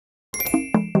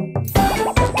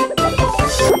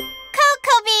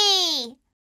Cocobi!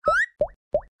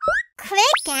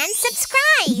 Click and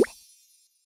subscribe!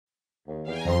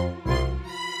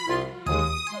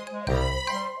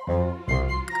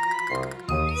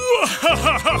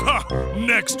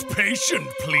 Next patient,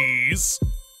 please.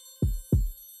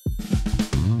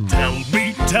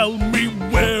 Tell me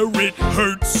where it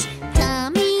hurts.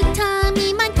 Tummy,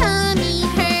 tummy, my tummy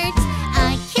hurts.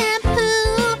 I can't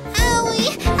poo.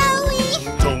 Owie,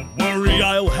 owie. Don't worry,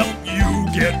 I'll help you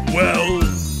get well.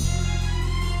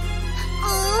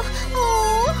 Oh.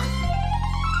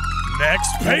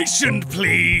 Next patient,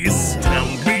 please.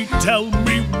 Tell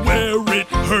me where it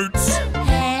hurts.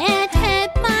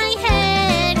 Head, my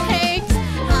head hurts.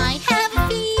 I have a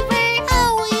fever.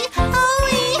 Owie,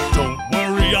 owie. Don't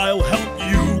worry, I'll help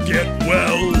you get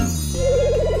well.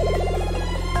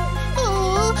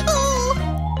 Oh.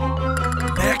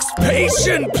 Next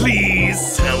patient,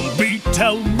 please.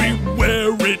 Tell me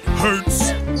where it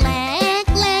hurts. Leg,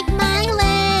 my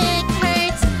leg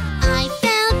hurts. I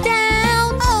fell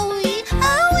down. Owie,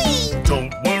 owie.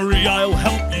 Don't worry, I'll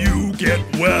help you get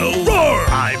well. Roar!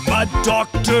 I'm a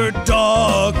doctor.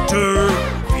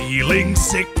 Feeling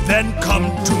sick, then come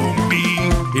to me.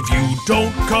 If you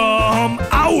don't come,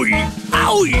 owie,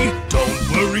 owie. Don't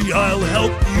worry, I'll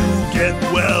help you get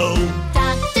well.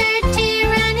 Dr.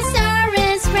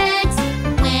 Tyrannosaurus Rex.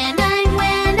 When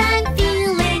I'm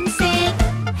feeling sick,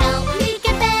 help me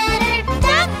get better.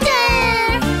 Doctor!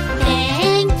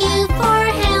 Thank you for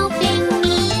helping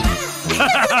me.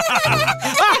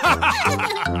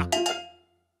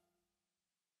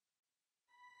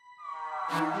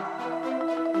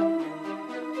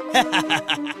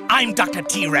 I'm Dr.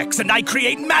 T-Rex, and I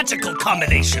create magical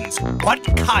combinations. What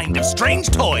kind of strange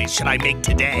toys should I make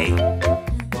today?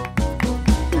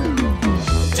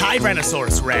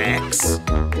 Tyrannosaurus Rex.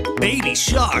 Baby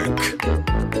shark.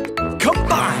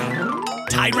 Combine.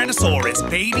 Tyrannosaurus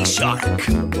baby shark.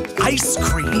 Ice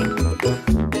cream.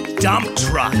 Dump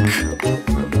truck.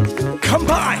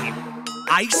 Combine.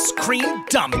 Ice cream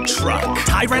dump truck.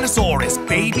 Tyrannosaurus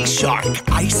baby shark.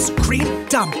 Ice cream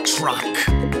dump truck.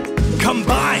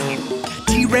 Combine.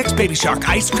 T-Rex baby shark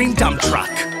ice cream dump truck.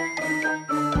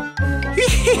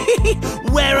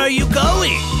 Where are you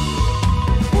going?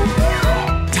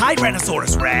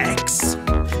 Tyrannosaurus Rex.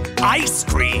 Ice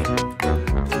cream.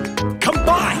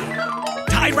 Combine.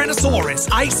 Tyrannosaurus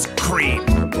ice cream.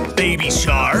 Baby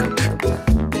shark.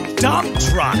 Dump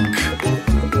truck.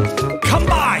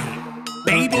 Combine.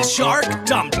 Baby shark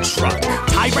dump truck.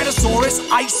 Tyrannosaurus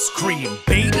ice cream.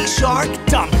 Baby shark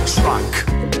dump truck.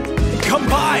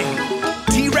 Combine.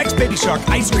 T-Rex baby shark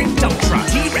ice cream dump truck.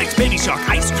 T-Rex baby shark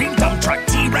ice cream dump truck.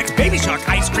 T-Rex baby shark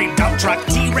ice cream dump truck.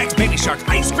 T-Rex baby shark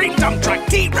ice cream dump truck.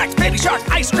 T-Rex baby shark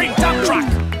ice cream dump truck.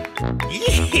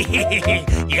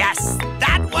 Yes,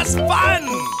 that was fun.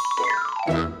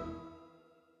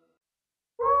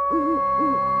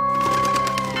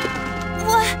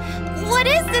 What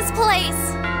is this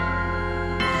place?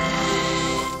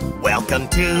 Welcome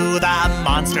to the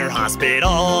Monster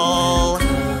Hospital.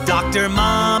 Dr.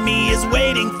 Mommy is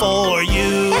waiting for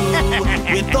you.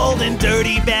 With old and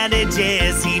dirty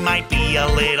bandages, he might be a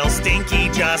little stinky.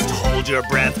 Just hold your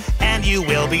breath and you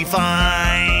will be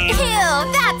fine. Ew,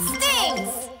 that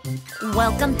stinks!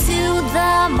 Welcome to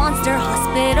the Monster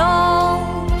Hospital.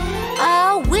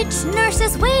 A witch nurse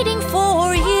is waiting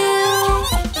for you.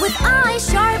 With eyes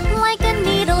sharp like a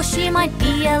needle, she might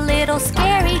be a little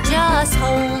scary. Just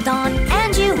hold on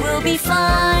and you will be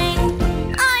fine.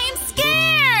 I'm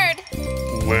scared!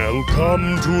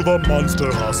 Welcome to the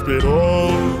Monster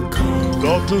Hospital.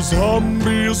 Dr.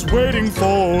 Zombie is waiting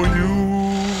for you.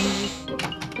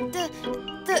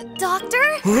 The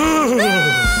doctor?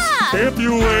 If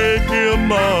you wake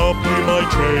him up, he might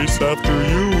chase after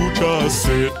you. Just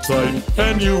sit tight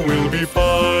and you will be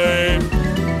fine.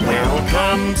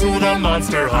 Welcome to the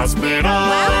Monster Hospital.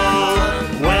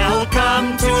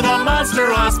 Welcome to the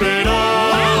Monster Hospital.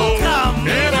 Welcome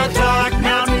in a dark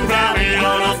mountain valley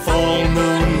on a full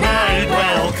moon night.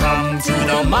 Welcome to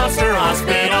the Monster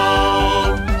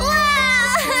Hospital.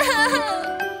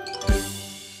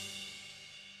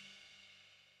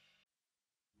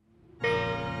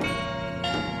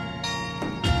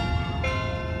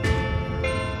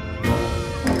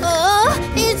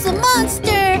 It's a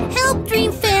monster! Help,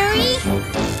 Dream Fairy!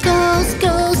 Ghost,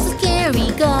 ghost, the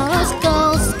scary ghost.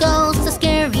 Ghost, ghost, the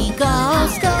scary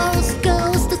ghost. Ghost,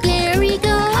 ghost, the scary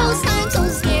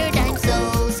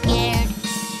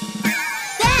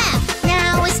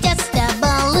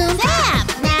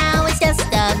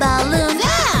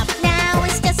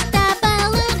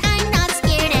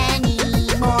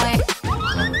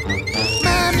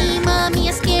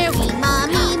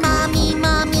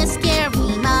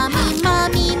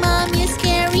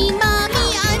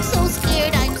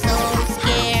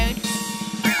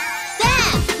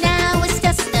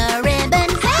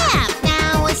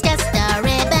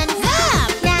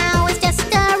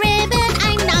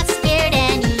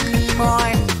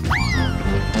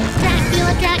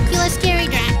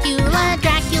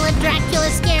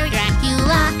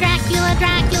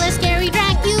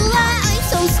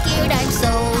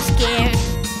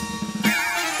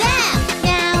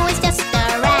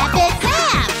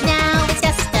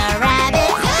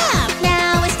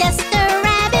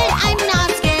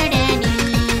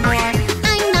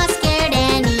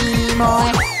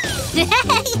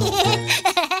Give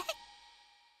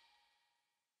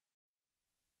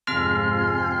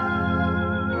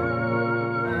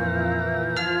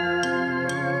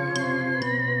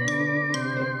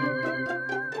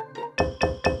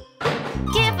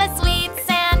us sweets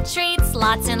and treats,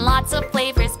 lots and lots of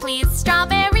flavors, please.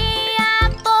 Strawberry,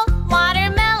 apple,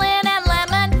 watermelon, and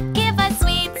lemon. Give us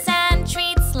sweets and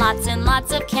treats, lots and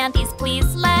lots of candies,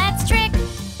 please. Let's trick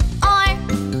or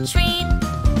treat.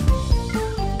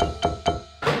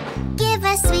 Give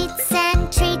us sweets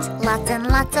and treats, lots and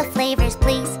lots of flavors,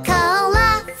 please.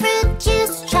 Cola, fruit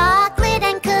juice, chocolate,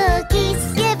 and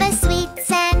cookies. Give us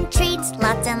sweets and treats,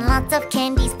 lots and lots of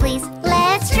candies, please.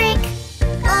 Let's trick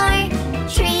or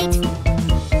treat.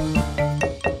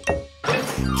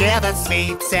 Give us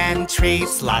sweets and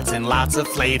treats, lots and lots of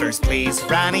flavors, please.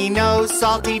 Runny nose,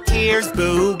 salty tears,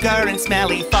 booger, and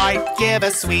smelly fart. Give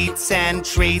us sweets and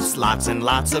treats, lots and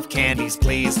lots of candies,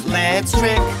 please. Let's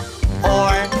trick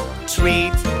or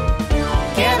treat.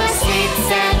 Give us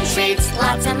sweets and treats,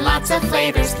 lots and lots of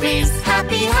flavors, please.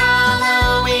 Happy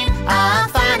Halloween, a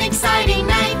fun, exciting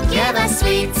night. Give us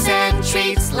sweets and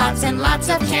treats, lots and lots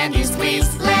of candies,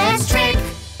 please. Let's trick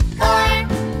or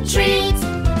treat.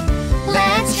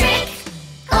 Let's trick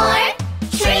or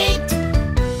treat.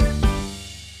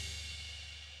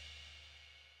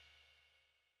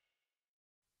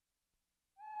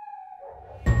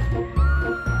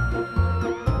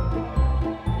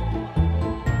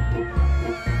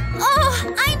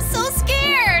 Oh, I'm so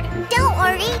scared. Don't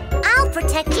worry, I'll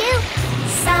protect you.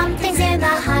 Something's in the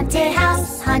haunted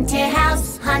house, haunted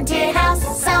house, haunted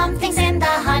house. Something's in the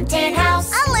haunted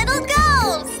house. A little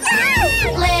ghost.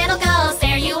 Little ghost,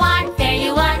 there you are, there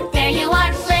you are, there you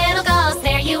are. Little ghost,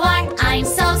 there you are. I'm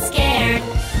so scared.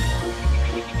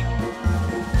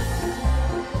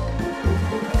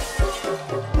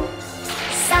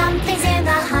 Something's in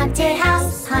the haunted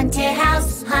house, haunted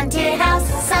house, haunted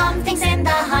house. Something's in the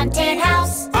haunted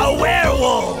house. A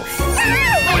werewolf!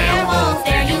 Werewolf,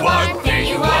 there you are, there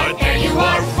you are, there you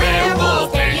are.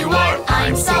 Werewolf, there you are.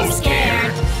 I'm so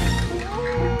scared.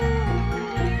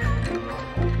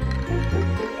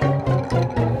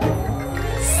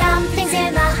 Something's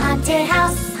in the haunted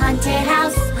house, haunted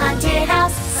house, haunted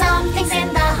house. Something's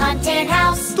in the haunted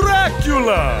house.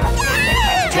 Dracula!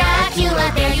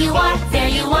 Dracula, there you are, there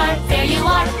you are, there you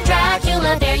are.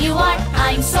 Dracula, there you are.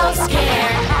 I'm so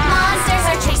scared. Monsters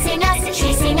are chasing us,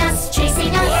 chasing us,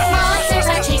 chasing us. Monsters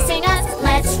are chasing us.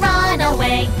 Let's run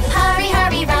away. Hurry,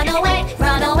 hurry, run away,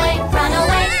 run away, run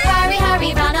away. Hurry,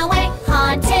 hurry, run away.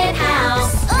 Haunted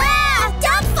house. Ah!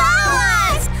 Don't follow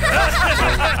us!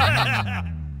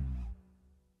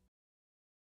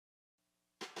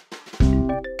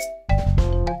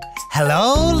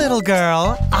 Hello, little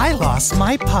girl. I lost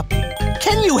my puppy.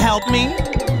 Can you help me?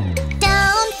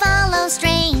 Don't follow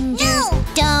strangers. No.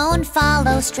 Don't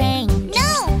follow strangers.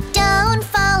 No. Don't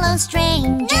follow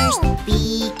strangers. No.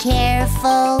 Be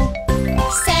careful.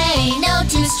 Say no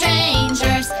to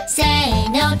strangers. Say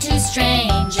no to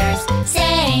strangers.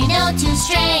 Say no to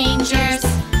strangers.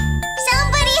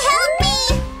 Somebody help me!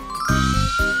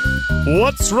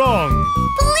 What's wrong?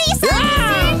 Police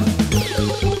officer!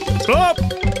 Stop!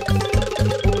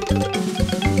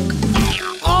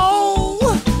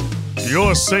 Oh!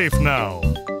 You're safe now.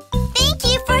 Thank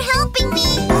you for helping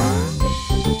me.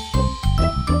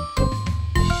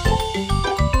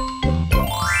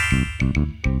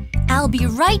 I'll be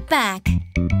right back.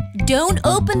 Don't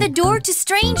open the door to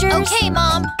strangers. Okay,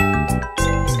 Mom.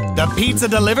 The pizza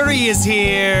delivery is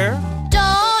here.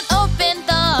 Don't open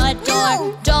the door.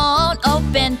 No. Don't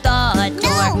open the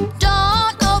door. No.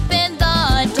 Don't open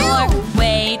the door. No.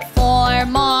 Wait for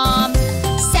Mom.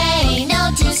 Say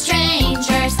no to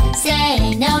strangers.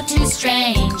 Say no to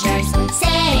strangers.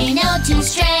 Say no to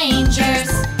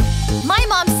strangers. My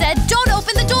mom said don't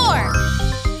open the door.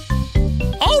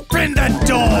 Open the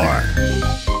door!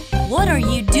 What are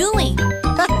you doing?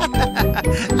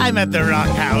 I'm at the wrong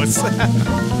house.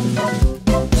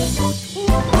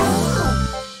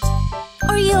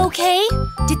 Are you okay?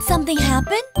 Did something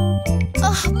happen?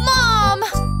 Mom!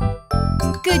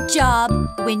 Good job.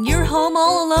 When you're home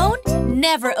all alone,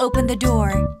 never open the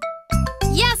door.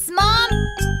 Yes, Mom!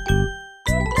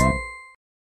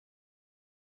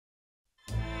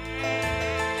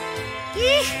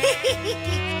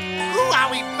 Who are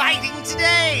we fighting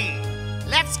today?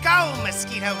 Let's go,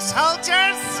 mosquito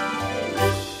soldiers!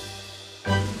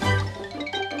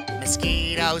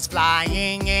 Mosquitoes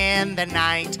flying in the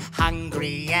night,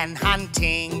 hungry and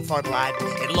hunting for blood.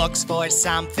 It looks for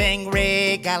something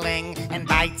wriggling and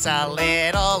bites a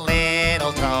little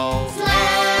toe.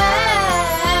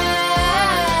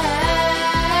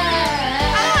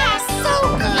 Ah,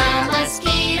 so good! A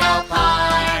mosquito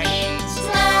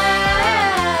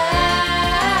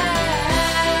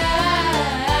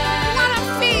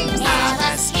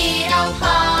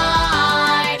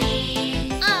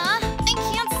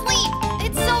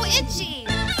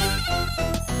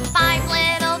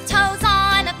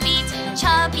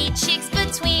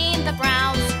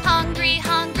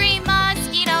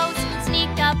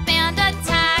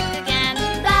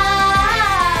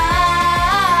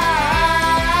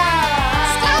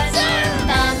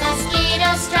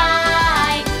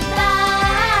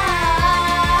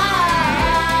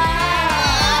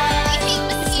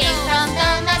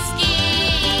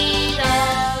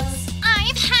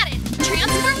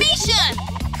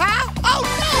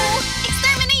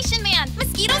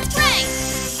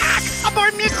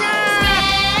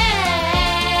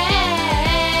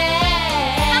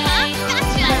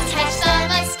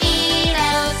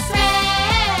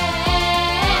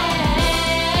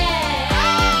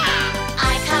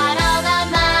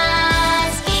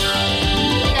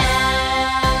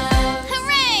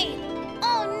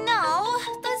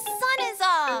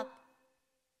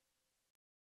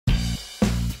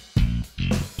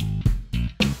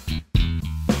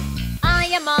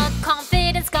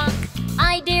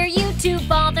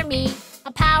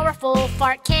powerful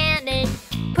fart cannon.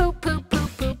 Poop, poop, poop,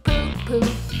 poop, poop, poop.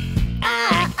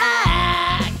 Ah,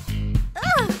 ah.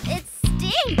 Ugh, it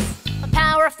stinks. A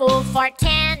powerful fart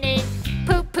cannon.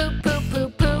 Poop, poop, poop,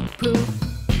 poop, poop, poop.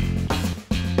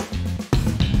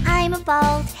 I'm a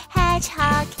bald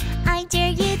hedgehog. I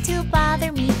dare you to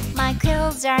bother me. My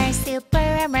quills are super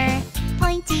armor.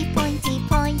 Pointy, pointy,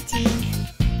 pointy.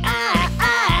 Ah,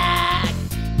 ah.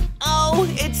 Oh,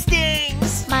 it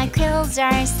stings! My quills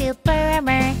are super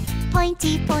armor.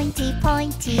 Pointy, pointy,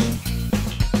 pointy.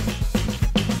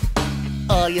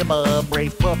 I am a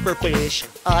brave puffer fish.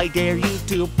 I dare you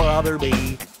to bother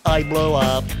me. I blow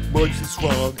up, nice and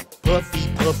strong. Puffy,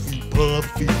 puffy,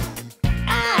 puffy.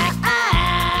 Ah,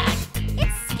 ah.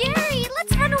 It's scary.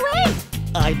 Let's run away.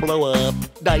 I blow up,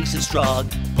 nice and strong.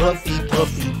 Puffy,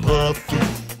 puffy, puffy.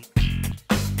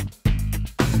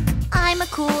 I'm a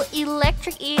cool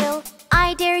electric eel.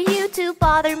 I dare you to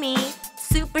bother me.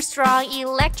 Super strong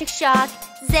electric shock.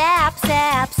 Zap,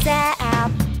 zap,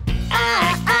 zap.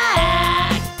 Ah, ah.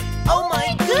 Oh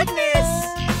my goodness!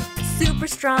 Super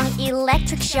strong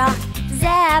electric shock.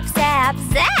 Zap, zap,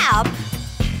 zap.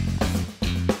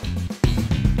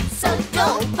 So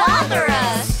don't bother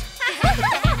us.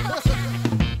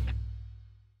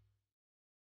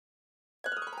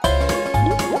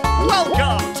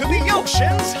 Welcome to the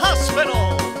Ocean's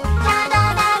Hospital.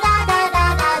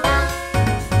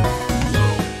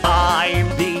 I'm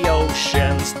the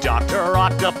ocean's Dr.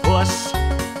 Octopus.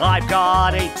 I've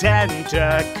got 8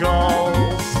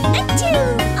 tentacles.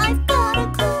 Achoo! I've got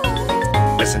a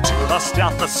cold. Listen to the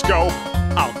stethoscope.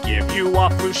 I'll give you a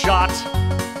flu shot.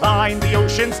 I'm the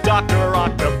ocean's Dr.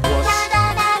 Octopus.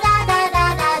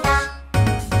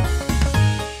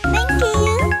 Thank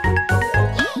you.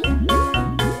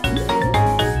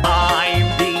 I'm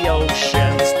the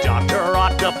ocean's Dr.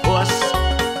 Octopus.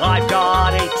 I've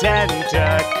got 8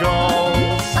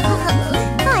 tentacles.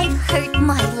 I've hurt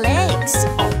my legs.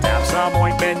 I'll dab some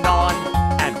ointment on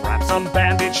and wrap some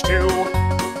bandage too.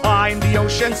 I'm the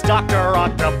ocean's Dr.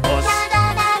 Octopus.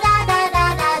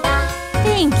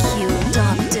 Thank you,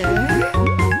 Doctor.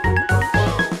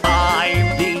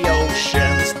 I'm the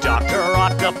ocean's Dr.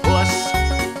 Octopus.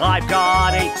 I've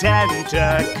got 8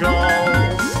 tentacles.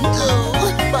 Oh,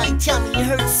 my tummy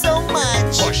hurts so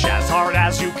much. Push as hard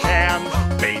as you can.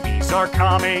 Babies are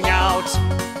coming out.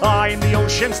 I'm the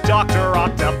ocean's Dr.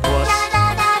 Octopus.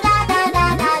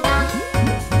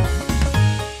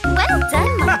 Well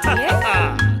done, my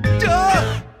dear.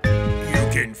 Duh! You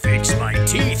can fix my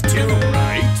teeth too,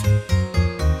 right?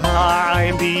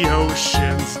 I'm the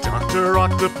ocean's Dr.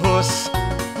 Octopus.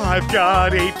 I've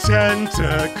got 8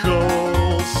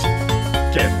 tentacles.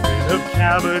 Get rid of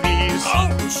cavities.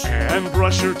 Ouch. And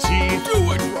brush your teeth.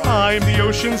 Do it right. I'm the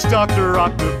ocean's Dr.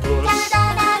 Octopus.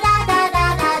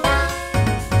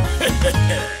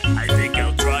 I think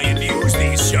I'll try and use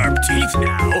these sharp teeth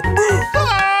now. Help me!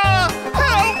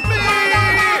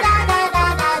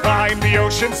 I'm the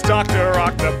ocean's Dr.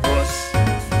 Octopus.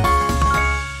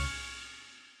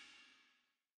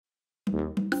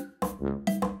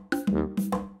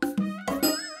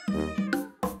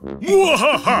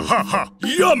 Mwahahaha!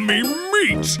 Yummy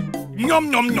meat!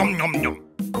 Yum, yum, yum, yum, yum.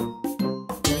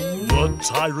 The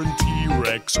Tyrant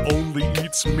T-Rex only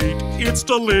eats meat. It's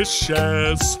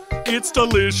delicious. It's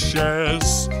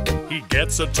delicious. He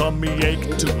gets a tummy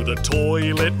ache to the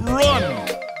toilet run.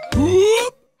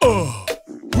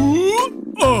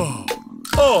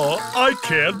 I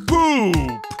can't poop.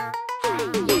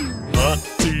 The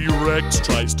T-Rex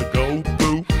tries to go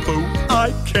poop, poop.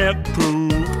 I can't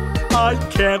poop. I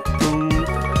can't poop.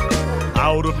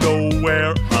 Out of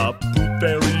nowhere, a poop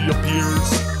berry appears.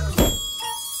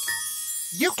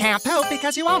 You can't poop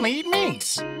because you only eat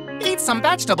meat. Eat some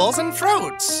vegetables and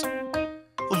fruits.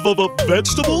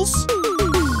 Vegetables?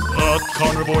 A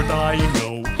carnivore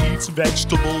dino eats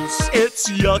vegetables. It's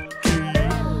yucky.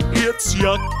 It's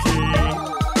yucky.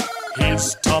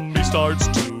 His tummy starts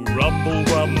to rumble,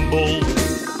 rumble.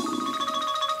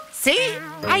 See?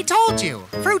 I told you.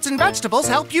 Fruits and vegetables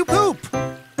help you poop.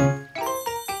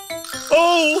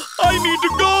 Oh, I need to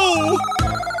go!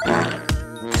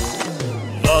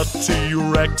 The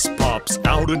T-Rex pops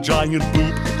out a giant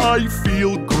poop. I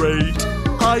feel great.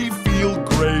 I feel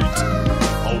great.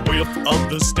 A whiff of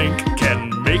the stink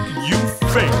can make you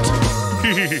faint.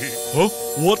 Huh?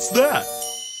 What's that?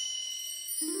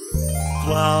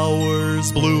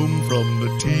 Flowers bloom from the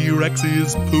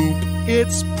T-Rex's poop.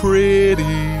 It's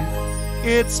pretty.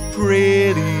 It's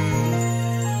pretty.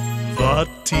 The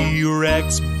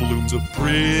T-Rex blooms a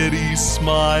pretty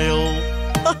smile.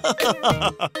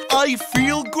 I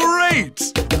feel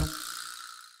great!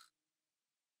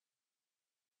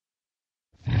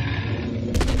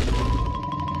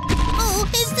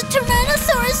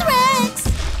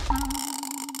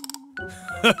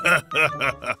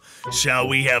 Shall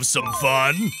we have some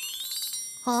fun?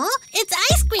 Huh? It's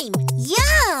ice cream!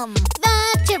 Yum!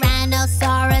 The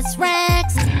Tyrannosaurus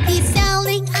Rex, he's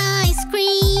selling ice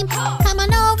cream. Come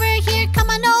on over here,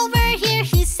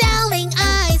 he's selling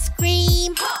ice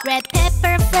cream. Red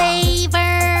pepper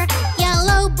flavor,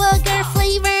 yellow booger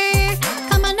flavor.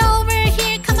 Come on over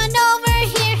here,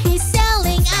 he's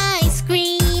selling ice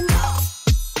cream.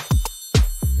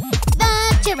 The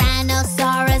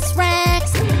Tyrannosaurus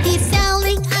Rex, he's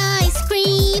selling ice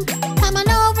cream. Come on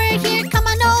over here,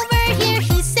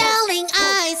 he's selling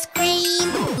ice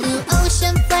cream. Blue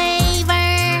ocean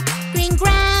flavor, green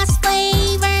grass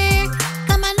flavor.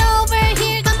 Come on over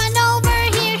here,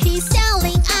 he's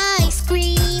selling ice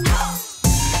cream.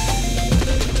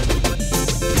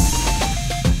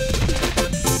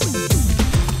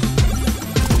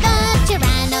 The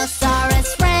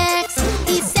Tyrannosaurus Rex,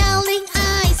 he's selling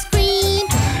ice cream.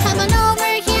 Come on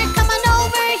over here,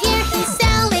 he's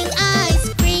selling ice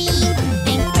cream.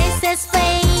 Pink princess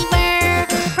flavor,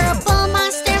 purple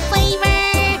monster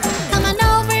flavor. Come on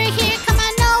over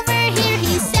here,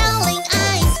 he's selling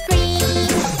ice cream.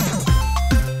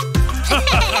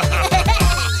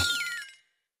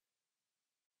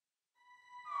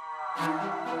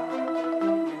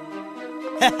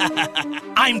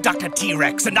 I'm Dr.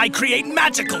 T-Rex, and I create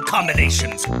magical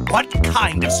combinations. What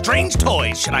kind of strange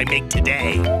toys should I make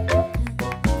today?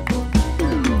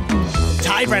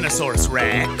 Tyrannosaurus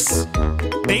Rex,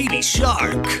 Baby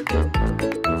Shark.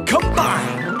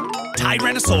 Combine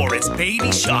Tyrannosaurus,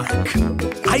 Baby Shark,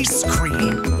 Ice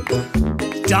Cream,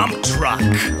 Dump Truck.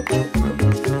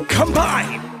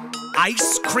 Combine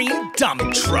Ice Cream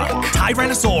Dump Truck,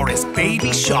 Tyrannosaurus,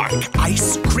 Baby Shark,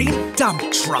 Ice Cream Dump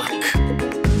Truck.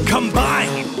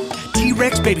 Combine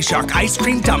T-Rex, Baby Shark, Ice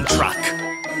Cream Dump Truck.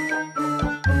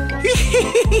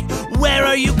 Where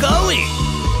are you going?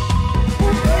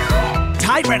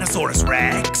 Tyrannosaurus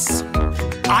Rex,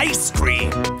 Ice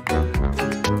Cream.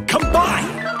 Combine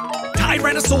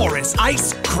Tyrannosaurus,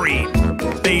 Ice Cream,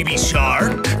 Baby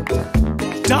Shark,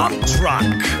 Dump Truck.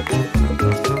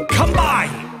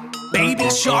 Combine Baby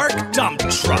Shark Dump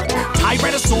Truck,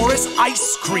 Tyrannosaurus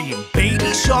Ice Cream,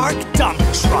 Baby Shark Dump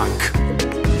Truck.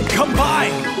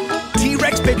 Combine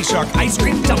T-Rex, Baby Shark, Ice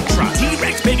Cream Dump Truck,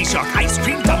 T-Rex, Baby Shark, Ice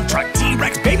Cream Dump Truck,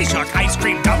 T-Rex, Baby Shark, Ice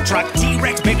Cream Dump Truck,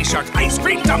 T-Rex, Baby Shark, Ice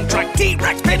Cream Dump Truck,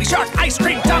 T-Rex, Baby Shark, Ice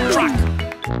Cream Dump Truck.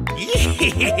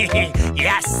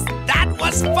 Yes, that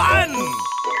was fun!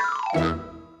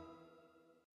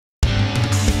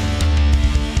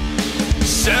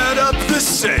 Set up the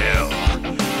sail,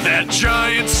 that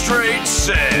giant straight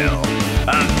sail.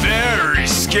 I'm very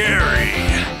scary,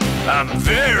 I'm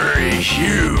very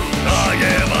huge. I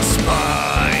am a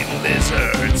spine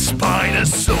lizard,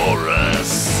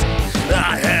 Spinosaurus.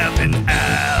 I have an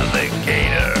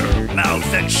alligator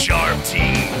mouth and sharp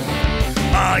teeth.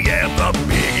 I am the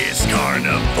biggest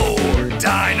carnivore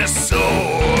dinosaur.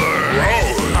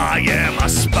 I am a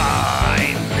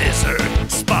spine lizard,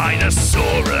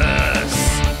 Spinosaurus.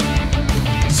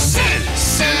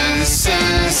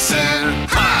 Sin,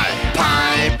 pie,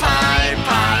 pie, pie,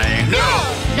 pie.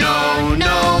 No,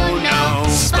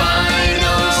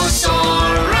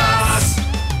 Spinosaurus.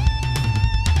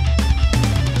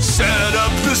 Set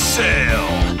up the sail,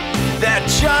 that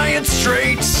giant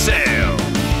straight sail.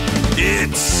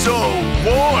 It's so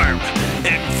warm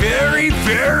and very,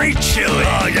 very chilly.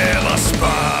 I am a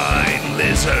spine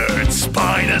lizard,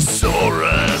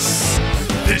 Spinosaurus.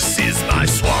 This is my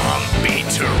swampy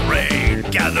terrain,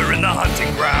 gather in the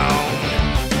hunting ground.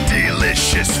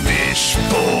 Delicious fish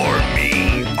for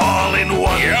me, all in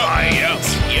one bite.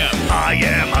 I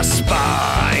am a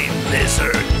spine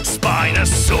lizard,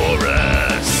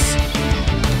 Spinosaurus.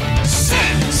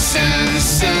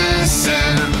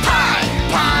 Sin, pie,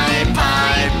 pie,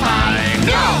 pie, pie.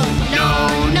 No,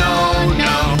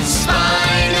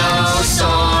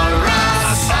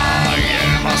 Spinosaurus. I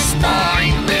am a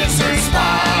spine lizard,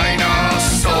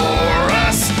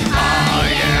 Spinosaurus.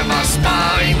 I am a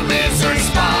spine lizard,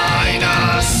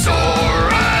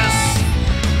 Spinosaurus.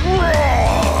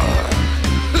 Roar!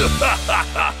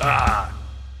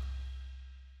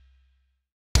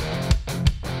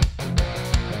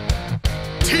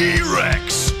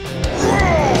 T-Rex,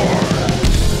 roar!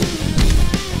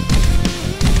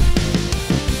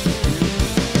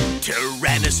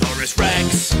 Tyrannosaurus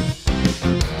Rex,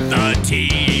 the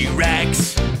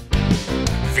T-Rex,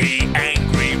 the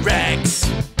angry Rex,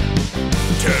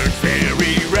 turned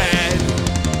very red.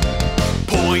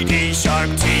 Pointy sharp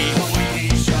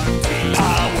teeth,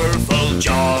 powerful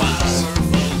jaws.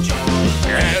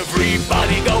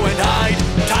 Everybody go and hide,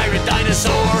 tyrant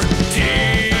dinosaur,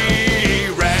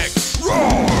 T-Rex,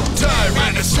 roar!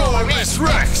 Tyrannosaurus.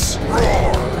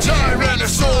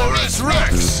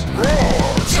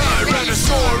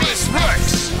 Tyrannosaurus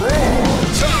Rex!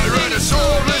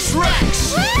 Tyrannosaurus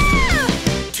Rex!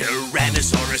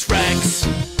 Tyrannosaurus Rex,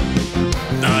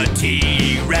 the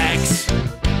T-Rex,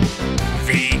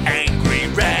 the angry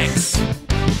Rex,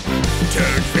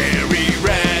 turned very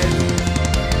red.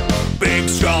 Big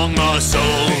strong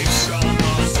muscles,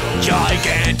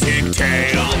 gigantic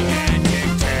tail.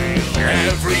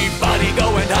 Everybody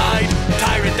go and hide,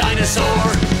 Tyrant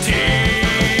Dinosaur,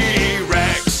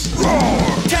 T-Rex. Roar!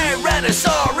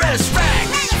 Tyrannosaurus Rex!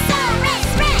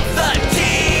 The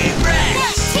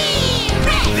T-Rex!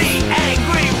 The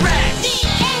angry Rex!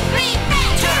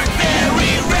 Turned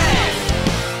very red!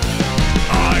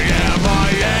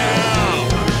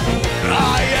 I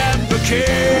am the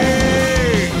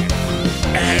king!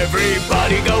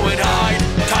 Everybody go and hide,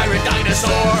 Tyrant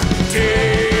Dinosaur,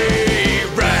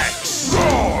 T-Rex!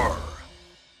 Roar!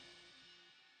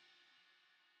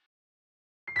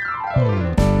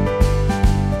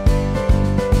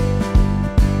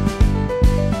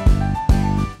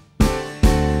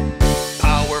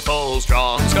 Powerful,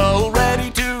 strong, so ready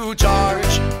to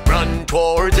charge. Run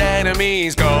towards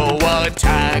enemies, go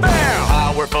attack. Bam!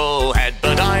 Powerful head,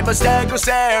 but I'm a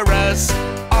Stegosaurus.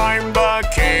 I'm the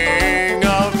king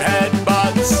of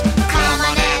headbutts. Come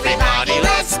on everybody,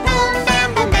 let's boom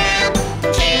bam boom bam.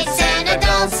 Kids and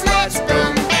adults, let's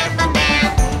boom bam boom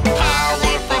bam.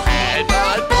 Powerful head,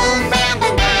 but Boom bam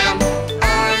boom bam.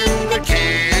 I'm the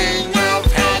king of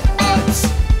headbutts.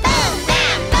 Boom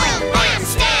bam boom bam.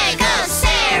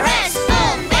 Stegosaurus.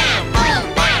 Boom bam boom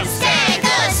bam.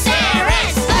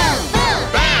 Stegosaurus. Boom boom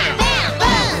bam bam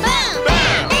boom boom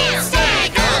bam bam.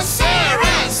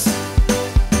 Stegosaurus.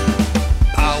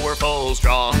 Powerful,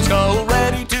 strong, so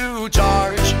ready to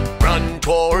charge. Run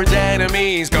towards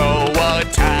enemies, go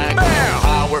attack. Bam!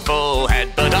 Powerful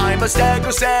head, but I'm a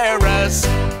Stegosaurus.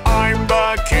 I'm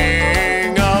the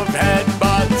king of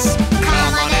headbutts.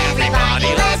 Come on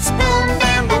everybody, let's boom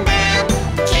bam boom bam.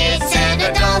 Kids and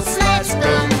adults, let's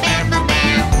boom bam boom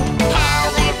bam.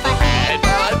 Powerful head,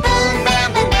 but Boom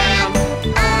bam boom bam.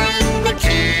 I'm the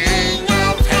king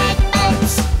of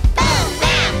headbutts. Boom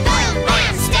bam boom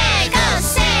bam.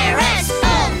 Stegosaurus.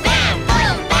 Boom bam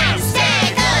boom bam.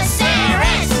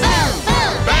 Stegosaurus. Boom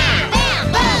boom bam bam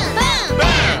boom boom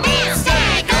bam bam.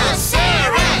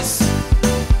 Stegosaurus.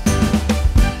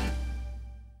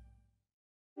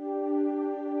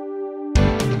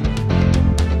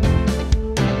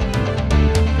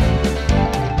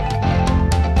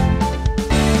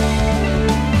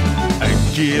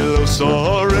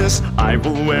 Ankylosaurus, I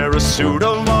will wear a suit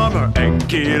of armor.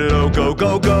 Ankylo, go,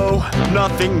 go, go.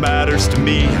 Nothing matters to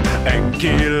me.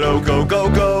 Ankylo, go, go,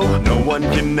 go. No one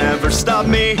can ever stop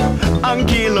me.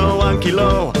 Ankylo,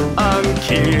 ankylo,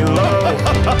 ankylo.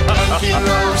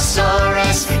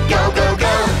 Ankylosaurus, go go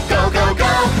go, go go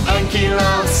go.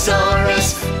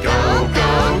 Ankylosaurus, go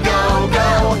go go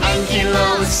go.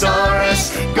 Ankylosaurus,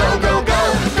 go go go,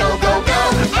 go go go.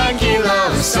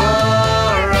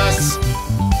 Ankylosaurus.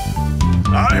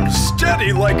 I'm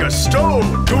steady like a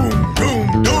stone. Doom,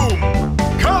 doom, doom.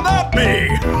 Come at me.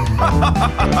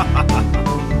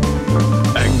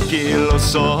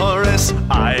 Ankylosaurus,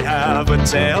 I have a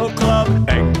tail club.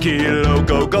 Ankylo,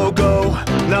 go, go, go.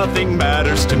 Nothing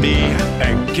matters to me.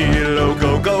 Ankylo,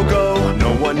 go, go, go.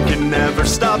 No one can ever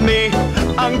stop me.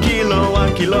 Ankylo,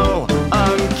 ankylo,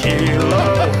 ankylo.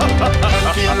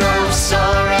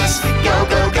 Ankylosaurus, go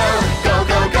go go, go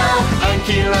go go.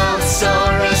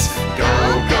 Ankylosaurus, go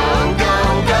go go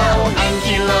go.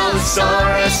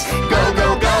 Ankylosaurus, go go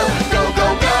go, go go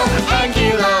go.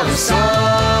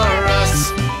 Ankylosaurus.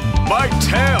 My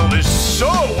tail is so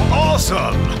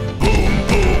awesome. Boom,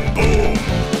 boom, boom.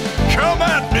 Come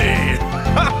at me.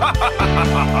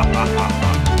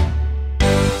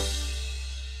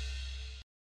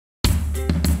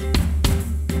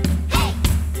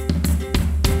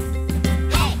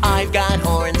 I've got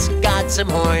horns, got some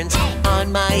horns. On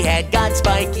my head, got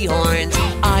spiky horns.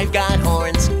 I've got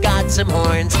horns, got some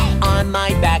horns. On my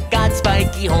back, got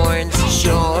spiky horns.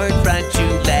 Short front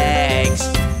two legs,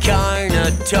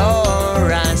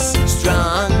 Carnotaurus.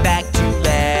 Strong back two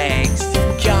legs,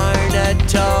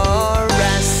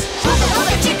 Carnotaurus. Ooga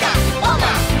ooga chicka,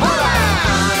 ona ola.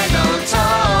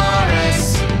 Carnotaurus.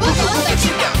 Ooga ooga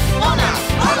chicka, ona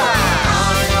ola.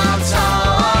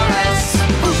 Carnotaurus.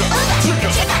 Ooga ooga chicka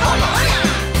chicka ona ona.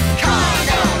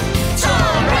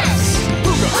 Carnotaurus.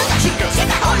 Ooga ooga chicka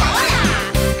chicka ona ona.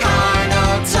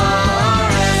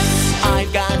 Carnotaurus.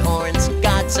 I've got horns,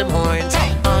 got some horns.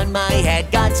 On my head,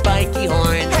 got spiky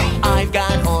horns. I've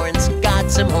got horns,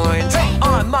 got some horns.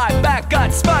 On my back,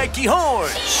 got spiky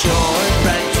horns. Short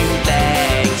front two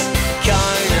legs,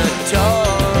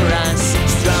 Carnotaurus.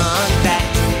 Strong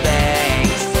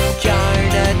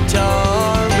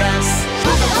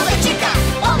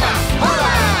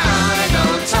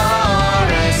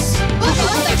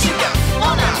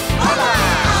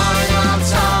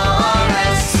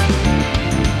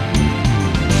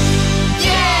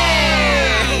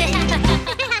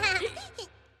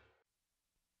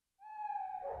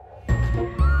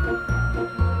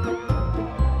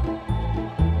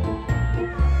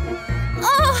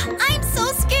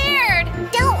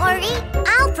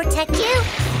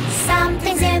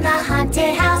Something's in the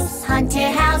haunted house,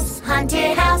 haunted house,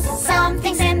 haunted house.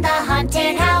 Something's in the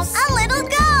haunted house. A little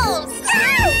ghost!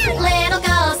 Little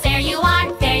ghost, there you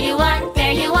are, there you are,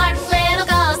 there you are. Little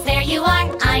ghost, there you are.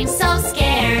 I'm so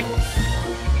scared.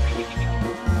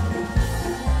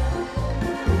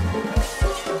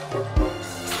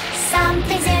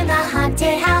 Something's in the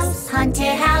haunted house,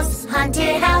 haunted house,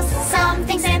 haunted house.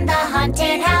 Something's in the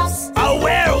haunted house. A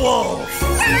werewolf!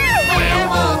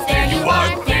 Werewolf, there you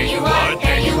are, there you are,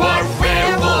 there you are.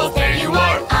 Werewolf, there you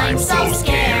are. I'm so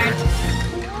scared.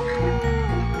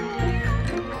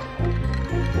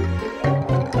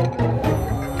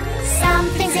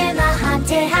 Something's in the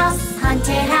haunted house,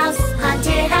 haunted house,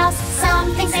 haunted house.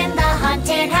 Something's in the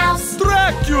haunted house.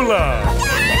 Dracula!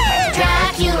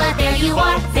 Dracula, there you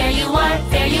are, there you are,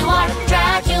 there you are.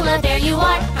 Dracula, there you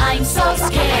are. I'm so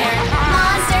scared.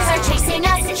 Monsters are chasing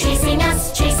us, chasing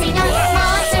us, chasing us.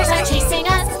 Monsters are chasing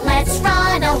us. Let's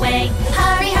run away.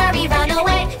 Hurry, hurry, run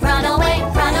away, run away,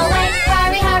 run away.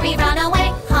 Hurry, hurry, run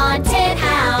away. Haunted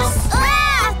house.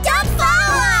 Ah! Don't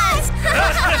follow us!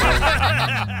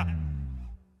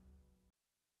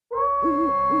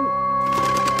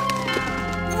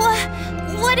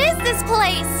 What is this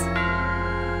place?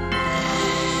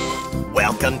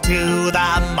 Welcome to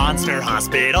the Monster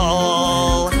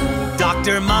Hospital.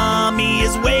 Dr. Mommy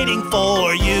is waiting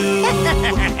for you.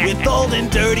 With old and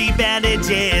dirty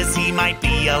bandages, he might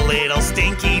be a little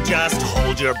stinky. Just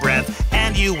hold your breath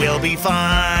and you will be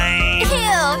fine. Ew,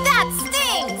 that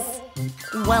stinks!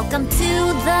 Welcome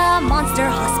to the Monster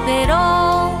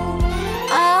Hospital.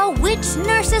 A witch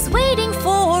nurse is waiting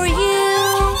for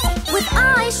you. With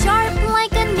eyes sharp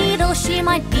like a needle, she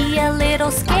might be a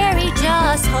little scary.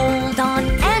 Just hold on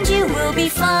and you will be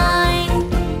fine.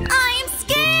 I'm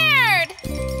scared!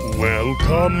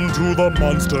 Welcome to the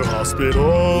Monster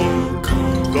Hospital.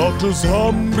 Dr.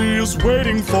 Zombie is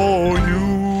waiting for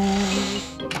you.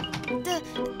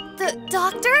 The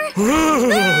doctor?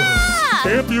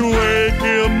 If you wake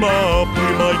him up,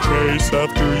 he might chase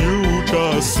after you.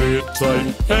 Just sit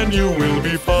tight and you will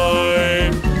be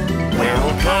fine.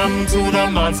 Welcome to the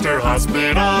Monster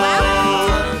Hospital.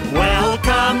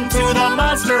 Welcome to the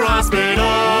Monster Hospital.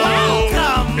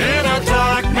 Welcome! In a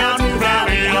dark mountain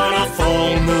valley on a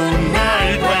full moon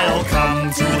night.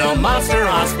 Welcome to the Monster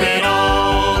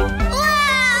Hospital.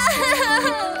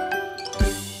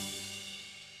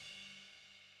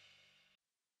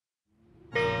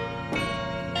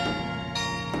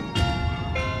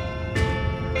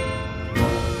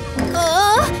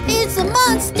 It's a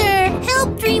monster!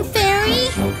 Help, Dream Fairy!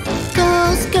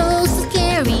 Ghost, ghost, the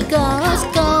scary ghost.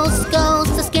 Ghost,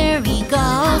 ghost, the scary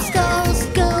ghost.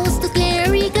 Ghost, ghost, the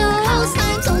scary ghost.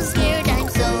 I'm so scared, I'm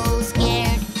so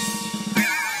scared.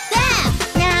 Zap!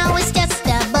 Now it's just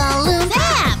a balloon.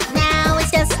 Zap! Now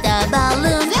it's just a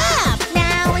balloon. Zap!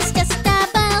 Now it's just a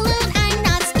balloon. I'm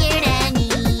not scared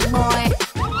anymore.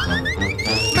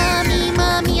 Mommy,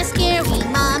 mommy is scary.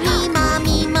 Mommy,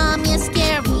 mommy, mommy is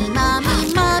scary.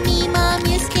 Mommy, mommy,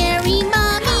 mommy is scary.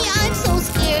 Mommy, I'm so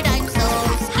scared, I'm so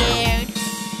scared.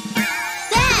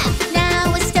 Zap!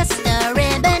 Now it's just a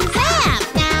ribbon. Zap!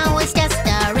 Now it's just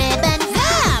a ribbon.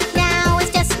 Zap! Now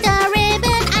it's just a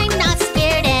ribbon. I'm not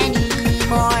scared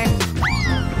anymore.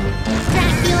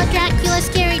 Dracula, Dracula,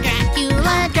 scary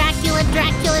Dracula. Dracula,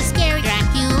 Dracula, scary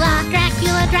Dracula.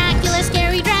 Dracula, Dracula,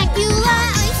 scary Dracula.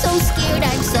 I'm so scared,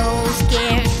 I'm so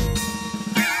scared.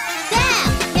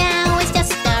 Zap! Now it's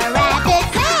just a rabbit.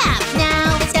 Zap!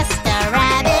 Now it's just a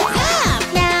rabbit. Zap!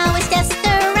 Now it's just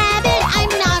a rabbit. I'm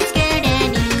not scared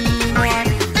anymore.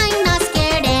 I'm not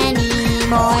scared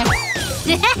anymore.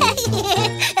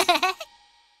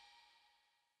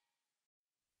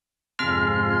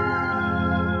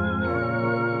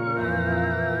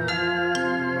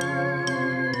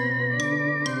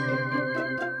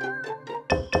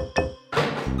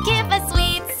 Give us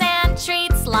sweets and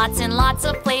treats, lots and lots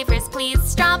of flavors, please.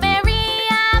 Strawberry,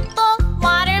 apple,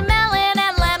 watermelon,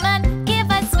 and lemon. Give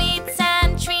us sweets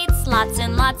and treats, lots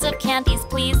and lots of candies,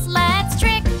 please. Let's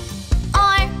trick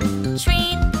or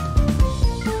treat.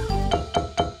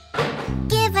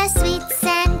 Give us sweets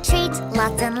and treats,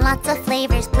 lots and lots of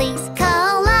flavors, please.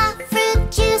 Cola,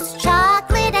 fruit juice,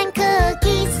 chocolate, and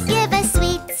cookies. Give us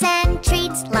sweets and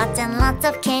treats, lots and lots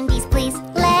of candies, please.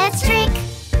 Let's trick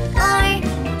or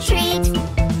treat.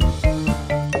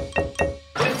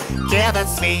 Give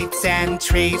us sweets and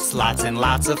treats, lots and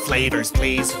lots of flavors,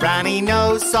 please. Runny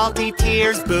nose, salty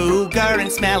tears, booger,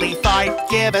 and smelly fight.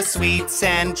 Give us sweets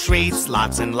and treats,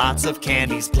 lots and lots of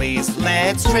candies, please.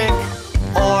 Let's trick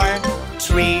or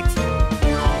treat.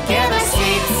 Give us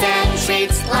sweets and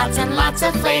treats, lots and lots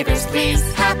of flavors, please.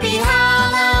 Happy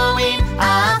Halloween,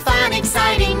 a fun,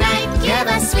 exciting night.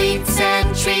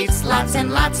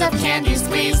 of candies,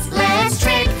 please. Let's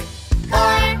trick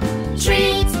or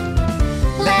treat.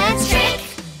 Let's trick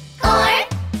or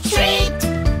treat.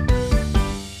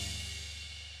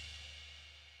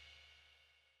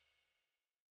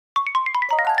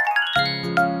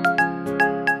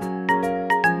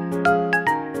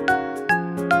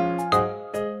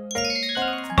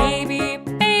 Baby,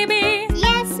 baby.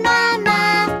 Yes,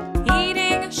 Mama.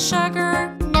 Eating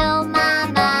sugar. No,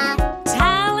 Mama.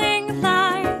 Telling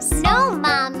lies. No,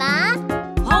 Mama.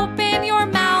 Open your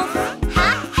mouth. Ha,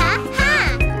 ha,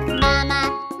 ha. Mama,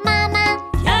 Mama.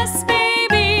 Yes,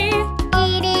 baby.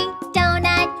 Eating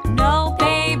donut. No,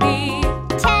 baby.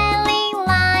 Telling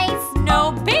lies.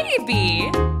 No,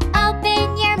 baby. Open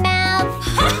your mouth.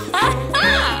 Ha, ha,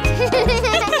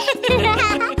 ha.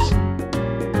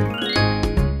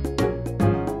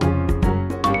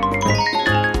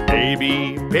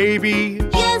 Baby, baby,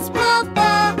 Yes,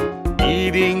 Papa.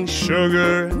 eating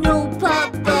sugar, No,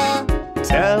 Papa.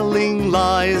 telling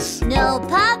lies. No,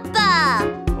 Papa.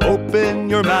 Open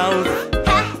your mouth.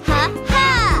 Ha, ha, ha.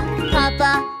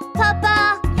 Papa,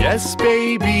 Papa. Yes,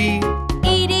 baby.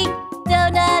 Eating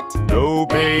donut. No,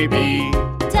 baby.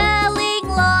 Telling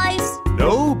lies.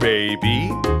 No,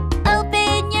 baby.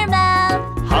 Open your mouth.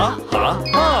 Ha, ha,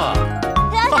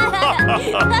 ha.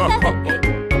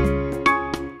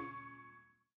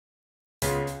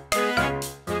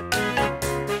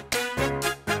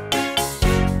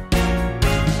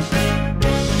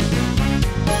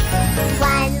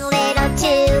 One little,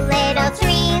 two little,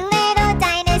 three little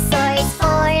dinosaurs.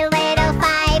 Four little,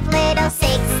 five little,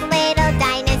 six little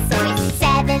dinosaurs.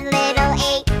 Seven little,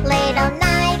 eight little,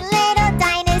 nine little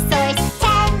dinosaurs.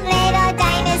 10 little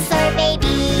dinosaur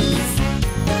babies.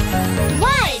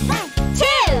 1, 2,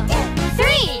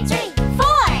 3,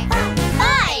 4,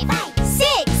 5,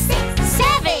 6,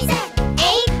 7,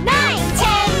 8, 9,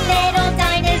 10 little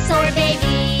dinosaur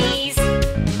babies.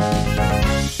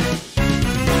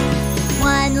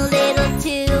 1 little,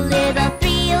 2 little,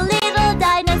 3 little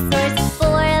dinosaurs.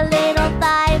 4 little,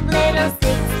 5 little, 6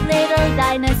 little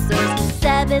dinosaurs.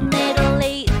 7 little,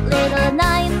 8 little,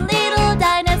 9 little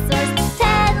dinosaurs.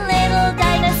 10 little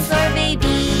dinosaur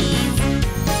babies.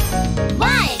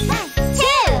 1, 2,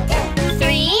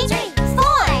 3,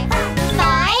 4,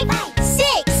 5,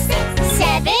 6,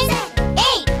 7,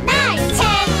 8, 9,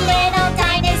 10 little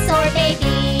dinosaur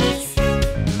babies.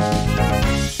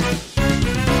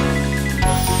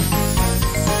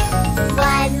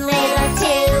 1 little, 2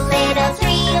 little,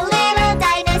 3 little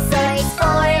dinosaurs.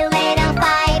 4 little,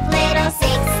 5 little, 6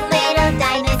 little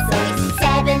dinosaurs.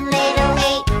 7 little,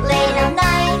 8 little,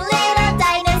 9 little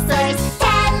dinosaurs.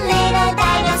 10 little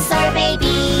dinosaur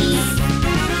babies.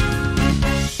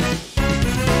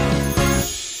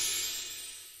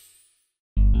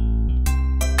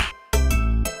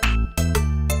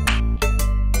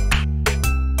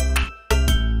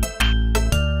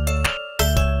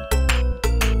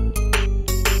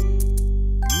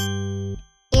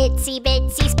 Itsy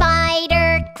bitsy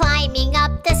spider climbing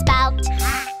up the spout.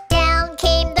 Down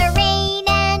came the rain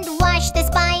and washed the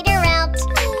spider out.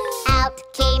 Out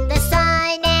came the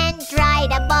sun and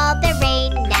dried up all the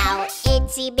rain. Now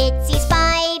itsy bitsy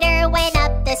spider went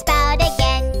up the spout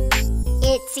again.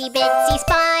 Itsy bitsy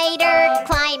spider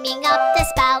climbing up the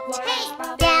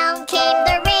spout. Down came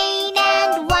the rain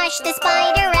and washed the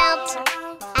spider out.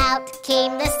 Out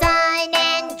came the sun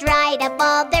and dried up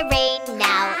all the rain.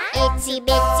 Now itsy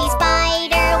bitsy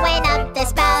spider went up the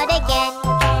spout again.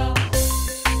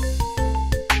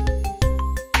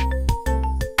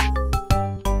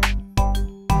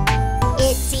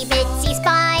 Itsy bitsy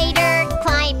spider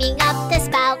climbing up the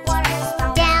spout.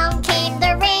 Down came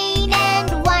the rain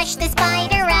and washed the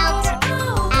spider out.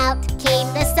 Out came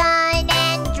the sun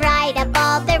and dried up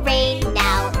all the rain.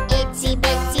 Now itsy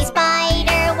bitsy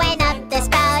spider went up the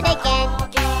spout again.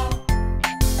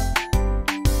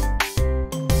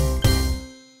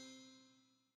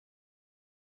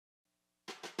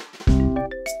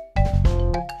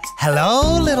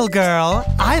 Hello, little girl.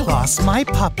 I lost my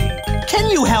puppy. Can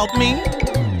you help me?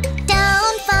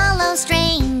 Don't follow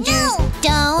strangers. No.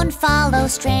 Don't follow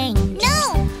strangers.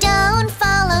 No. Don't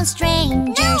follow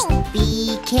strangers. No.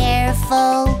 Be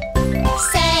careful.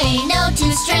 Say no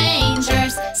to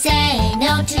strangers. Say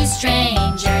no to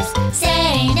strangers.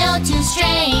 Say no to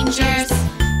strangers.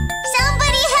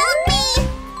 Somebody help me!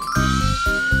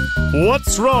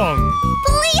 What's wrong?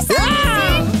 Police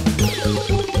officer!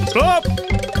 Stop!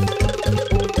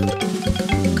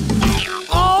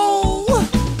 Oh!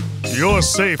 You're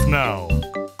safe now.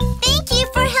 Thank you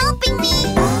for helping me.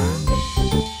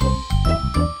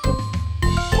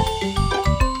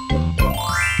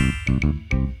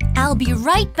 I'll be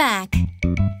right back.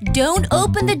 Don't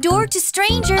open the door to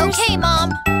strangers. Okay, Mom.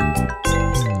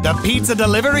 The pizza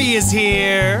delivery is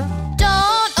here.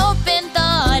 Don't open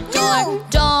the door. No.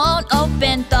 Don't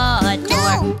open the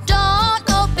door. No. Don't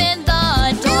open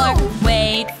the door. No.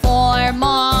 Wait for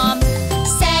Mom.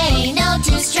 Say no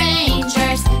to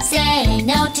strangers. Say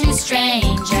no to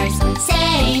strangers.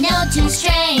 Say no to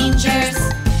strangers.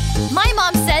 My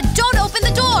mom said don't open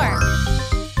the door.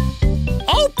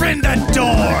 Open the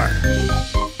door!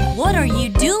 What are you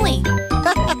doing?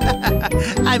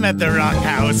 I'm at the wrong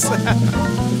house.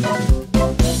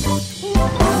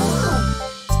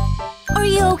 Are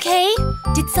you okay?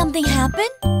 Did something happen?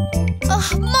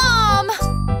 Mom!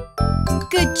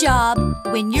 Good job.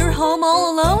 When you're home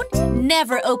all alone,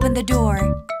 never open the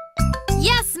door.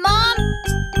 Yes, Mom.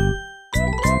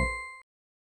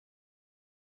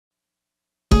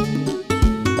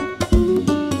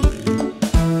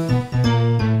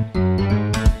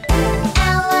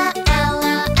 Ella,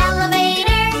 Ella,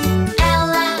 elevator.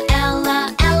 Ella, Ella,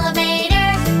 elevator.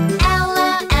 Ella,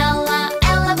 Ella,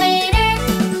 elevator.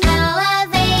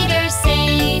 Elevator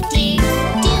safety.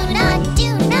 Do not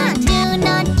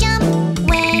jump.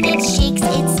 When it shakes,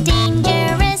 it's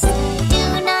dangerous.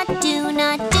 Do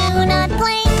not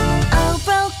play. Oh,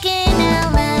 broken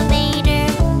elevator.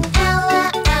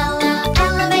 Ella, Ella,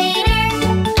 elevator.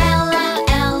 Ella,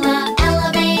 Ella,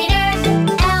 elevator.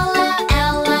 Ella,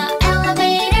 Ella,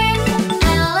 elevator.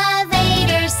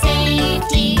 Elevator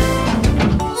safety.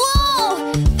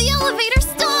 Whoa! The elevator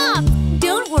stopped.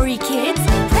 Don't worry, kids.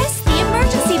 Press the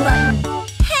emergency button.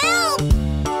 Help!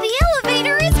 The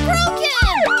elevator is broken.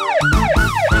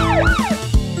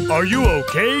 Are you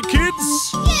okay,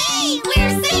 kids? Yay!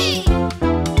 We're safe!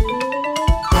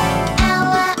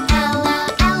 Ella, Ella,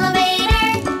 elevator.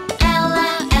 Ella,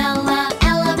 Ella,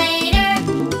 elevator.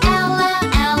 Ella,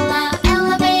 Ella,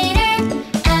 elevator.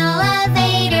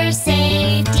 Elevator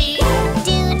safety.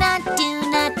 Do not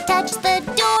touch the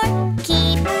door.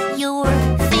 Keep your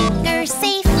fingers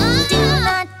safe.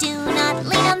 Do not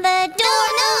lean on the door.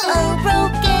 Oh,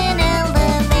 broken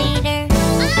elevator.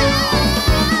 Ella,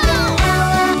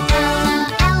 Ella,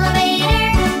 elevator.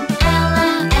 Ella,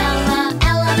 Ella,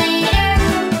 elevator.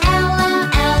 Ella,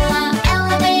 Ella,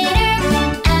 elevator.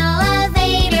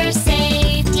 Elevator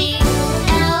safety.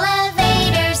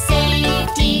 Elevator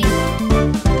safety.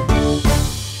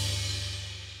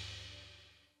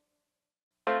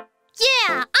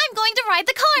 Yeah, I'm going to ride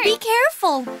the cart. Be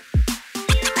careful.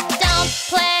 Don't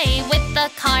play with the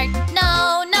cart.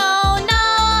 No, no,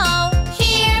 no.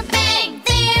 Here bang,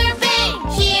 there bang.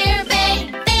 Here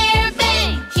bang, there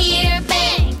bang. Here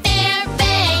bang, there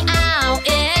bang. Ow,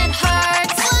 it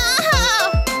hurts.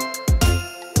 Whoa!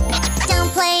 Don't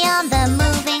play on the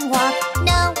moving walk.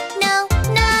 No, no,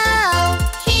 no.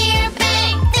 Here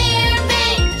bang, there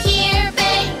bang. Here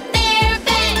bang, there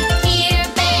bang. Here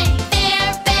bang,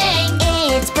 there bang.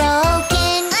 It's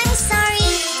broken. I'm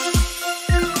sorry.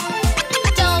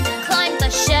 Don't climb the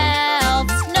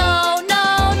shelves. No, no,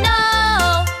 no.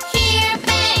 Here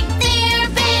bang, there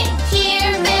bang.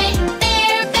 Here bang,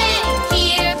 there bang.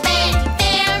 Here bang,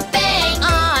 there bang.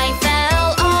 I fell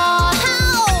off.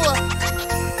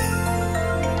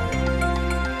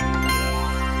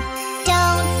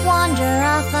 Don't wander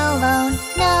off alone.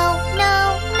 No, no,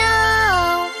 no.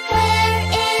 Where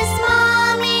is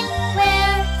Mommy?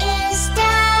 Where is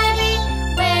Daddy?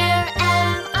 Where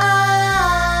am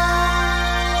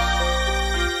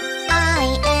I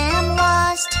am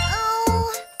lost.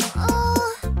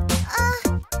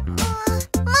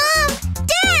 Mom!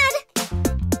 Dad!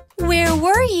 Where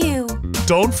were you?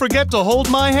 Don't forget to hold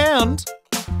my hand.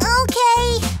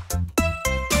 Okay.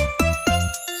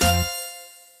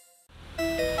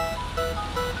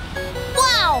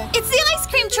 Wow, it's the ice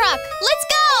cream truck. Let's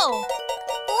go.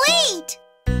 Wait!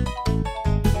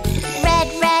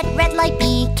 Red light,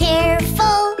 be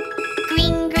careful.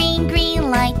 Green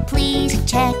light, please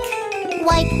check.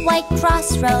 White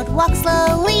crossroad, walk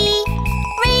slowly.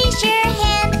 Raise your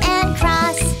hand and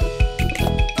cross.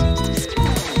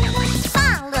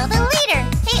 Follow the leader,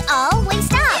 hey, always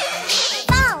stop.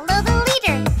 Follow the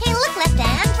leader, hey, look left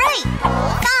and right.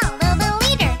 Follow the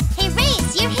leader, hey,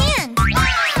 raise your hand.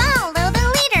 Follow the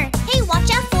leader, hey, watch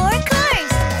out for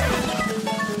cars.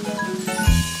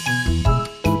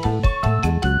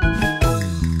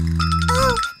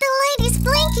 Oh, the light is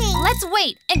blinking. Let's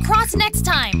wait and cross next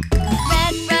time.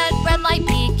 Red light,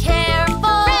 be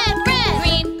careful.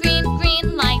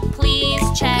 Green light, please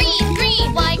check.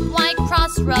 Green. White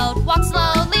crossroad, walk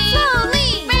slowly.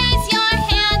 Raise your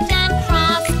hand and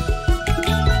cross.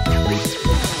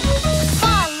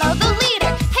 Follow the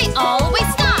leader, hey, always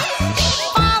stop.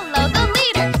 Follow the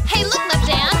leader, hey, look left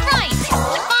and right.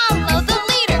 Follow the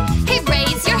leader,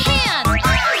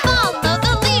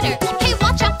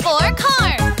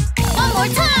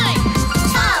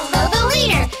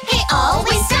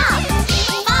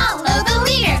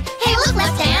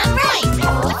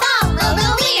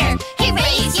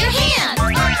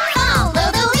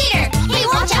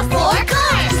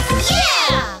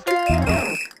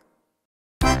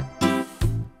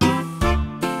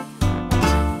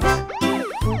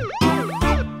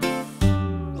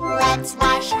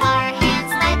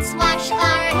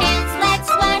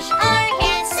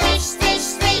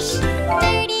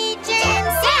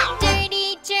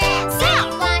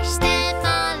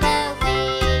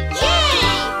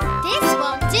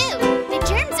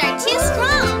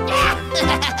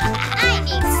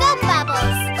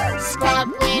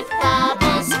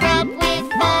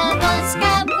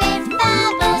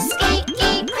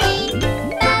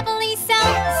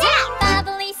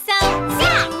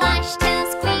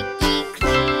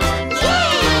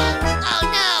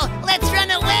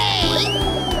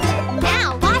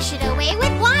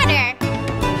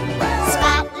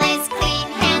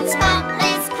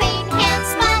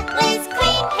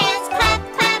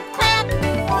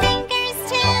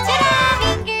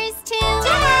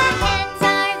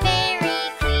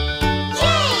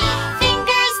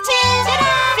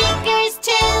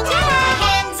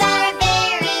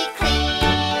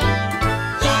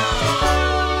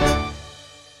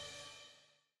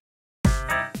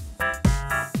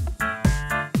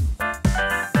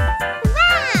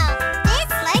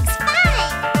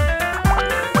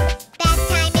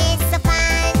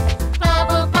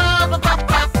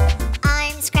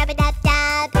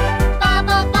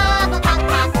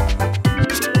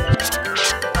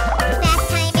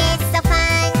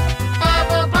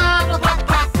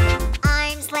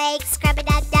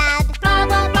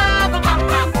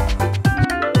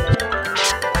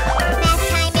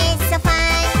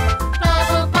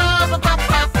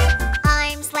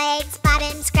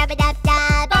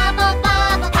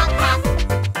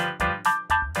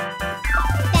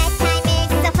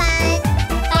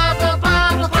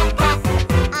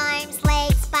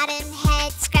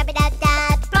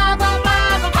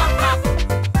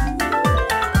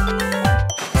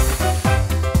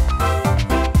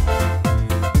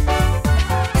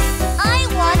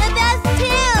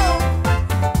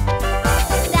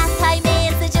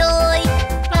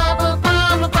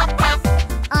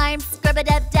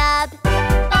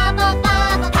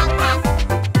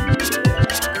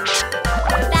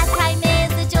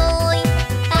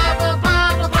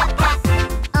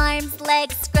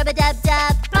 legs,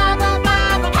 scrub-a-dub-dub. Bubble,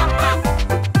 bubble, pop, pop.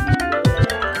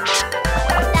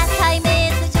 That time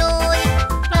is a joy.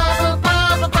 Bubble,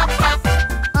 bubble, pop, pop.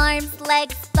 Arms,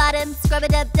 legs, bottom,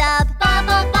 scrub-a-dub-dub.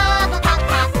 Bubble, bubble, pop,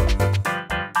 pop.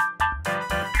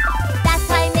 That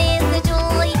time is a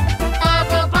joy.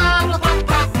 Bubble, bubble, pop,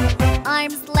 pop.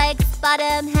 Arms, legs,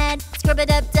 bottom, head,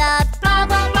 scrub-a-dub-dub.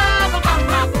 Bubble, bubble, pop,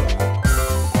 pop.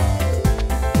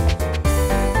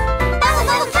 Bubble,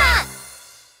 bubble, pop.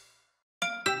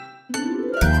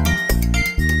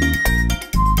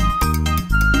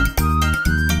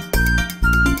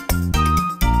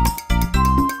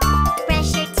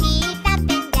 Brush your teeth up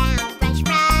and down, brush,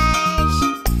 brush.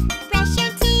 Brush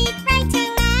your teeth right to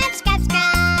left, scrub,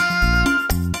 scrub.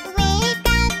 Wake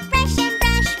up, brush and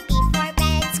brush before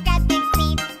bed, scrub and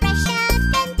clean. Brush up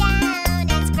and down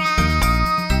and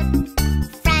scrub.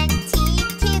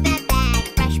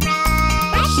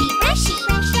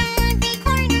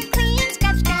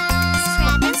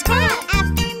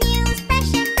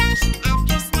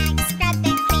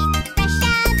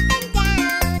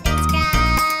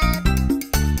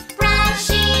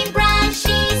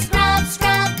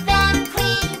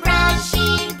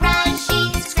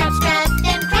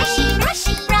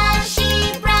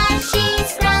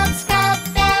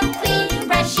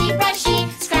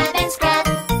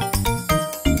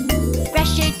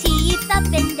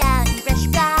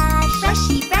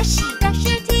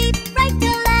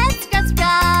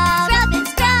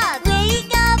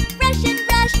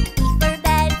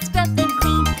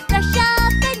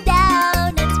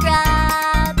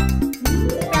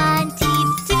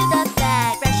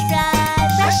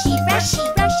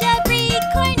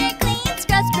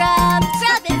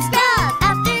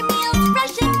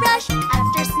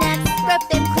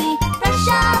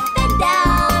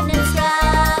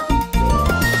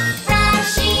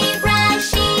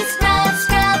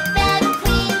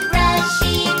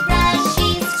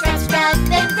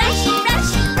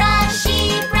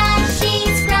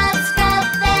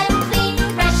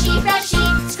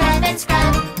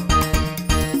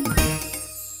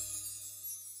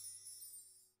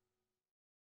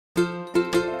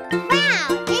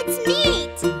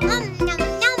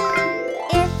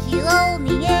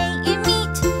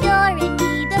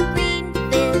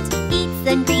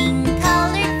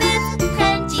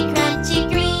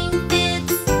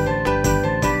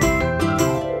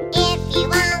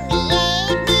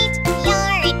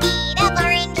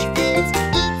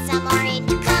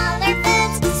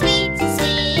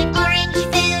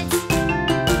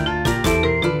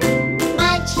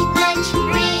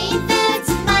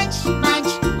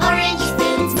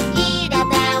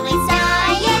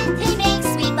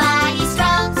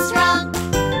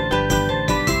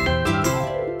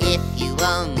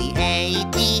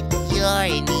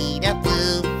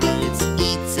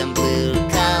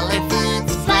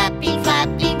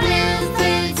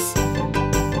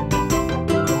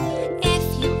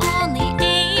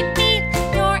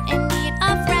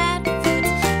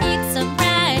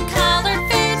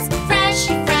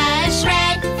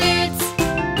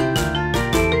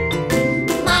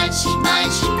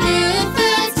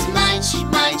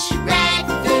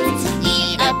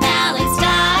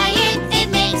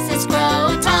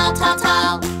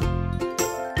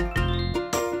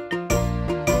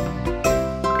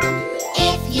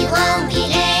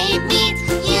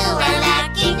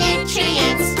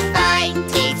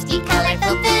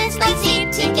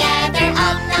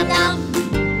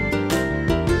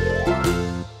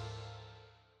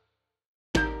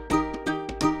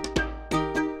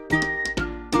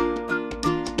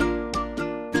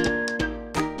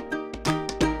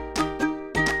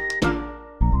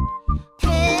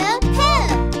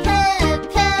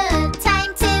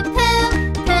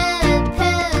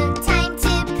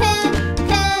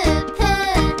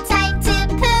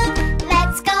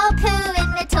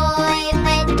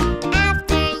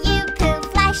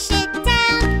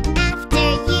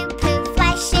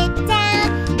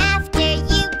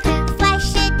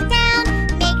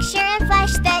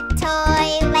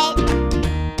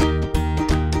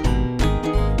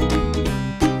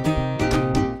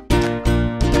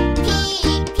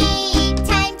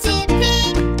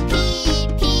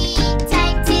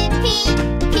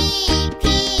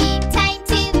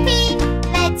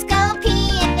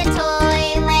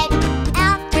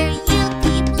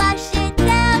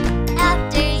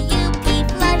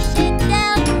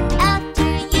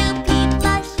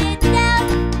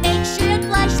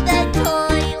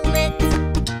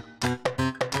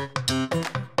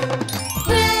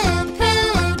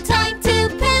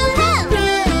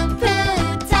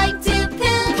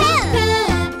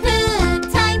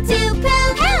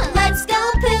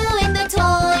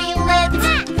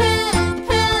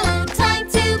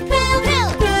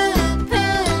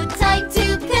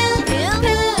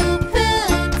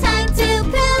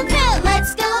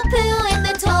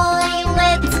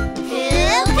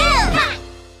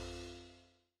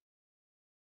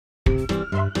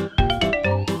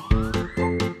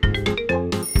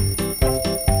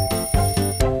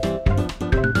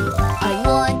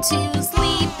 want to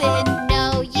sleep in.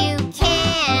 No, you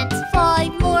can't.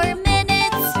 5 more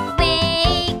minutes.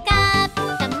 Wake up,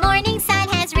 the morning sun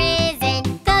has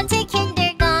risen. Go to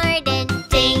kindergarten.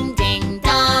 Ding, ding,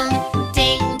 dong.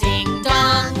 Ding, ding,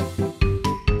 dong.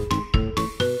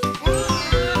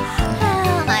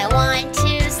 I want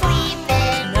to sleep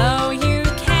in. No, you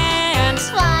can't.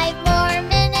 5 more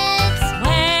minutes.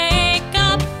 Wake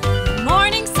up. The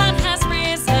morning sun has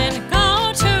risen.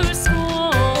 Go to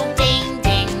school. Ding,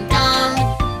 ding, dong.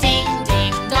 Ding,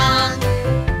 ding, dong.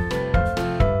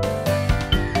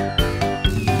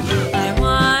 I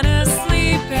wanna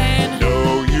sleep in.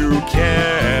 No, you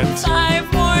can't.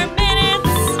 5 more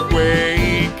minutes.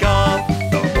 Wake up,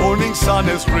 the morning sun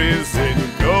has risen.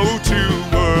 Go to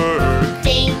work.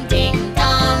 Ding, ding,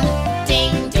 dong.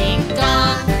 Ding, ding,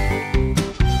 dong.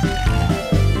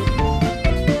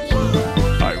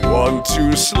 I want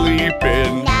to sleep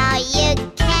in. No, you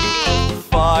can't.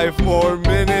 5 more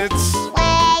minutes.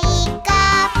 Wake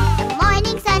up, the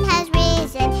morning sun has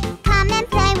risen. Come and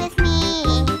play with me.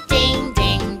 Ding,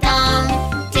 ding, dong.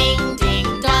 Ding,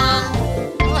 ding, dong.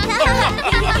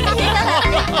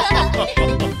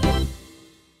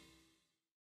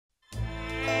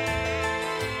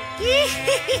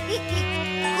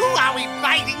 Who are we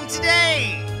fighting today?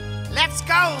 Let's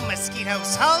go, mosquito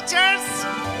soldiers!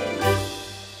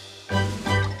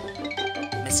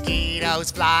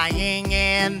 Mosquitoes flying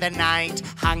in the night,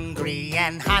 hungry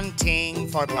and hunting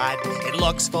for blood. It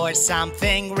looks for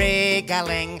something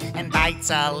wriggling and bites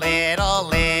a little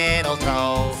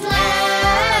toe.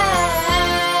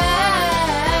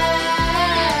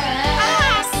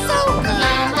 Ah, so good!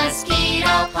 A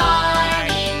mosquito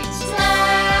party.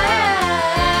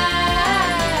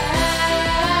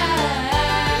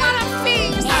 What a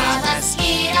feast! A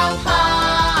mosquito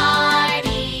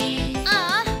party. I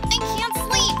can't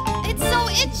sleep. It's so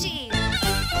itchy.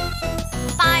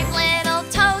 5 little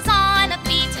toes on a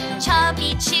beat,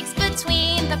 chubby cheeks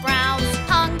between the brows.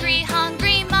 Hungry,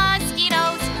 hungry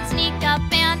mosquitoes sneak up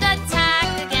and attack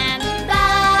again.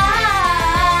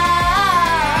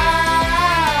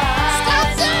 Stop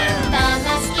there! The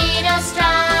mosquito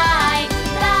strike.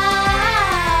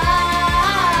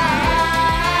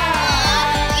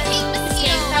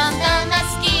 Escape from the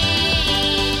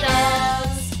mosquitoes.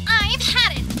 I've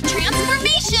had it.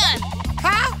 Transformation.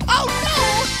 Huh? Oh no!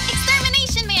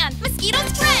 Extermination man. Mosquito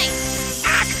spray.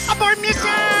 Abort mission!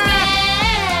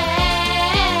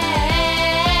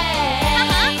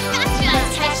 Gotcha.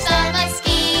 Let's catch the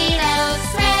mosquito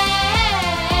spray.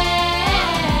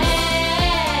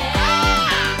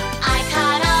 I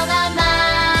caught all the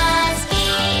mosquitoes.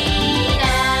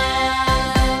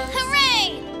 Hooray!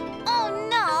 Oh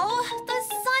no, the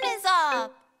sun is up.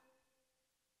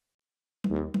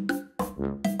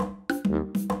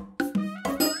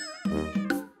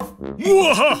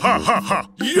 Mwahahaha!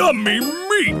 Yummy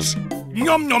meat!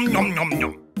 Yum, yum, yum, yum,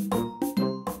 yum.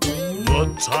 The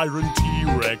Tyrant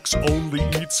T-Rex only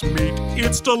eats meat.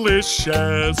 It's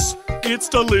delicious. It's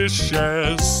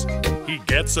delicious. He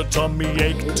gets a tummy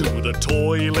ache to the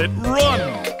toilet run.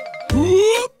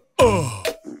 Whoop, oh,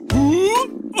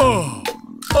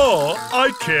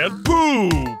 I can't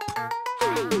poop.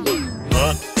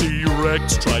 The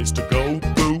T-Rex tries to go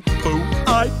poop, poop.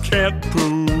 I can't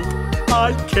poop.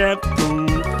 I can't poop.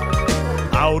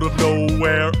 Out of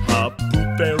nowhere, a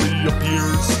poop fairy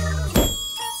appears.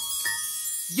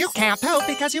 You can't poop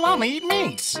because you only eat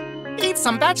meat. Eat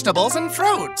some vegetables and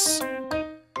fruits.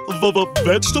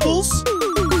 Vegetables?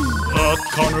 A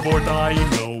carnivore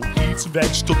dino eats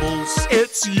vegetables.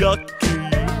 It's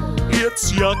yucky.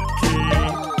 It's yucky.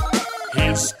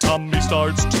 His tummy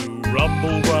starts to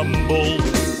rumble, rumble.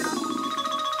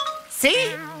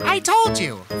 See? I told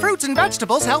you. Fruits and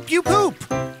vegetables help you poop.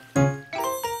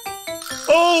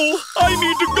 Oh, I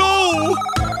need to go!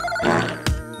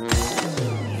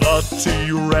 The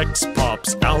T-Rex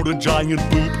pops out a giant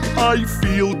poop. I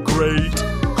feel great.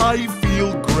 I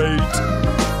feel great.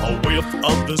 A whiff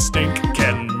of the stink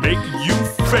can make you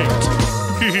faint.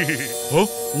 Huh?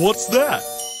 What's that?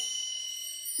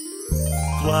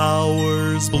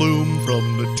 Flowers bloom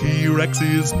from the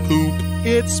T-Rex's poop.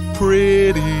 It's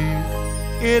pretty.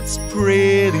 It's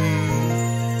pretty.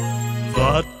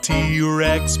 The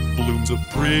T-Rex blooms a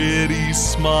pretty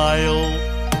smile.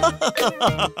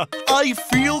 I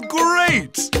feel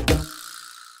great!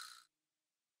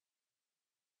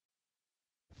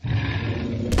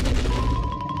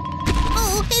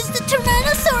 Oh, it's the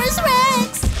Tyrannosaurus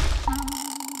Rex!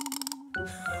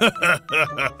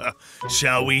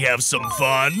 Shall we have some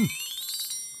fun?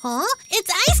 Huh?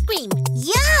 It's ice cream!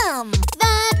 Yum!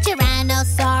 The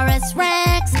Tyrannosaurus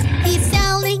Rex, he's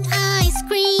selling ice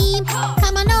cream.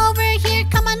 Come on over here,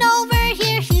 come on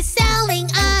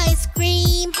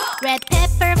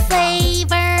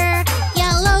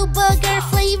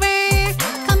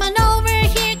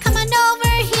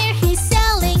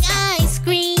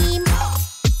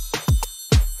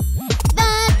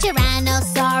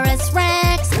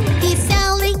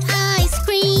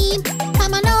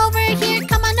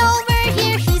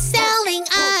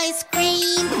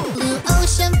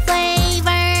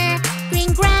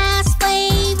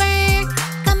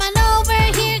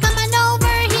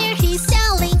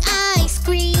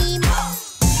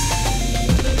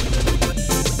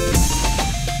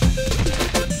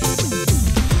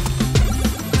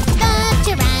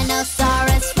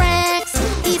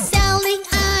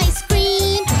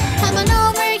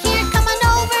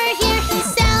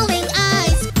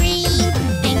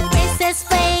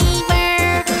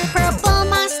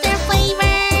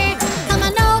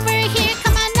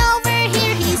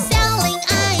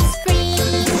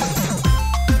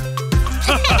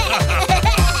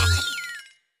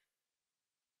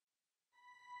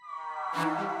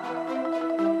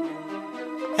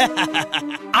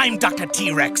I'm Dr.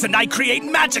 T-Rex, and I create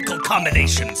magical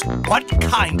combinations. What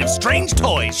kind of strange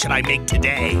toys should I make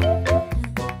today?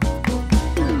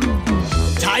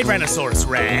 Tyrannosaurus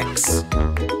Rex,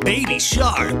 Baby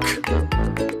Shark.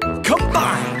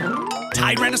 Combine.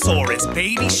 Tyrannosaurus,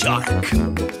 Baby Shark,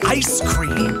 Ice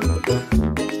Cream,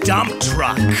 Dump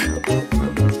Truck.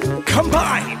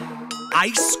 Combine.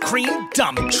 Ice Cream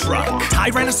Dump Truck.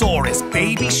 Tyrannosaurus,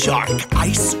 Baby Shark,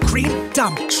 Ice Cream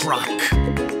Dump Truck.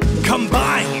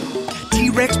 Combine.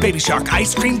 T-Rex, Baby Shark,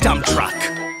 Ice Cream Dump Truck.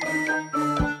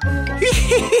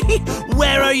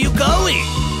 Where are you going?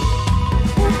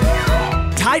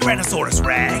 Tyrannosaurus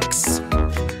Rex,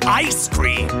 Ice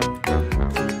Cream.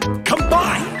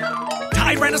 Combine.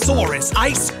 Tyrannosaurus,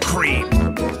 Ice Cream,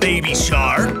 Baby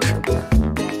Shark,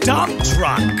 Dump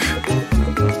Truck.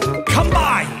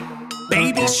 Combine.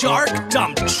 Baby Shark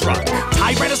Dump Truck.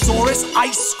 Tyrannosaurus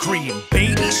Ice Cream,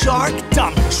 Baby Shark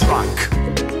Dump Truck.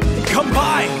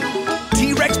 Combine.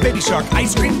 T-Rex Baby Shark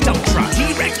Ice Cream Dump Truck.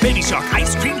 T-Rex Baby Shark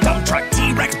Ice Cream Dump Truck.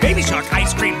 T-Rex Baby Shark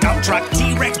Ice Cream Dump Truck.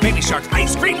 T-Rex Baby Shark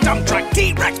Ice Cream Dump Truck.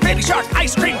 T-Rex Baby Shark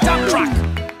Ice Cream Dump Truck.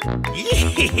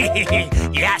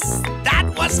 Yes, that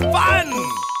was fun!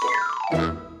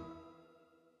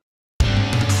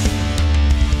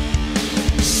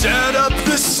 Set up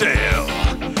the sail,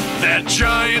 that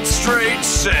giant straight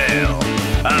sail.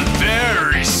 I'm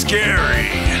very scary,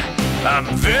 I'm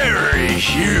very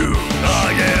huge.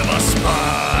 I am a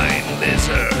spine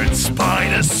lizard,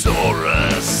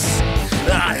 Spinosaurus.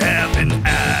 I have an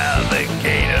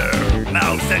alligator,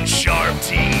 mouth and sharp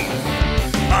teeth.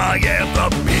 I am the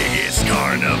biggest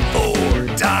carnivore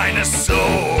dinosaur.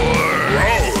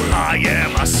 I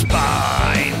am a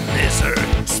spine lizard,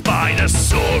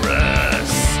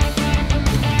 Spinosaurus.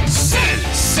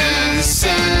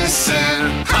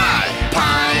 Sin, pie,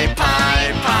 pie.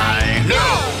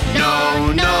 No,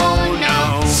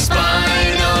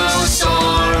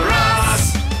 Spinosaurus.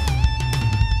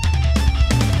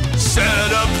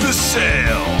 Set up the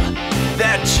sail,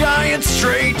 that giant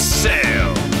straight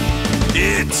sail.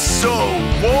 It's so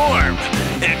warm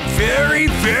and very,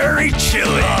 very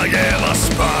chilly. I am a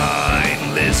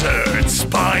spine lizard,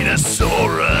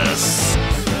 Spinosaurus.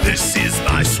 This is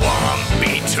my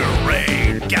swampy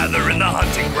terrain, gather in the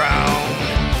hunting ground.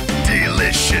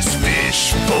 Delicious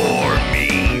fish for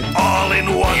me, all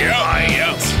in one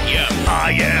bite.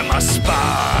 I am a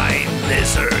spine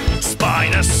lizard,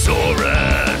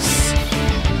 Spinosaurus.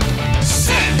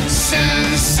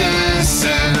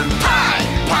 Sin, pie,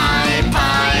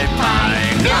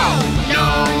 no,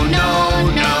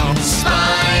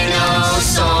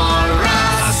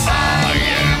 Spinosaurus. I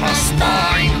am a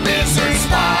spine lizard,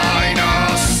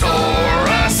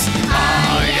 Spinosaurus. I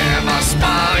am a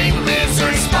spine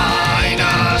lizard,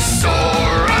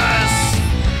 Spinosaurus.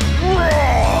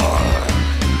 Roar!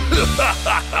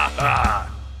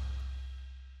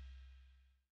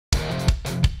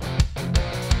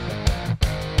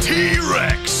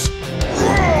 T-Rex,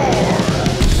 roar!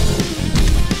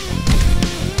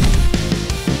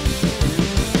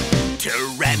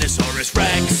 Tyrannosaurus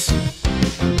Rex,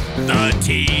 the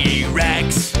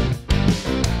T-Rex,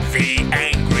 the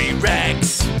angry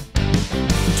Rex,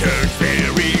 turned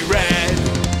very red.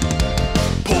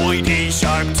 Pointy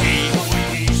sharp teeth,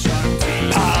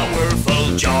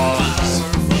 powerful jaws.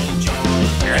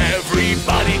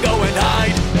 Everybody go and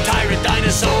hide, tyrant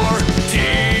dinosaur,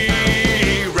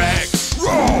 T-Rex.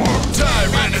 Roar!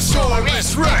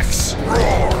 Tyrannosaurus Rex!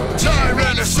 Roar!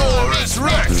 Tyrannosaurus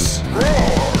Rex!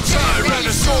 Roar!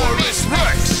 Tyrannosaurus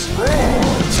Rex! Roar!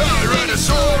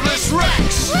 Tyrannosaurus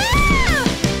Rex!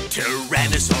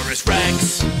 Tyrannosaurus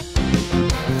Rex,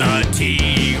 the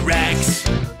T-Rex,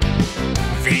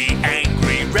 the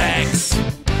angry Rex,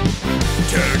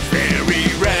 turned very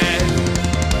red.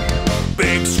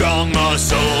 Big strong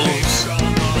muscles,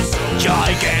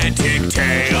 gigantic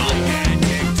tail.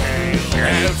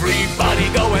 Everybody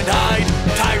go and hide,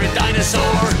 tyrant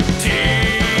dinosaur,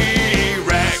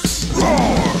 T-Rex.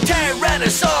 Roar!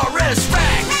 Tyrannosaurus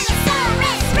Rex!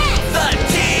 The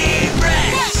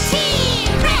T-Rex!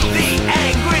 The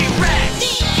angry Rex!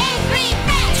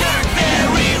 Turned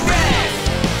very red!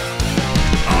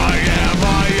 I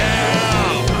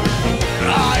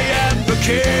am the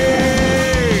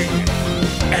king!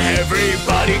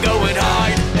 Everybody go and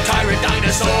hide, tyrant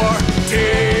dinosaur,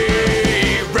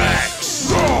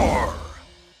 T-Rex! Roar!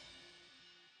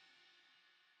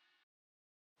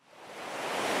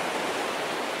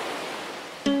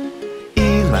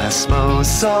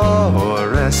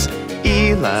 Elasmosaurus.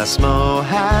 Elasmo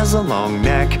has a long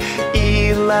neck.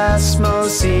 Elasmo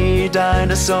sea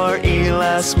dinosaur.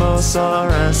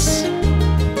 Elasmosaurus.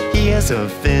 He has a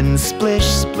fin, splish,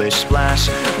 splish, splash.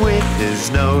 With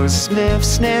his nose, sniff,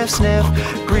 sniff, sniff.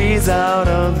 Breathes out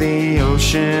of the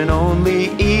ocean, only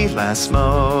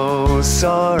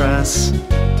Elasmosaurus.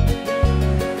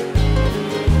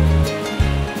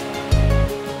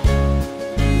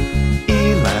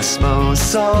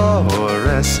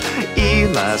 Elasmosaurus.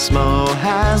 Elasmo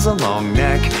has a long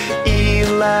neck.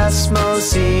 Elasmo,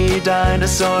 sea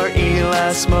dinosaur.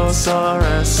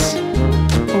 Elasmosaurus.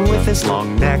 With his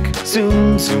long neck,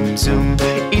 zoom, zoom, zoom.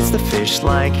 Eats the fish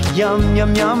like yum,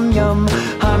 yum, yum, yum.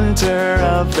 Hunter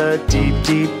of the deep,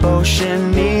 deep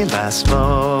ocean.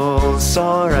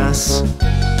 Elasmosaurus.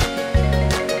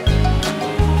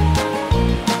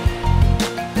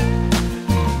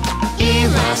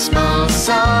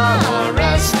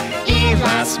 Elasmosaurus.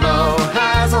 Elasmo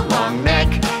has a long neck.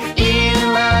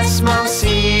 Elasmo,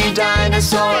 sea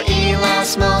dinosaur.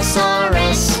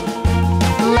 Elasmosaurus.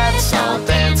 Let's all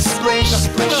dance, splish,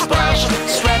 splish, splash.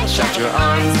 Stretch out your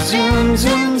arms, zoom,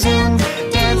 zoom, zoom.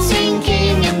 Dancing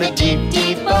king in the deep,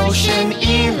 deep ocean.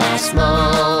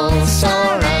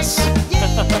 Elasmosaurus.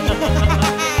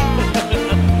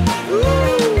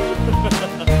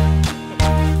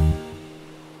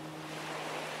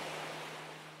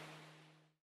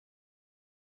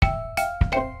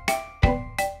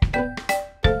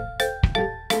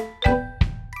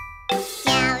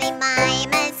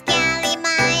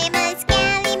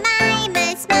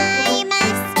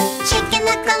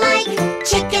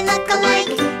 Chicken look alike,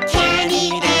 can't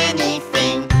eat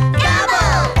anything.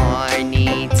 Gobble!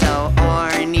 Ornito,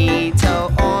 ornito,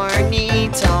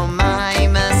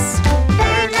 ornitomimus.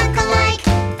 Bird look alike,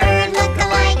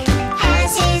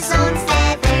 has his own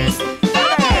feathers.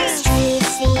 Feathers!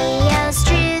 Struthio,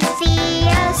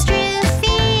 Struthio,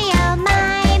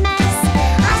 Struthiomimus.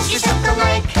 Ostrich look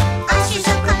alike,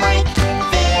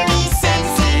 very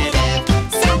sensitive,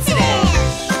 sensitive.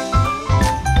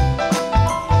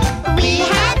 We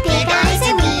have big eyes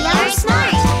and we are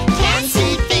smart. Can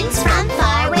see things from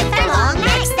far with our long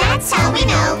necks. That's how we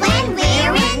know when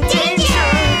we're in danger.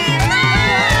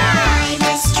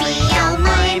 Mimus trio,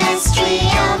 Mimus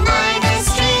trio, Mimus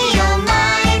trio,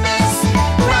 Mimus.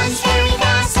 Runs very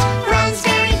fast, runs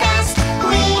very fast.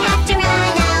 We have to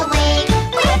run away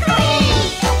quickly.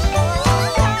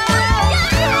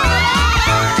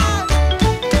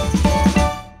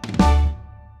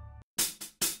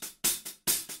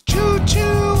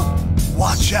 Choo-choo!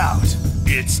 Watch out!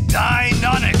 It's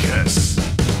Deinonychus!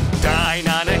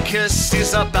 Deinonychus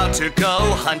is about to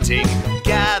go hunting.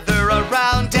 Gather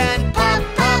around and pop,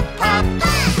 pop, pop.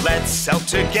 Let's help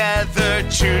together.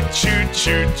 Choo, choo,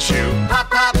 choo, choo. Pop,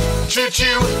 pop, choo,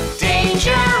 choo.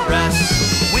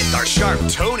 Dangerous. With our sharp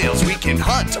toenails, we can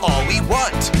hunt all we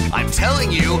want. I'm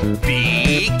telling you,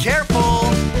 be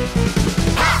careful.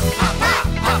 Pop, pop, pop,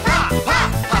 pop, pop, pop,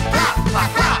 pop, pop, pop, pop,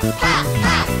 pop,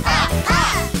 pop, pop,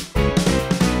 pop.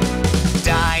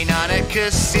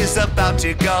 Deinonychus is about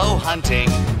to go hunting.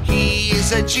 He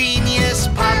is a genius,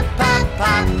 pop, pop,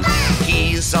 pop.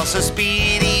 He's also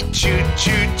speedy, choo,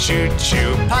 choo, choo,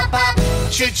 choo. Pop, pop,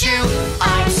 choo, choo.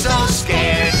 I'm so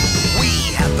scared.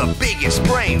 We have the biggest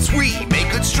brains. We make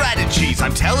good strategies.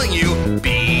 I'm telling you,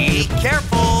 be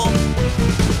careful.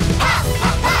 Pop,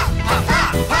 pop, pop, pop,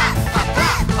 pop, pop, pop,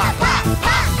 pop, pop, pop, pop, pop,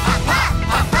 pop,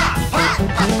 pop, pop, pop,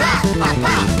 pop, pop, pop,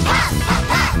 pop.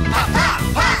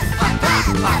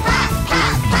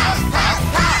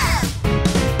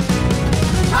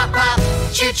 Pop, pop,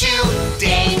 choo-choo,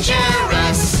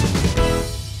 dangerous.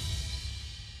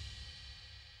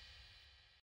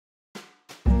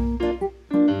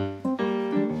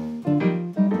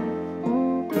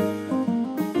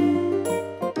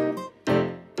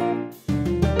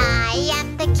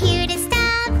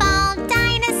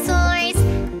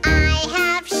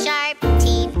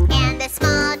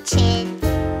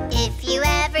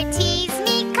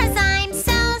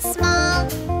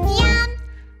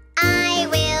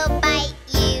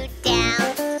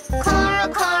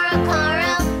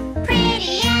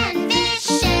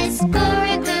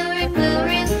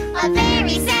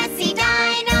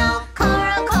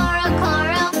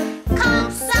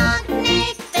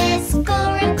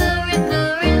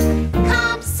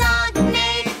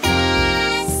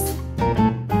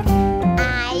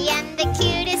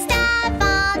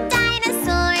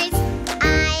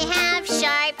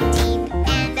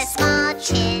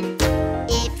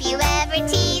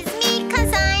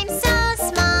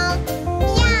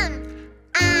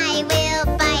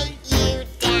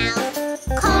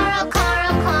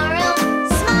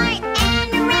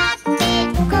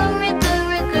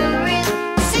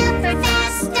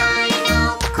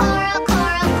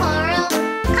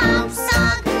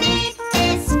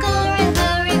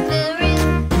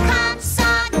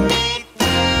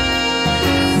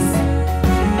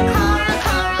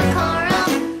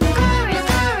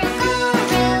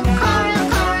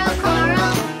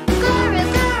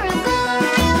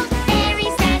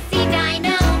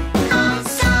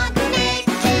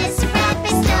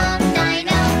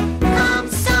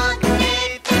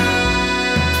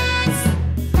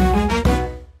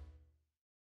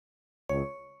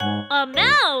 A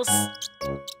mouse!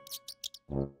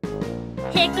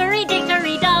 Hickory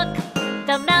dickory dock,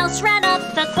 the mouse ran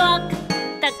up the clock.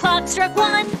 The clock struck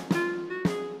 1.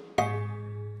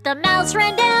 The mouse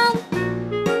ran down.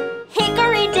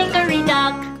 Hickory dickory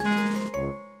dock.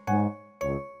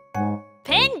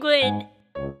 Penguin!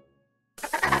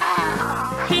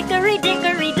 Hickory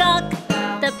dickory dock,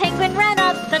 the penguin ran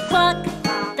up the clock.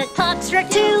 The clock struck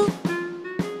 2.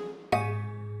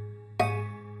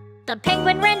 The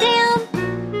penguin ran down.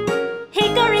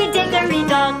 Hickory dickory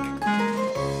dock.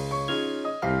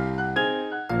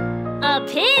 A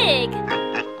pig!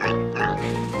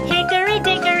 Hickory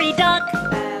dickory dock,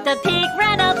 the pig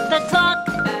ran up the clock.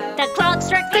 The clock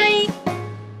struck 3.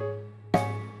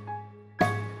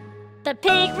 The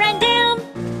pig ran down.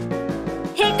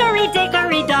 Hickory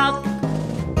dickory dock.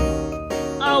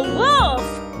 A wolf!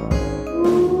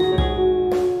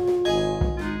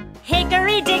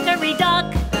 Hickory dickory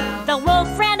dock, the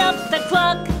wolf ran up the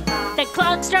clock. The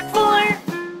clock struck 4.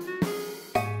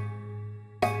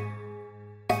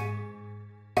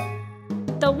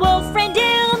 The wolf ran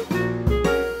down.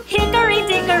 Hickory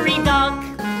dickory dock.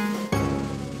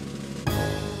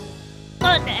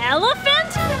 An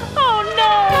elephant? Oh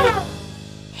no!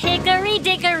 Hickory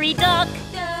dickory dock,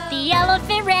 the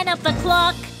elephant ran up the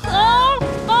clock. Oh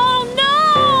no!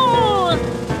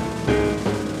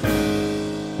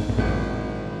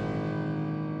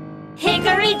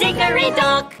 Hickory dickory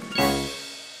dock.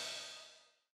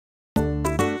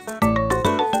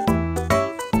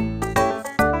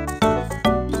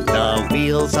 The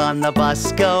wheels on the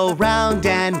bus go round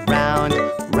and round,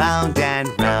 round and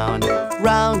round,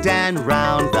 round and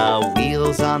round. The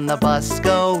wheels on the bus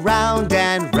go round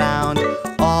and round,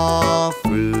 all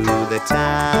through the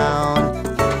town.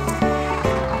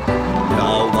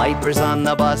 The wipers on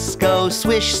the bus go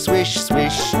swish, swish,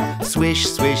 swish, swish,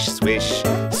 swish, swish,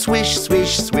 swish,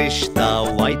 swish, swish.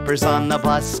 The wipers on the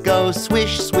bus go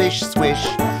swish, swish, swish,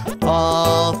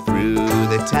 all through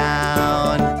the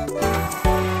town.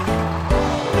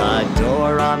 The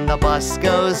door on the bus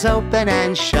goes open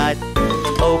and shut,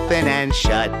 open and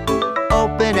shut,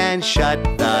 open and shut.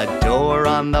 The door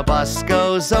on the bus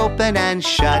goes open and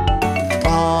shut,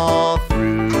 all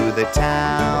through the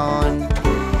town.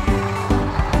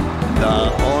 The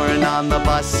horn on the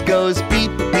bus goes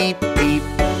beep, beep, beep,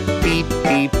 beep,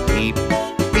 beep, beep,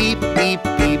 beep, beep,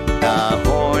 beep. The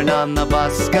horn on the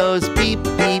bus goes beep,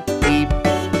 beep, beep,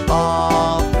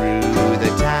 all through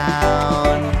the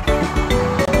town.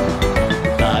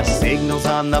 The signals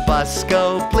on the bus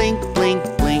go blink, blink,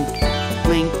 blink,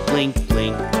 blink, blink,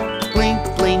 blink,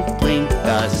 blink, blink, blink.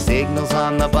 The signals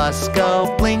on the bus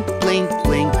go blink, blink,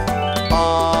 blink,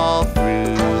 all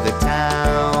through the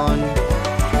town.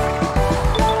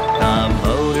 The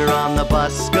motor on the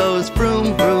bus goes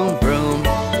vroom, vroom, vroom,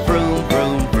 vroom,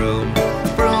 vroom, vroom,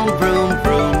 vroom, vroom,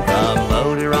 vroom. The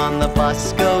motor on the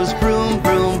bus goes vroom,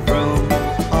 vroom, vroom,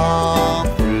 all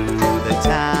through the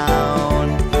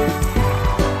town.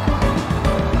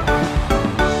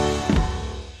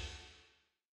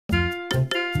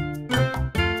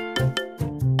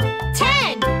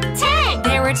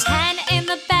 There were 10 in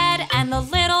the bed, and the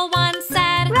little one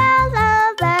said, Roll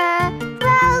over,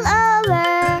 roll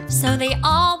over. so they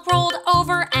all rolled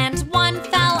over and one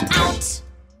fell out.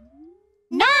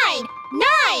 9,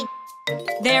 9.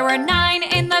 There were 9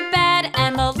 in the bed,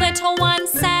 and the little one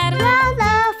said, Roll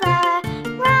over,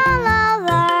 roll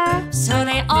over. so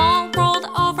they all rolled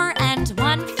over and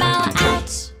one fell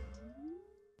out.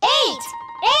 8,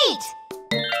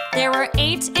 8. There were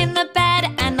 8 in the bed,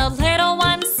 and the little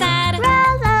one said,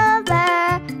 Roll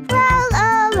over, roll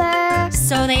over.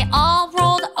 so they all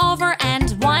rolled over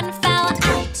and one fell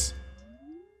out.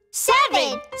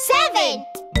 7, 7.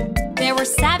 There were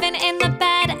 7 in the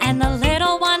bed, and the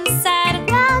little one said,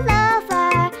 Roll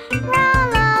over,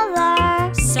 roll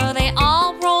over. so they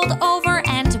all rolled over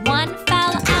and one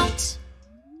fell out.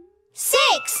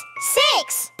 6,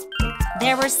 6.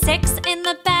 There were 6 in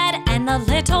the bed, and the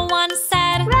little one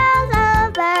said, Roll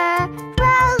over,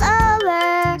 roll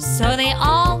over. so they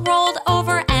all rolled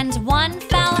over and one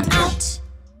fell out.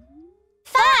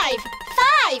 5,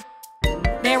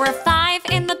 5. There were 5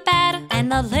 in the bed,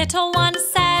 and the little one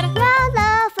said, Roll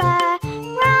over,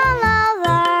 roll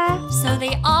over. so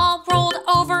they all rolled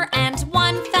over and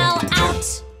one fell out.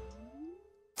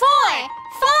 4,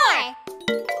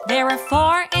 4. There were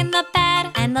 4 in the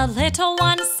bed, and the little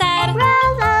one said,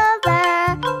 Roll over,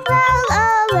 roll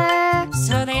over.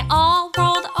 so they all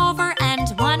rolled over and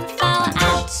one fell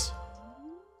out.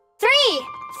 3,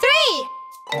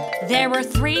 3. There were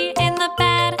 3 in the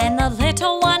bed, and the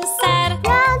little one said,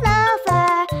 Roll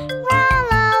over, roll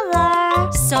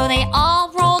over. so they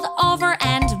all rolled over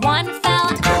and one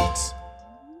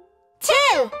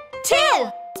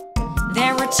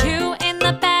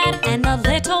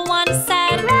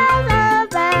said, roll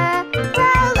over.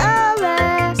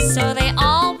 So they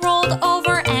all rolled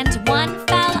over and one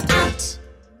fell out.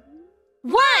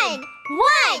 One.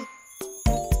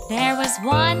 There was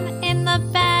one in the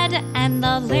bed and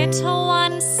the little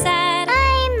one said,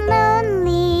 I'm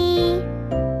lonely.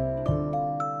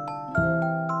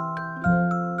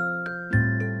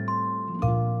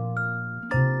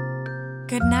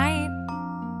 good night.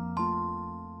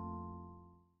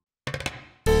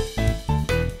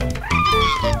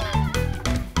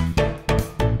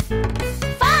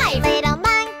 Five little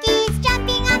monkeys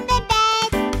jumping on the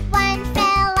bed. One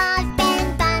fell off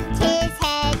and bumped his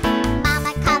head.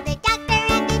 Mama called the doctor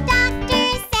and the doctor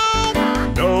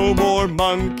said, No more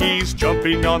monkeys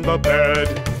jumping on the bed.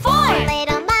 Four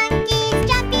little monkeys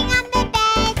jumping on the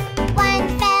bed. One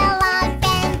fell off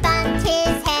and bumped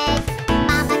his head.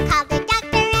 Mama called the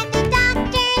doctor and the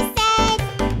doctor said,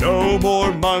 No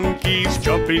more monkeys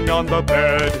jumping on the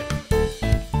bed.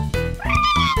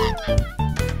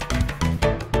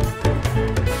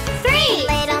 Three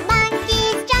little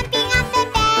monkeys jumping on the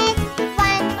bed.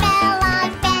 One fell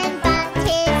off and bumped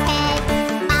his head.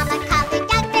 Mama called the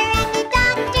doctor and the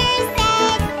doctor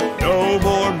said, No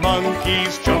more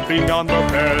monkeys jumping on the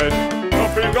bed.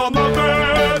 Jumping on the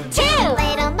bed. Two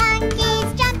little monkeys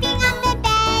jumping on the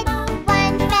bed.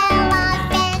 One fell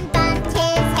off and bumped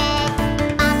his head.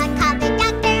 Mama called the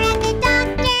doctor and the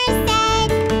doctor said,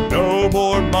 No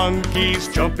more monkeys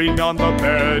jumping on the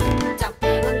bed.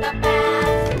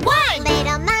 One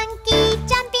little monkey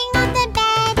jumping on the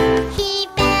bed. He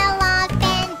fell off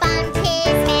and bumped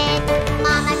his head.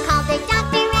 Mama called the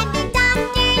doctor and the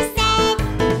doctor said,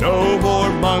 No more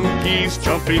monkeys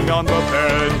jumping on the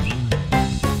bed.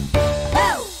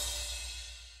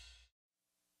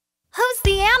 Who's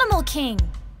the animal king?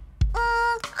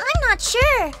 I'm not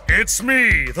sure. It's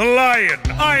me, the lion.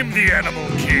 I'm the animal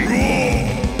king.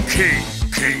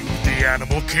 King, the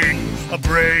animal king. A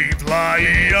brave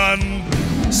lion.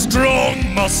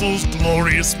 Strong muscles,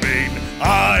 glorious mane.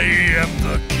 I am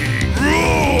the king.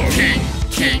 Roar!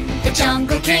 King, the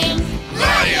jungle king.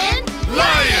 Lion.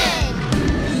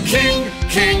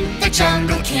 King, the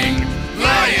jungle king.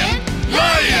 Lion.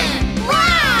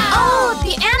 Wow! Oh,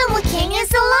 the animal king is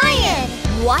the lion.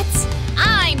 What?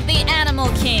 I'm the animal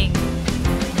king.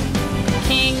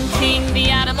 King, the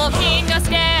animal king, a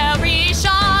scary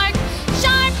shark.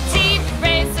 Sharp teeth,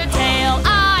 razor tail,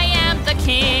 I am the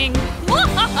king.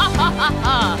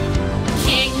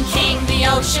 King, the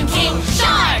ocean king,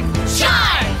 shark.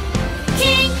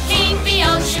 King, the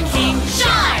ocean king,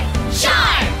 shark.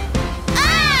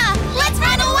 Ah! Let's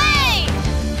run away!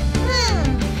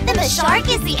 Then the shark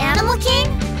is the animal king?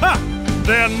 Ha!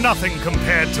 They're nothing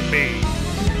compared to me.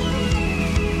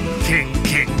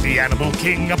 King, the animal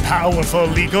king, a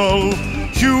powerful eagle.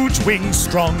 Huge wings,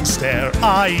 strong stare,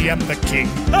 I am the king.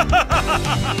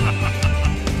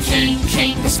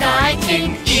 King, the sky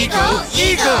king. Eagle.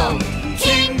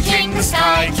 King, the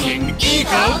sky king.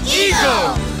 Eagle.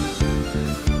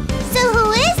 So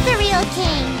who is the real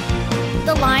king?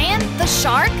 The lion, the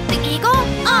shark, the eagle?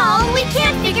 Oh, we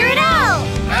can't figure it out!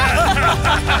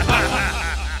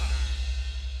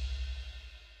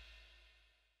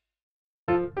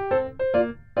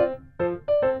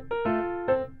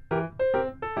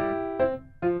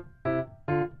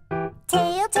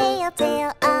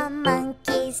 Tail, a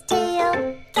monkey's tail.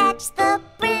 Catch the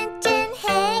branch and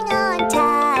hang on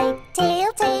tight.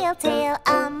 Tail,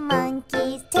 a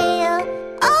monkey's tail.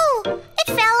 Oh, it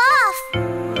fell off!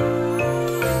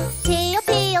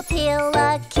 Tail,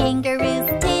 a kangaroo's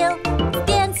tail.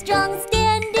 Stand strong,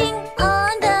 standing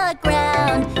on the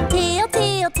ground. Tail,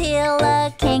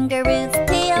 a kangaroo's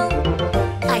tail.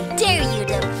 I dare you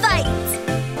to fight!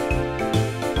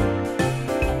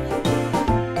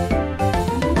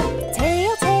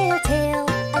 Tail,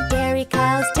 a dairy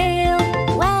cow's tail.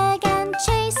 Wag and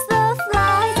chase the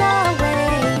flies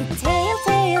away. Tail,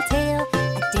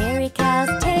 a dairy cow's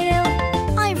tail.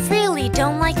 I really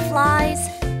don't like flies.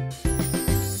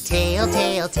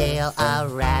 Tail, a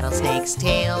rattlesnake's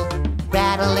tail.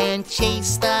 Rattle and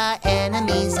chase the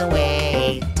enemies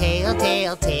away.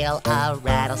 Tail, a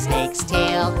rattlesnake's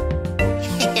tail.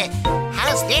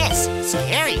 How's this?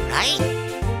 Scary, right?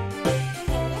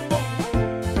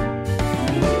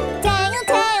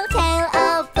 Tail,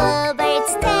 a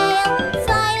bluebird's tail.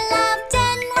 Fly left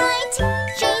and right,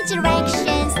 change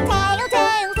directions.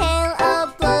 Tail, a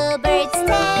bluebird's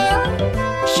tail.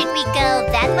 Should we go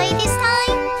that way this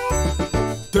time?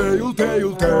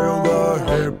 Tail, the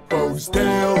hippo's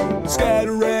tail.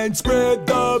 Scatter and spread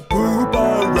the poop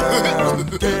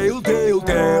around. Tail, the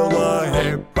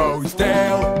hippo's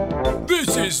tail.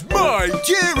 This is my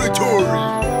territory.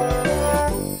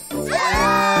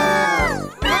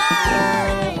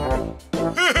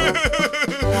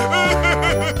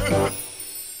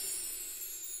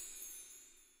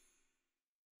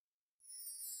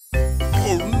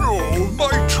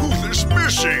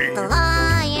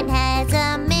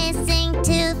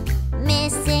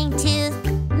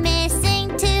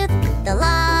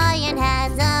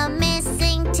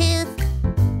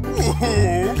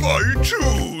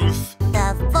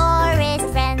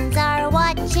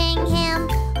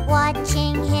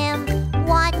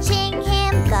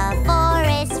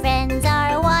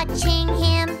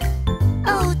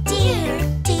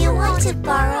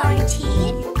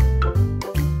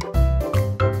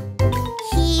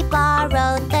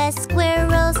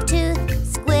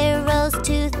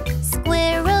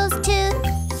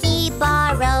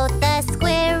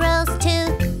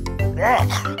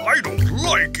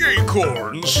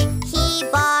 acorns. He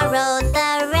borrowed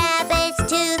the rabbit's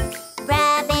tooth,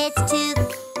 rabbit's tooth,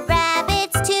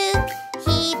 rabbit's tooth.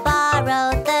 He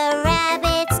borrowed the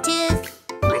rabbit's tooth.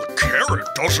 The carrot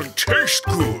doesn't taste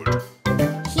good.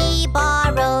 He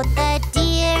borrowed the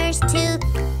deer's tooth,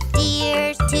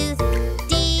 deer's tooth,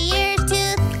 deer's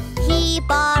tooth. He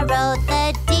borrowed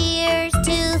the deer's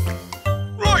tooth.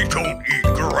 I don't eat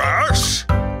grass.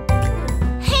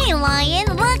 Hey,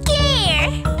 Lion, look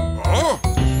here! Huh?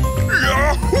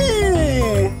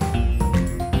 Yahoo!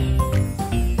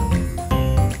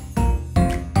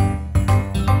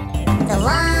 The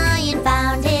lion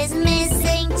found his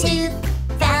missing tooth,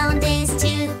 found his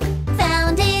tooth,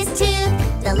 found his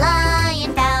tooth. The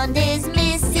lion found his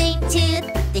missing tooth.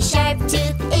 The sharp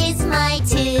tooth is my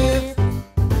tooth.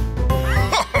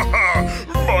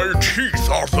 My teeth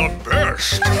are the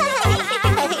best.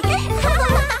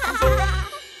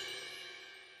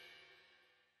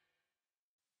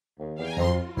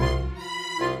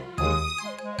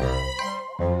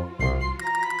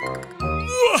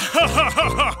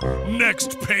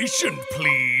 Next patient,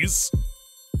 please.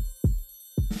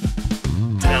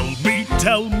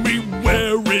 Tell me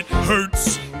where it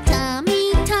hurts.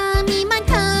 Tummy, tummy, my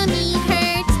tummy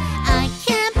hurts. I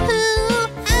can't poo.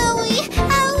 Owie,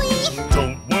 owie.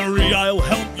 Don't worry, I'll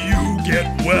help you get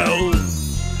well.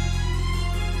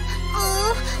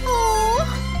 Oh.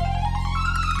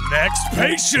 Next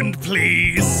patient,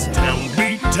 please.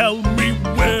 Tell me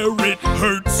where it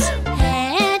hurts.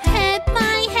 Head,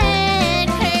 my head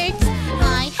hurts.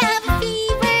 I have a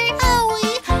fever.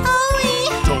 Owie, owie.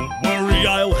 Don't worry,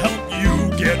 I'll help you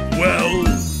get well.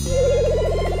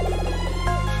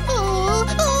 Oh.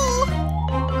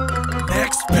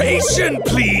 Next patient,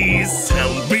 please.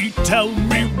 Tell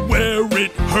me where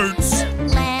it hurts.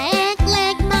 Leg,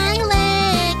 my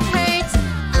leg hurts.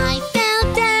 I fell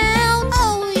down.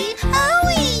 Owie,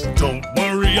 owie. Don't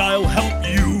worry, I'll help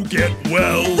you get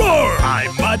well. Roar!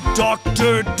 I'm a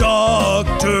doctor.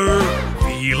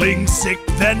 Feeling sick,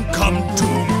 then come to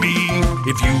me.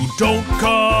 If you don't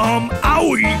come,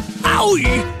 owie,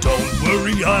 owie. Don't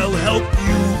worry, I'll help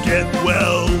you get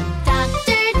well.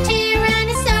 Dr.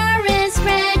 Tyrannosaurus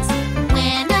Rex.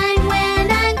 When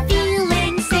I'm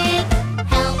feeling sick,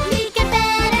 help me get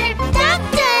better.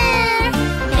 Doctor,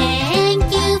 thank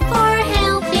you for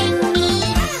helping me.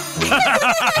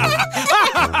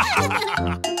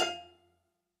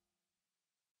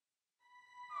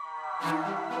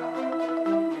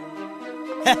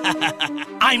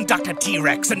 I'm Dr.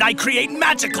 T-Rex, and I create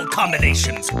magical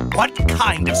combinations. What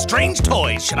kind of strange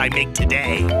toys should I make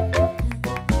today?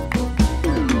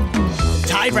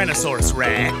 Tyrannosaurus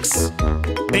Rex.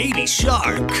 Baby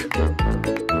shark.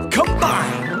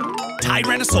 Combine.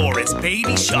 Tyrannosaurus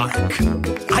baby shark.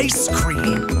 Ice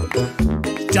cream.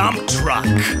 Dump truck.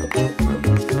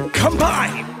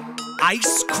 Combine.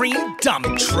 Ice cream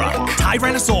dump truck.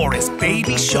 Tyrannosaurus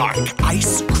baby shark.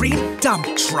 Ice cream dump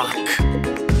truck.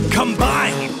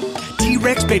 Combine.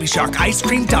 T-Rex baby shark ice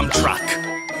cream dump truck.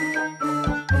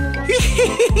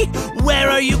 Where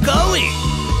are you going?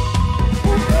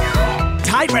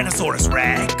 Tyrannosaurus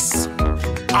Rex.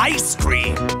 Ice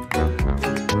cream.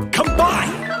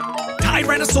 Combine.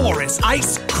 Tyrannosaurus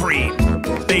ice cream.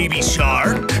 Baby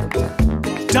shark.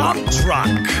 Dump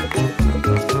truck.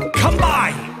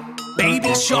 Combine.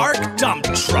 Baby shark dump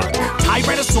truck.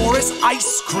 Tyrannosaurus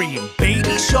ice cream.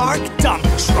 Baby shark dump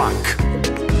truck.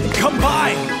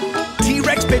 Combine.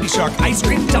 T-Rex baby shark ice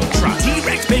cream dump truck.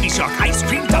 T-Rex baby shark ice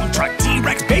cream dump truck.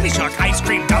 T-Rex baby shark ice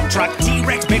cream dump truck.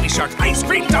 T-Rex baby shark ice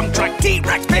cream dump truck.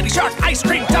 T-Rex baby shark ice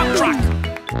cream dump truck.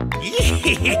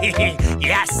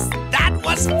 Yes, that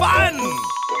was fun.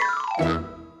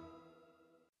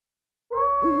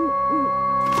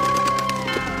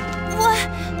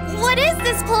 What is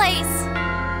this place?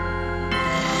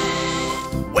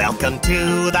 Welcome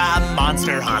to the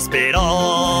Monster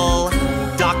Hospital.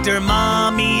 Dr.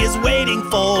 Mommy is waiting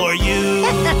for you.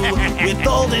 With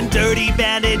old and dirty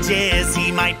bandages,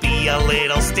 he might be a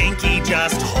little stinky.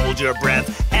 Just hold your breath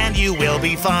and you will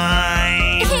be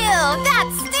fine. Ew, that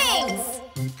stinks!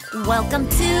 Welcome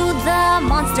to the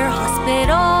Monster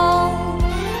Hospital.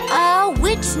 A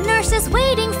witch nurse is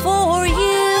waiting for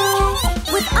you.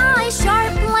 With eyes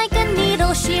sharp like a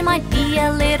needle, she might be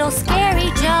a little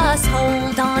scary. Just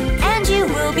hold on and you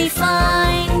will be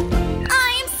fine.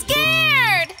 I'm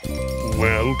scared!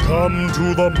 Welcome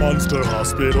to the Monster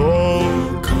Hospital.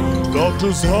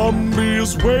 Dr. Zombie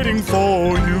is waiting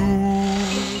for you.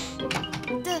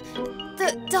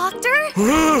 The doctor?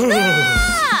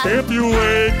 If you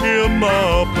wake him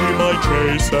up, he might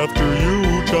chase after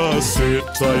you. Just sit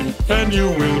tight and you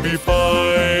will be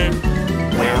fine.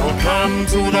 Welcome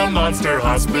to the Monster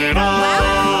Hospital.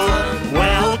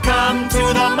 Welcome to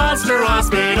the Monster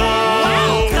Hospital.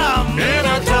 Welcome! In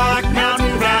a dark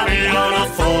mountain valley on a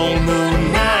full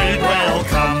moon night.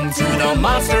 Welcome to the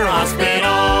Monster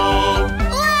Hospital.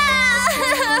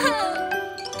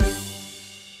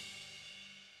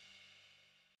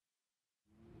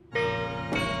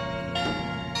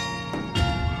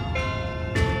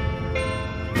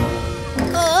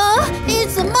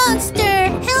 It's a monster!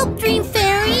 Help, Dream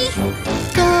Fairy!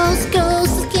 Ghost,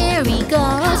 ghost, the scary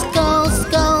ghost.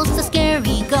 Ghost, ghost, the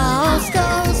scary ghost.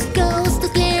 Ghost, ghost, the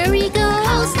scary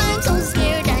ghost. I'm so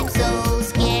scared, I'm so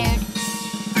scared.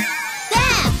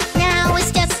 Zap! Now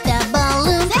it's just a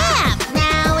balloon. Zap!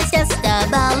 Now it's just a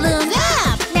balloon.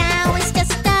 Zap! Now it's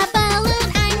just a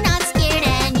balloon. I'm not scared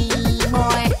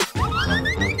anymore.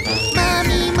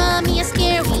 Mommy, mommy, a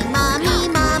scary mommy.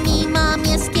 Mommy,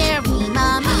 mommy, a scary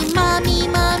mommy. Mommy,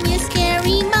 mommy, a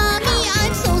scary mommy.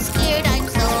 I'm so scared, I'm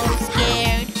so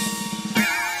scared.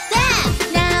 Zap!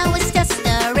 Now it's just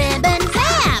a ribbon.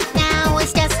 Zap! Now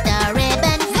it's just a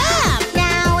ribbon. Zap!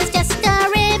 Now it's just a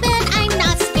ribbon. I'm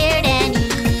not scared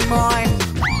anymore.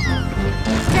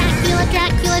 Dracula,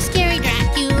 Dracula, scary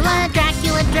Dracula.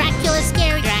 Dracula, Dracula,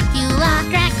 scary Dracula.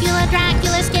 Dracula,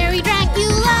 Dracula, scary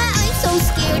Dracula. I'm so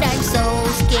scared, I'm so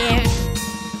scared.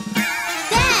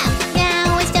 Zap!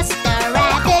 Now it's just a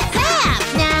rabbit. Zap!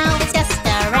 Now it's just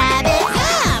a rabbit.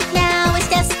 Zap! Now it's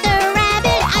just a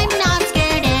rabbit. I'm not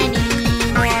scared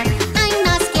anymore. I'm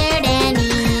not scared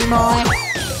anymore.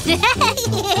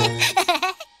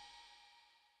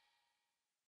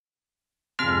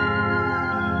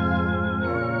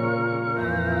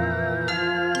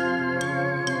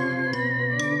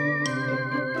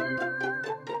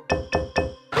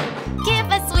 Give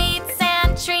us sweets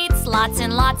and treats, lots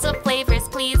and lots of flavors,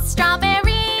 please.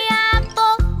 Strawberry,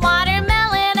 apple,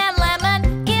 watermelon, and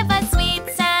lemon. Give us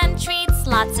sweets and treats,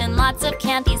 lots and lots of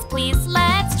candies, please.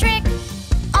 Let's trick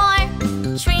or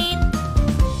treat.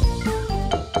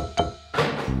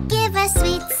 Give us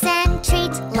sweets and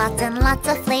treats, lots and lots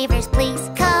of flavors, please.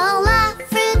 Cola,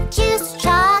 fruit juice,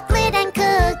 chocolate, and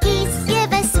cookies.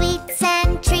 Give us sweets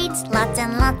and treats, lots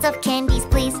and lots of candies,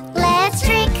 please. Let's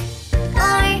trick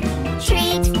or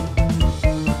treat.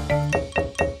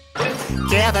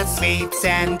 Give us sweets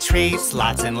and treats,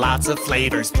 lots and lots of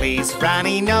flavors, please.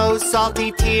 Runny nose,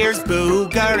 salty tears,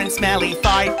 booger, and smelly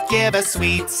fight. Give us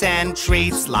sweets and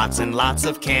treats, lots and lots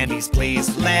of candies,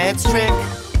 please. Let's trick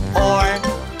or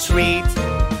treat.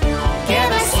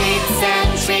 Give us sweets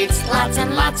and treats, lots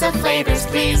and lots of flavors,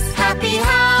 please. Happy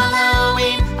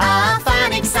Halloween, a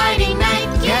fun, exciting night.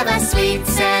 Give us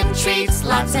sweets and treats,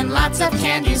 lots and lots of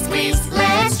candies, please.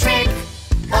 Let's trick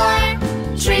or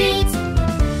treat.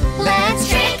 Let's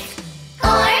trick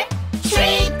or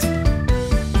treat.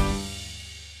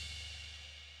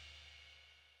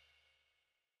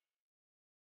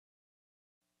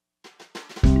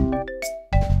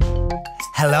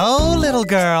 Hello, little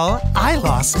girl. I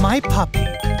lost my puppy.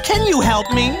 Can you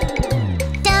help me?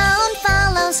 Don't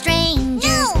follow strangers.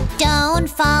 No. Don't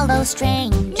follow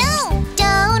strangers. No.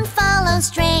 Don't follow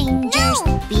strangers.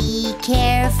 No. Be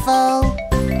careful.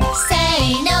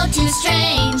 Say no to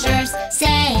strangers.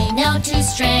 Say no to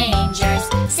strangers.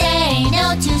 Say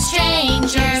no to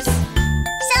strangers.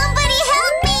 Somebody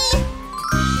help me!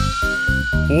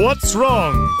 What's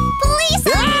wrong? Police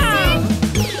officer!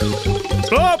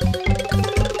 Stop!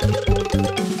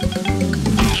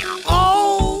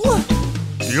 Oh!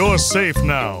 You're safe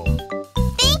now.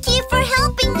 Thank you for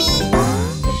helping me.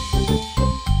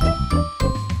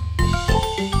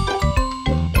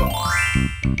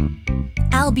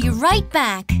 I'll be right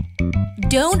back.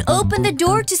 Don't open the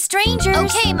door to strangers.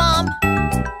 Okay, Mom.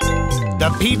 The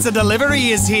pizza delivery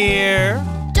is here.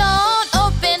 Don't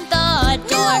open the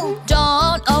door. No.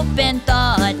 Don't open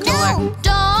the door. No.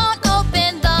 Don't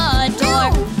open the door.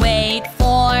 No. Wait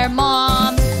for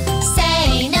Mom.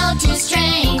 Say no to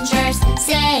strangers.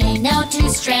 Say no to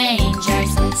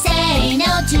strangers. Say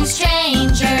no to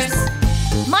strangers.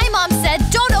 My mom said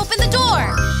don't open the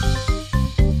door.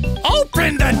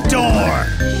 Open the door!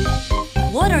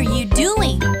 What are you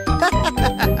doing?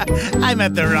 I'm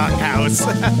at the wrong house.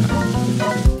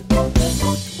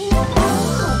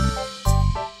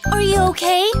 Are you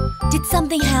okay? Did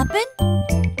something happen?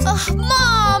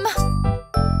 Mom!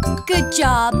 Good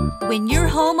job. When you're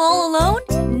home all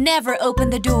alone, never open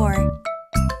the door.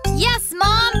 Yes,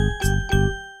 Mom!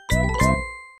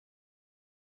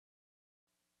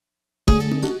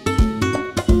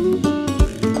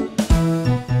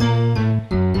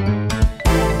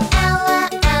 Ella,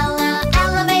 Ella,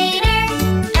 elevator.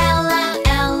 Ella,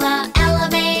 Ella,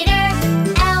 elevator.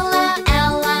 Ella,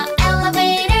 Ella,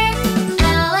 elevator.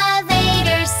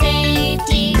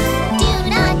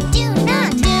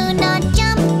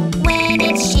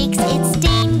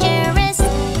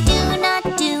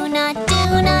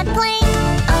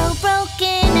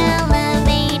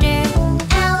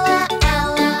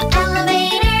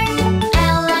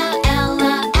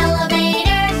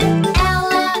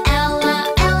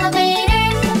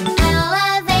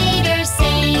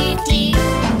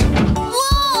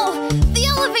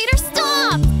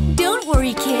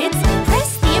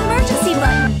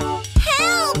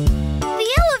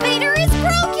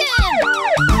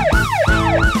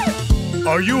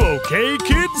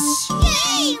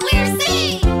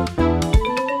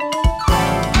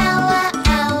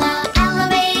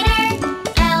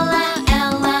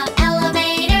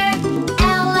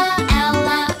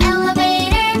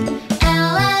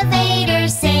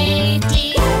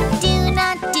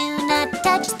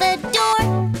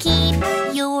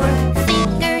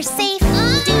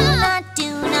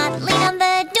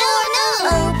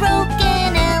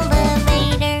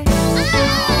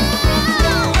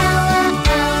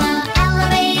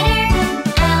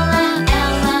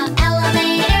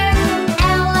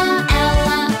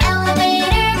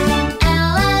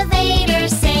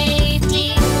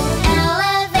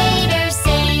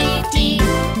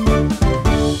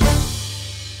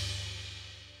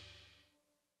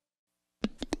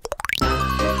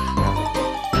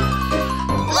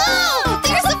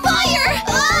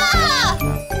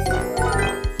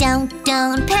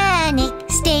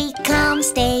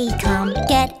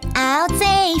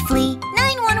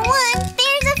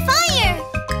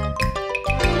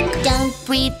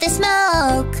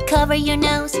 smoke. Cover your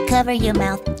nose, cover your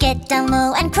mouth. Get down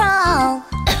low and crawl.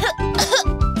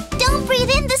 Don't breathe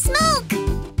in the smoke.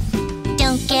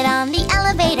 Don't get on the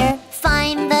elevator.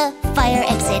 Find the fire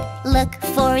exit. Look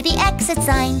for the exit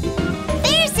sign.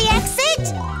 There's the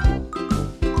exit!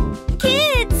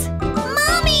 Kids!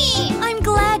 Mommy! I'm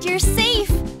glad you're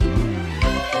safe.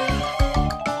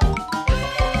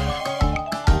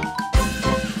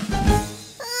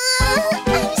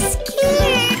 I'm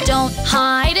scared. Don't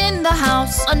hide in the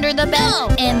house, under the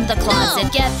bed, in the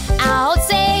closet. Get out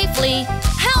safely.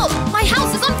 Help! My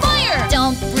house is on fire!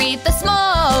 Don't breathe the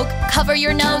smoke. Cover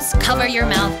your nose, cover your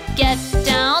mouth. Get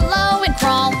down low and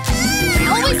crawl.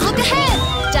 Always look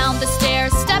ahead. Down the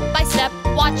stairs, step by step.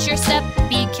 Watch your step,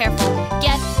 be careful.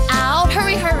 Get out,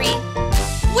 hurry, hurry.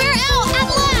 We're out at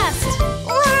last!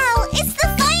 Wow, it's the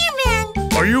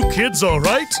fireman! Are you kids all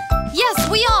right? Yes,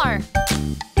 we are.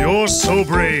 You're so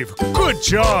brave. Good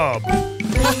job.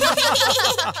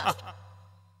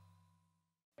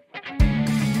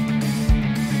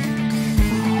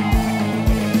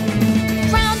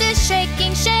 Ground is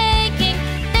shaking, shaking.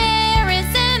 There is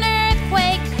an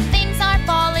earthquake. Things are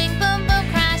falling, boom, boom,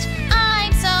 crash.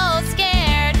 I'm so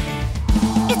scared.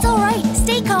 It's all right,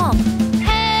 stay calm.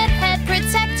 Head, head,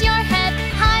 protect your head.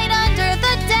 Hide under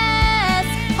the desk.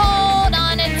 Hold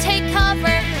on and take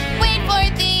cover. Wait for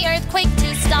the earthquake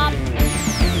to stop.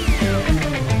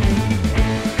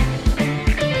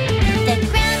 The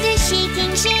ground is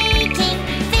shaking, shaking.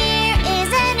 There is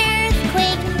an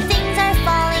earthquake. Things are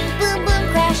falling, boom, boom,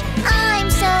 crash. I'm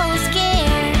so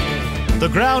scared. The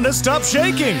ground has stopped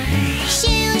shaking.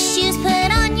 Shoes, shoes,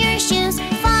 put on your shoes.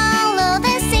 Follow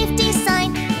the safety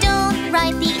sign. Don't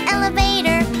ride the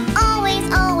elevator. Always,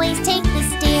 always take the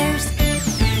stairs.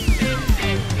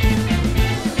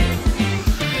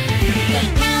 The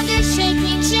ground is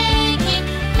shaking, shaking.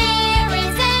 There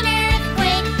is an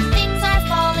earthquake. Things are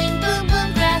falling, boom,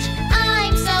 boom, crash.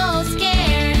 I'm so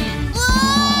scared.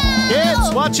 Whoa!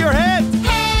 Kids, watch your head.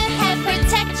 Head, head,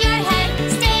 protect your head.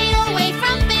 Stay away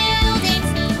from buildings.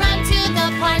 Run to the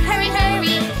park, hurry,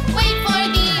 hurry. Wait for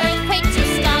the earthquake to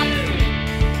stop.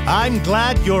 I'm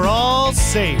glad you're all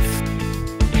safe.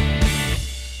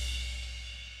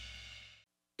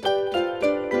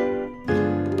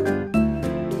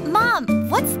 Mom,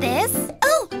 what's this?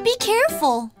 Oh, be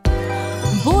careful.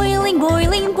 Boiling,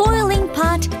 boiling, boiling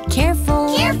pot.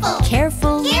 Careful. Careful.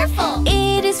 Careful. Careful.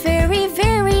 It is very,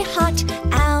 very hot.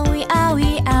 Owie,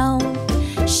 owie, ow.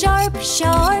 Sharp,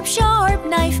 sharp, sharp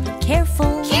knife.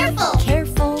 Careful. Careful.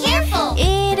 Careful. Careful.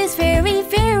 It is very,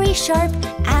 very sharp.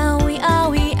 Owie,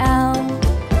 owie, ow.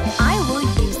 I will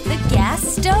use the gas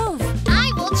stove.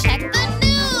 I will check the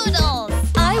noodles.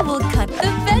 I will cut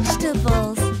the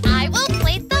vegetables. I will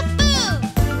plate the food.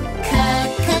 Cook,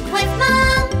 cook with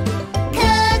Mom.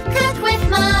 Cook, cook with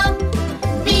Mom.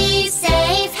 Be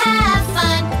safe, have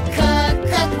fun. Cook,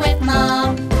 cook with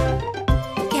Mom.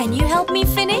 Can you help me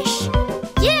finish?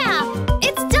 Yeah,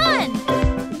 it's done.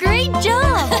 Great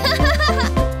job!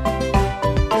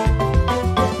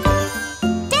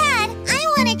 Dad, I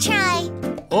want to try.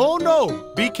 Oh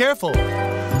no, be careful.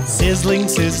 Sizzling,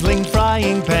 sizzling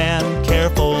frying pan.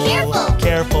 Careful. Careful.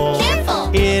 Careful.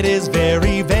 Careful. It is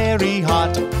very, very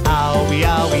hot. Owie,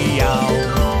 owie, ow.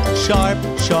 Sharp,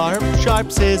 sharp,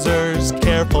 sharp scissors.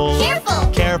 Careful.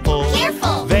 Careful. Careful.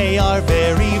 Careful. They are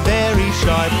very, very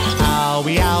sharp.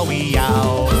 Owie, owie,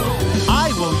 ow.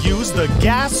 I will use the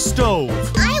gas stove.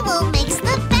 I will mix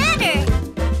the batter.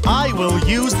 I will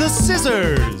use the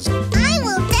scissors. I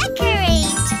will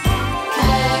decorate.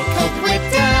 Cook, cook with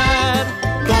Dad.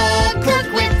 Cook, cook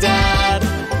with Dad.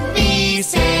 Be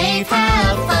safe,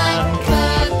 have fun.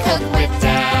 Cook, cook with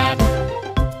Dad.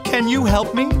 Can you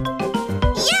help me?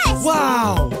 Yes!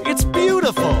 Wow, it's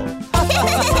beautiful.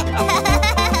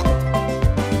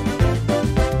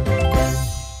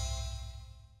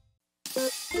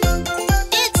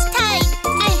 It's tight.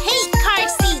 I hate car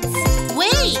seats.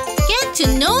 Wait, get to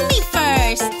know me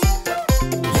first.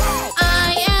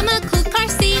 I am a cool car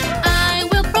seat. I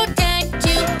will protect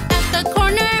you at the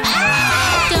corner.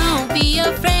 Don't be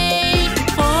afraid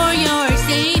for your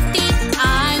safety.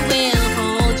 I will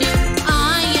hold you.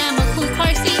 I am a cool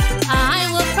car seat. I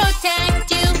will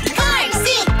protect you. Car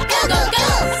seat, go, go, go!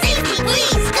 Safety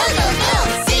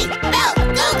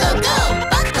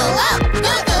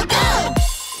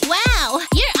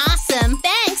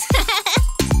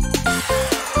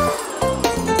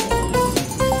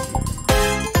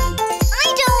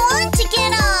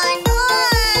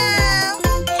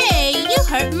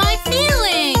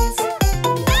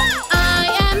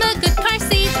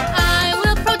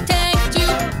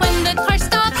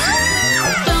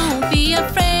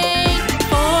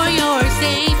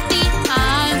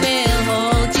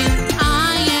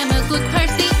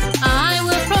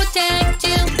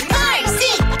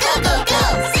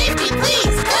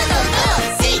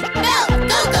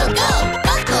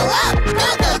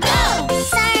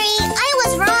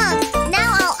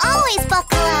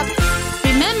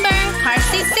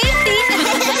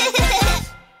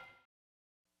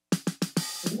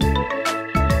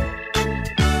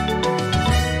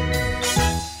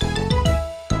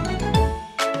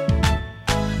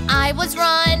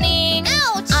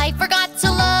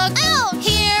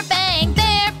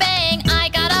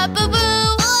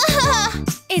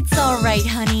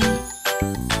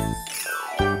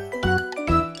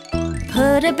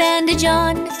Put a bandage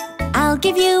on, I'll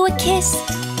give you a kiss.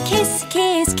 Kiss,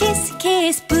 kiss, kiss,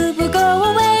 kiss, boo-boo, go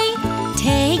away.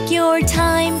 Take your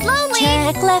time, Slowly.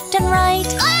 check left and right.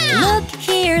 Look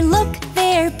here, look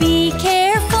there, be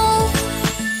careful.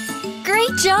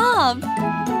 Great job!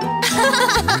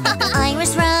 I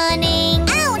was running.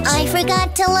 Ouch! I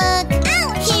forgot to look.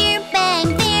 Ouch! Here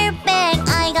bang, there bang.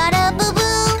 I got a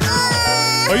boo-boo.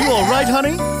 Are you all right,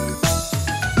 honey?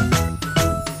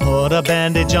 Put a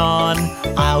bandage on,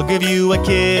 I'll give you a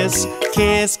kiss.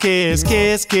 Kiss, kiss,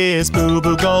 kiss, kiss,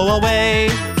 boo-boo, go away.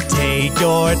 Take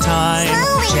your time,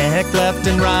 Slowly. check left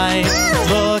and right.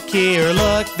 Look here,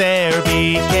 look there,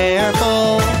 be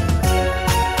careful.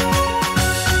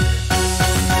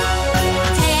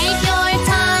 Take your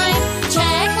time,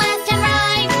 check left and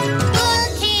right.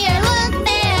 Look here, look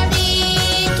there,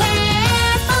 be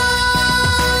careful.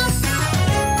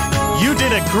 You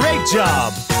did a great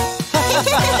job.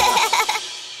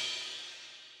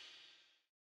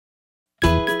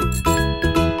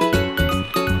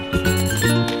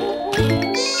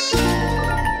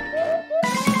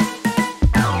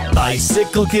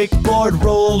 Bicycle, kickboard,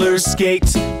 roller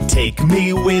skate. Take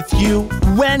me with you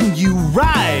when you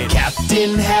ride.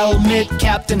 Captain Helmet,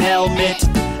 Captain Helmet.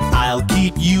 I'll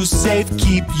keep you safe,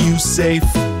 keep you safe.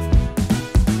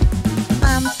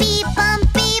 Bumpy,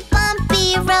 bumpy,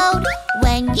 bumpy road.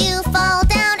 When you fall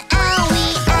down,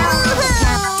 owie, ow.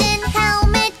 Captain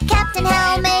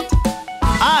Helmet,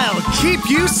 I'll keep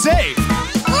you safe.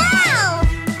 wow!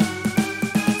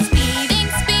 Speeding,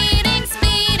 speeding,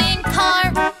 speeding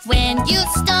car. When you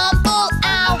stumble,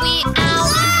 owie,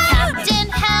 owie. Captain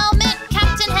Helmet,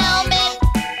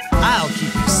 I'll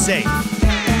keep you safe.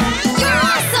 you're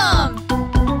awesome!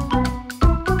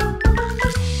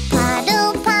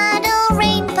 Puddle, puddle,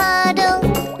 rain puddle.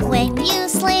 When you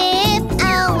slip,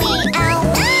 owie, ow.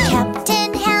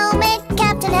 Captain Helmet,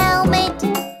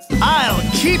 I'll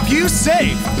keep you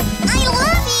safe. I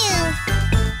love you!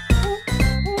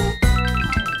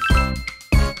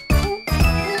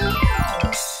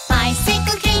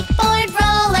 Bicycle, kickboard,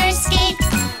 roller skate.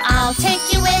 I'll take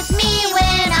you with me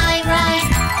when I ride.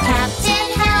 Captain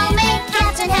Helmet,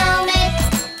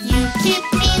 you keep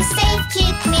me safe,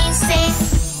 keep me safe.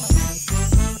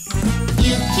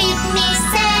 You keep me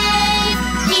safe,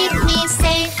 keep me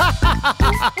safe.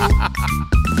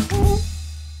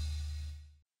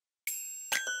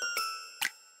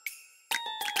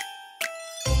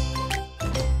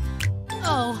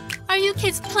 Oh, are you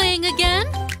kids playing again?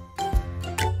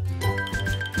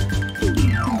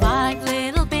 5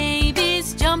 little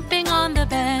babies jumping on the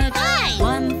bed. Hi.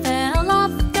 One fell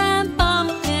off and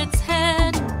bumped its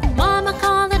head. Mama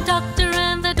called the doctor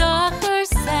and the doctor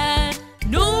said,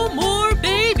 "No more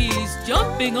babies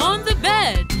jumping on the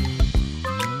bed."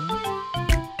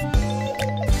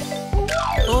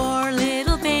 4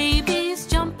 little babies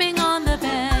jumping on the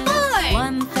bed. Boy.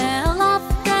 One fell off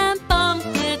and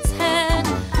bumped its head.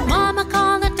 Mama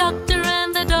called the doctor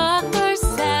and the doctor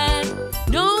said,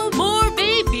 "No more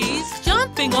babies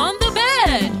jumping on the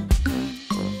bed."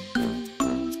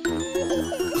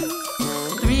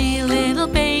 3 little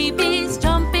babies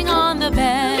jumping on the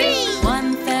bed.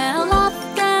 One fell off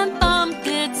and bumped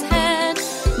its head.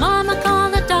 Mama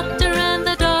called the doctor and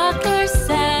the doctor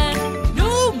said,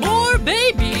 "No more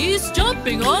babies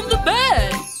jumping on the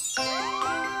bed."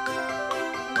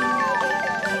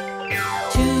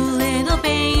 2 little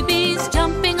babies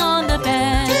jumping on the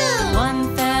bed.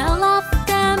 One fell off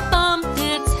and bumped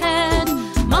its head.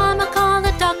 Mama called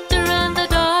the doctor and the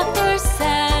doctor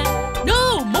said,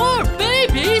 "No more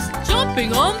babies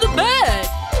jumping on the bed."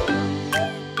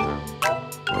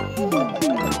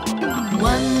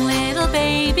 1 little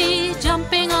baby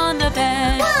jumping on the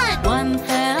bed. One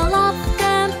fell off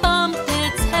and bumped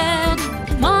its head.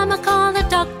 Mama called the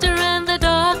doctor and the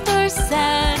doctor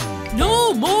said,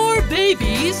 "No more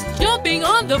babies jumping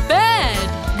on the bed.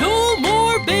 No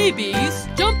more babies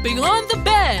jumping on the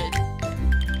bed."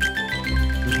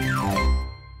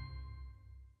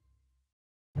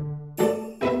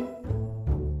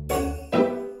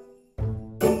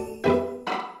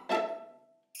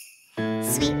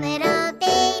 Sweet little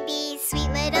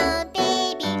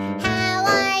baby, how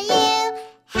are you?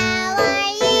 How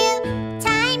are you?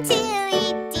 Time to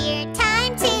eat, dear,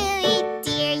 time to eat,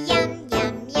 dear. Yum,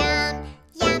 yum, yum,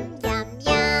 yum, yum,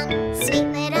 yum. Sweet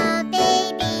little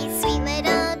baby,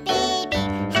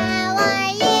 how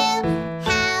are you?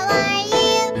 How are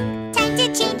you? Time to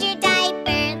change your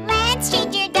diaper, let's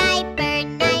change your diaper.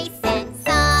 Nice and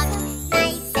soft,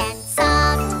 nice and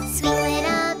soft. Sweet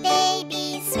little baby,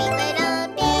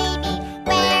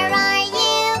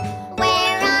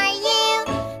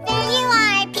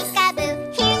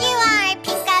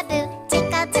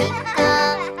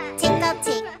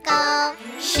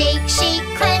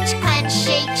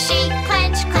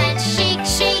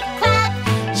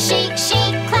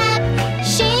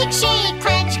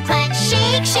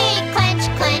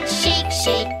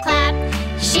 clap.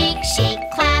 Shake, shake,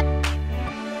 clap.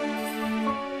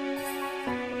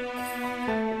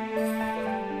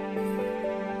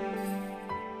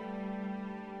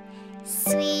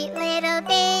 Sweet little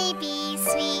baby,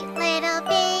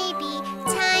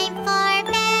 time for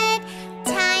bed,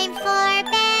 time for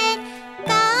bed.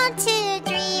 Go to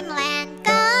dreamland,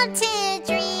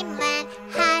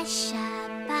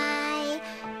 hush-a-bye,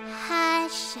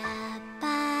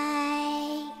 hush-a-bye.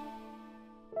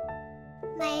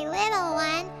 My little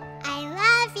one, I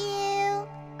love you.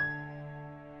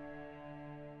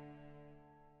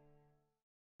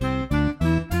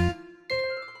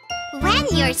 When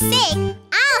you're sick,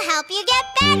 I'll help you get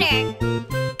better.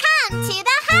 Come to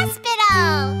the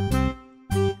hospital.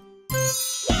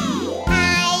 I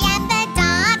am the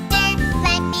doctor.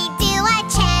 Let me do a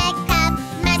checkup.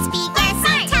 Must be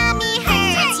guessing tummy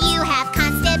hurts. You have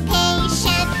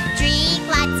constipation. Drink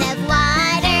lots of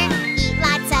water. Eat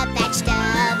lots of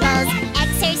vegetables.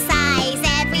 Exercise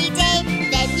every day.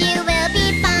 Then you will be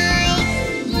fine.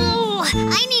 Ooh,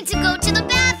 I need to go to the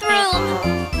bathroom.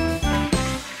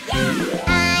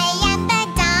 I am the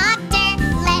doctor.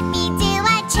 Let me do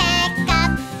a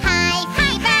checkup. High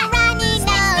fever, runny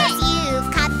nose. You've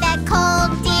caught the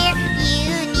cold, dear. You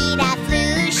need a flu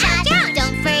shot.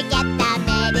 Don't forget the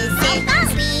medicine.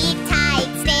 Sleep tight,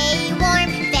 stay warm.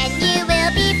 Then you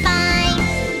will be fine.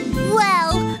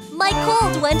 Well, my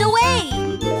cold went away.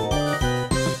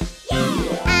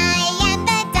 I am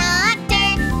the doctor.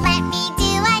 Let me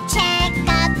do a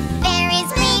checkup. There is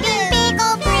bleeding, big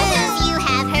ol' bruise. You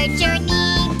have hurt your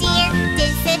knee, dear.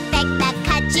 Disinfect the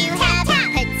cut you have.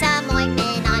 Put some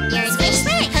ointment on your knee.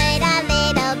 Put a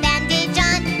little bandage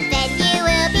on. Then you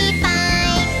will be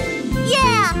fine.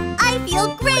 Yeah, I feel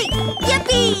great.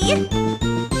 Yippee!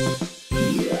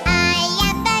 I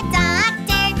am the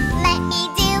doctor. Let me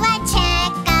do a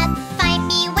checkup. Find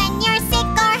me when you're sick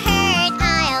or hurt.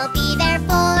 I'll be there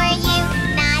for you.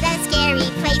 Not a scary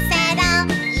place at all.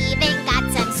 Even got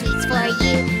some sweets for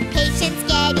you. Patients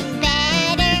getting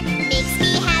better. Makes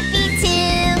me happy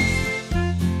too.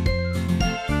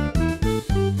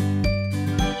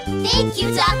 Thank you,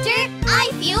 doctor.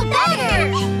 I feel better.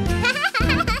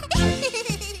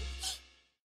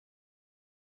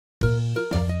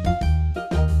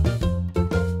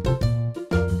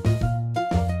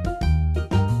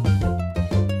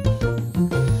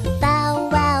 Bow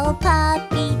wow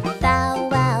puppy, bow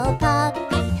wow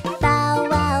puppy, bow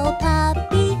wow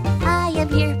puppy, I am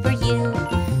here for you.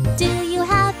 Do you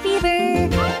have fever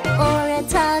or a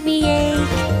tummy ache?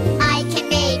 I can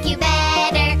make you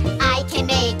better. I can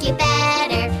make you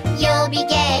better. You'll be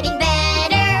getting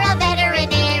better. A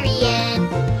veterinarian.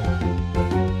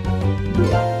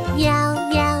 Meow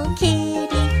meow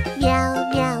kitty, meow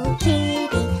meow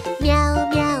kitty, meow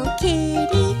meow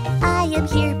kitty, I am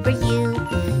here for you.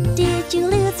 Did you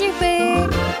lose your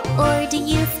bird or do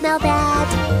you smell bad?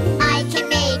 I can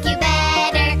make you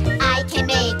better. I can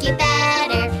make you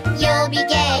better. You'll be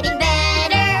getting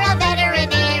better. A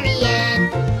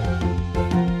veterinarian.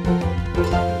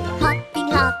 Hopping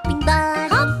hopping bunny,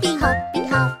 hopping hopping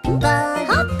hopping bunny,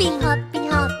 hopping hopping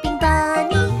hopping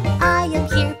bunny, I am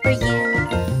here for you.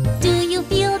 Do you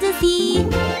feel dizzy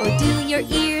or do your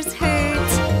ears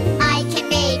hurt? I can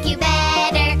make you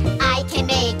better. I can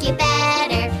make you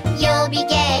better. You'll be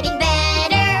getting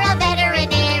better. A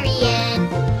veterinarian.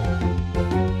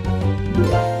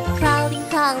 Crawling,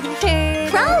 crawling turtle,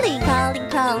 crawling, crawling,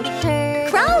 crawling turtle,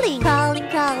 crawling, crawling,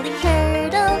 crawling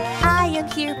turtle, I am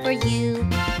here for you.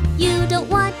 You don't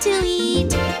want to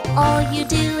eat, all you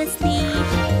do is sleep.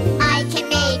 I can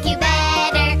make you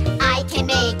better. I can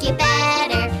make you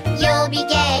better. You'll be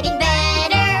getting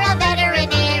better. A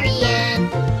veterinarian.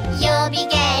 You'll be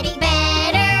getting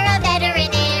better. A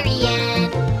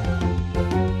veterinarian.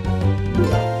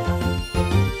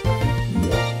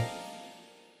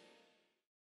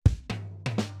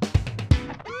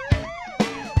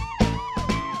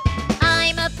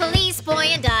 I'm a police boy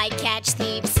and I catch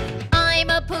thieves. I'm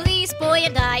a police boy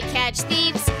and I catch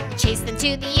thieves. Chase them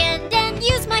to the end and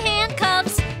use my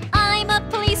handcuffs. I'm a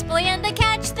police boy and I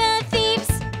catch the thieves.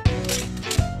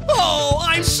 Oh,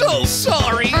 I'm so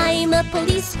sorry. I'm a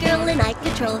police girl and I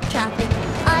control traffic.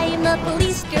 I'm a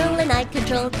police girl and I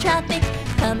control traffic.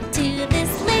 Come to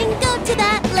this lane, go to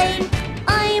that lane.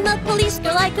 I'm a police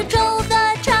girl, I control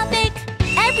the traffic.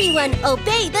 Everyone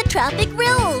obey the traffic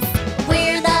rules.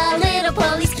 We're the little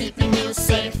police keeping you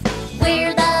safe.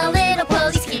 We're the little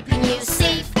police keeping you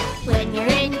safe. When you're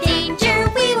in danger,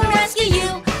 we will rescue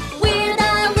you. We're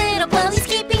the little police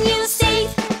keeping you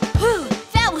safe. Whew,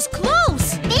 that was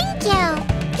close. Thank you.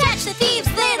 Catch the thieves,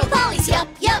 little police. Yup,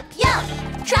 yup, yup.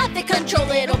 Traffic control,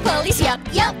 little police. Yup,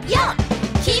 yup, yup.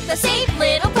 Keep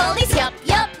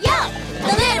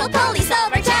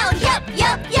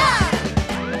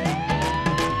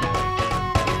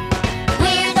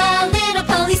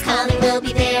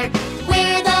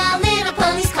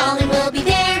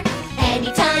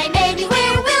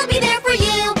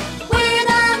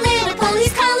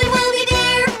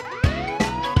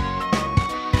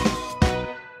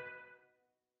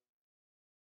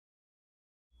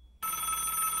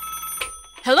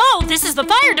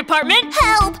department!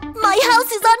 Help! My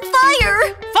house is on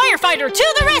fire! Firefighter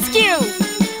to the rescue!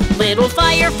 Little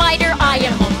firefighter, I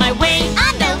am on my way.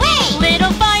 On the way!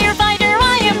 Little firefighter,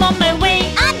 I am on my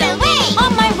way. On the way!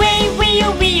 On my way,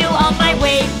 wee-oo, on my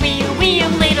way. Wee-oo,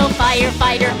 little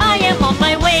firefighter, I am on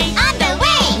my way. On the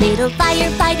way! Little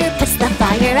firefighter puts the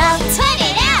fire out. Put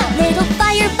it out! Little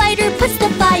firefighter puts the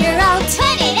fire out.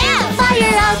 Put it out!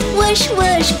 Fire out, whoosh,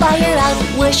 whoosh, fire out,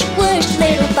 whoosh, whoosh.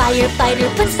 Little firefighter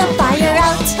puts the fire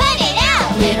out. Put it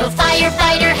out! Little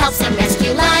firefighter helps him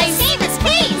rescue lives. Save us,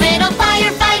 please! Little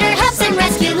firefighter helps him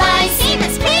rescue lives. Save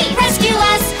us, please! Rescue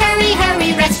us, hurry,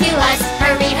 hurry, rescue us.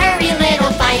 Hurry, hurry,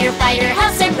 little firefighter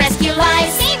helps him rescue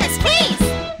lives. Save us, please!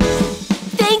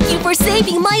 Thank you for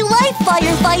saving my life,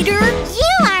 firefighter.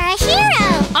 You are a hero!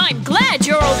 I'm glad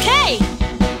you're okay.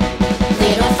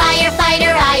 Little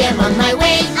firefighter, I am on my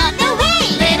way. On the way!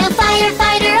 Little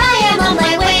firefighter, I am on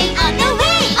my way. On the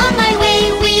way! On my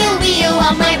way, wee-oo,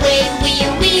 on my way.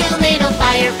 Wee-oo, little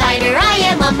firefighter, I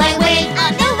am on my way.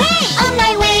 On the way! On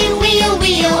my way,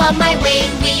 wee-oo, on my way.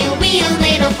 Wee-oo,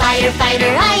 little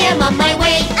firefighter, I am on my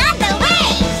way. On the way!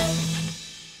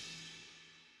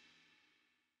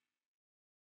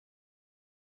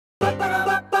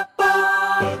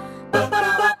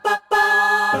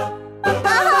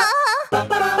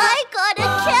 I got a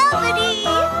cavity.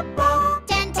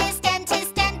 Dentist,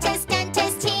 dentist, dentist,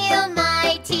 dentist, heal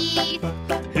my teeth.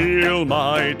 Heal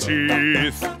my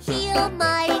teeth. Heal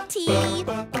my teeth.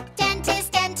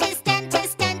 Dentist, dentist,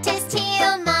 dentist, dentist,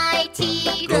 heal my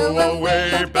teeth. Go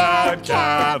away, bad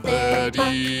cavities.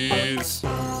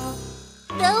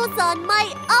 Those on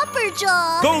my upper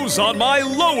jaw. Those on my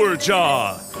lower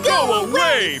jaw. Go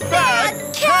away,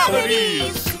 bad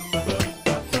cavities.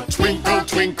 Twinkle,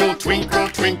 twinkle, twinkle,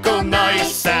 twinkle,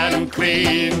 nice and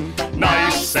clean.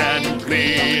 Nice and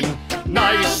clean.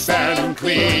 Nice and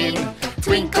clean.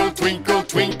 Twinkle, twinkle,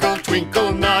 twinkle,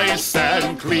 twinkle, nice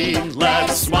and clean.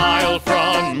 Let's smile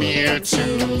from ear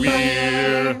to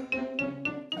ear.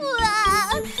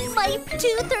 Wow, my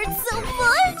tooth hurts so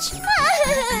much.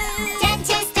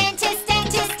 Dentist, dentist,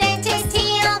 dentist, dentist,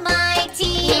 heal my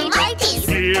teeth. Heal my teeth.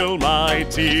 Heal my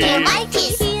teeth. Heal my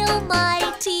teeth. Heal my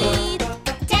teeth.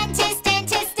 Dentist,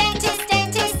 dentist, dentist,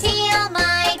 dentist, heal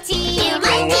my teeth. Heal my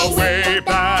Go teeth. away,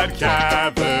 bad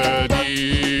cavities.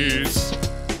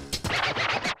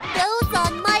 Those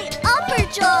on my upper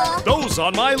jaw. Those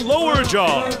on my lower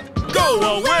jaw. Go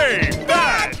away,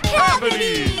 bad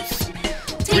cavities.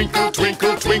 Twinkle,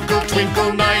 twinkle, twinkle,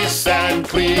 twinkle, nice and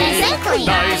clean. Nice and clean.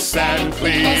 Nice and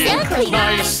clean. Nice and clean.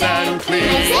 Nice and clean.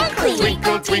 Nice and clean.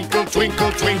 Twinkle, twinkle,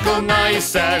 twinkle, twinkle,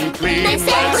 nice and clean. Nice and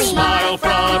Let's clean. smile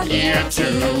from ear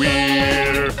to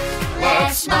ear.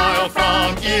 Let's smile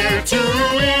from ear to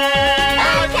ear.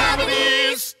 Bad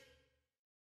cavities.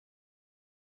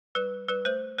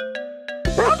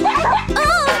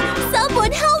 Oh,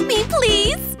 someone help me,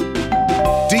 please.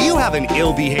 Do you have an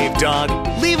ill-behaved dog?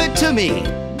 Leave it to me.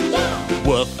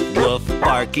 Woof, woof,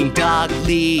 barking dog,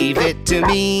 leave it to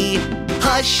me.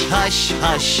 Hush, hush,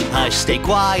 hush, hush, stay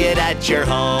quiet at your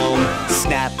home.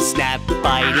 Snap, snap,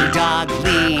 biting dog,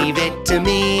 leave it to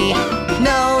me.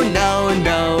 No, no,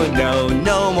 no, no,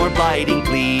 no more biting,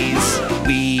 please.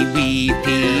 Wee, wee,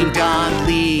 peeing dog,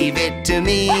 leave it to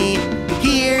me.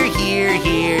 Here, here,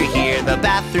 here, here, the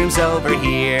bathroom's over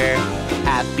here.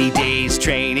 Happy days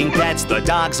training pets, the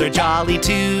dogs are jolly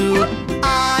too.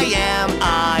 I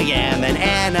am an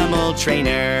animal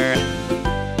trainer.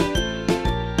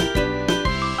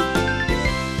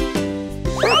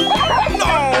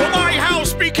 No, my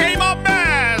house became a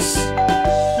mess.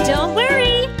 Don't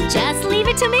worry, just leave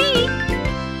it to me.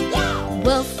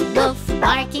 Woof, woof,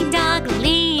 barking dog,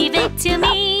 leave it to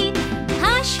me.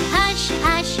 Hush, hush,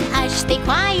 hush, hush, stay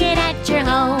quiet at your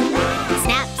home.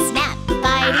 Snap, snap,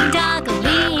 biting dog,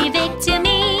 leave it to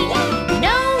me.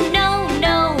 No, no,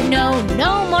 no, no,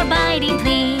 no more biting,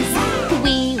 please.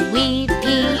 Wee, wee,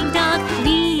 peeing dog,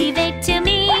 leave it to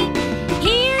me.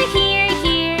 Here, here,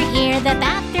 here, here, the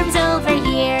bathroom's over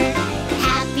here.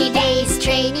 Happy days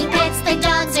training pets, the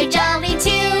dogs are jolly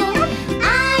too.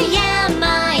 I am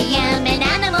an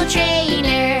animal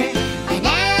trainer. An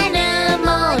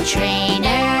animal trainer.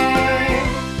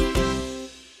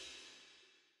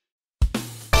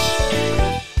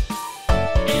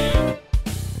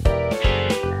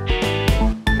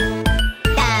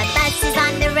 The bus is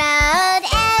on the road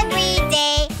every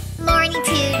day, morning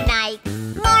to night,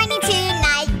 morning to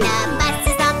night. The bus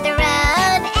is on the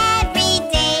road every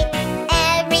day,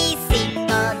 every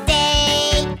single day.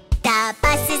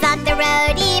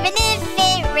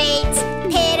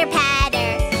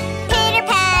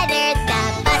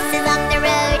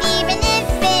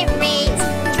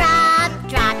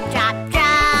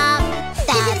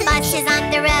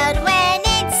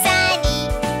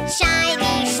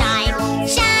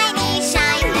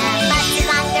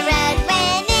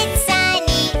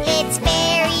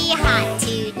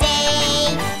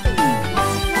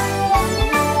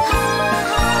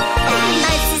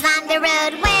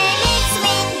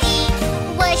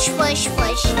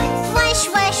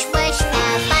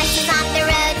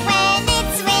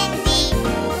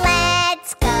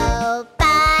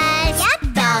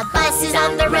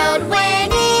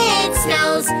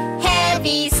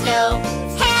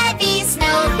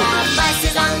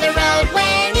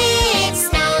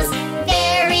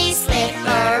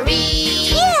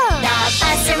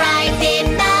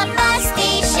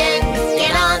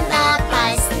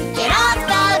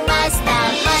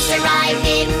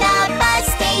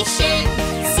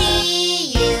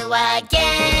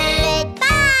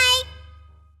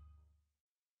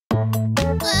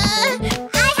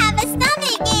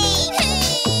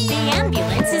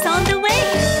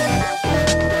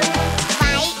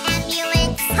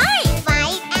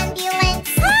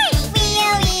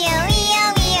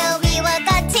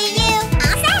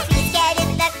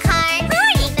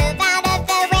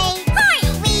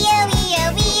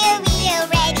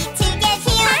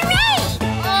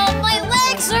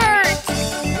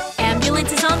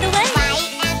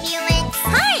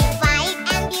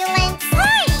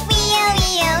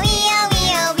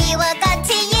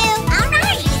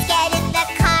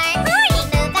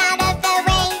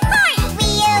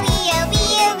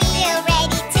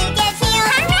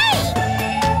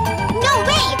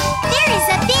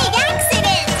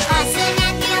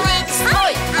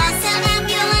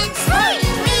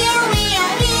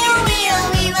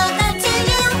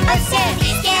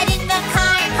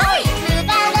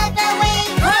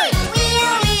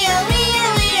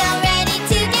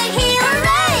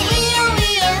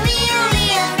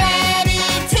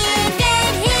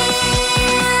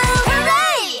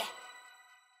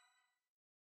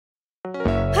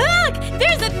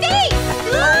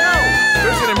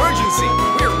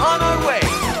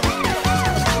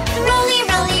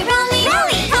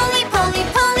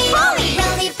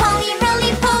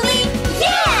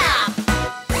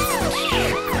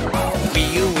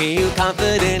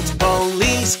 confident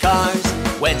police cars.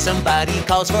 When somebody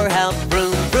calls for help,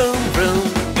 vroom, vroom, vroom.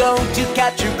 Go to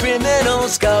capture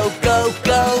criminals, go, go,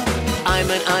 go. I'm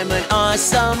an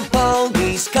awesome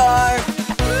police car.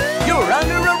 You're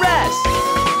under arrest.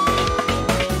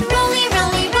 Rolly,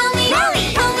 rolly, rolly, rolly,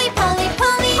 poly, poly,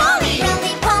 poly, poly,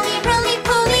 rolly, poly, rolly,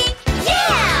 poly,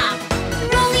 yeah!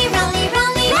 Rolly, rolly,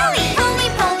 rolly, rolly, poly,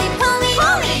 poly, poly,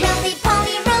 poly, rolly,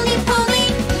 poly, rolly, poly,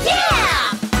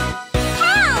 yeah!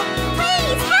 Help!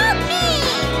 Please help me!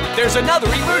 There's another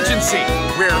emergency.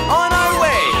 We're on our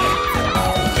way.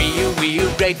 We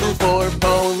are grateful for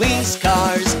police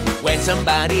cars. When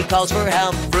somebody calls for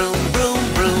help, vroom, vroom,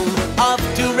 vroom. Off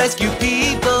to rescue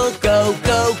people, go,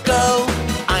 go, go.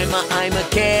 I'm a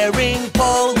caring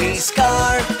police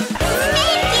car.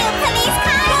 Thank you, police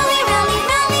car! Rolly, rolly,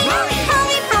 rolly, rolly,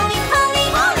 poly, poly, poly,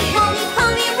 poly, rolly,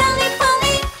 poly, rolly,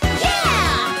 poly,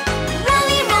 yeah!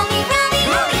 Rolly, rolly, rolly,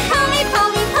 rolly, poly,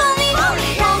 poly, poly, poly,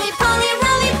 rolly, poly,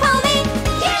 rolly, poly,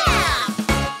 yeah!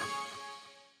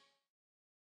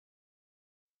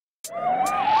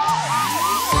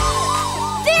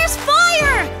 There's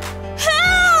fire!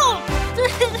 Help!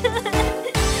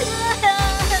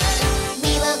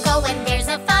 We will go when there's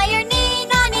a fire,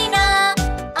 Nina, Nina.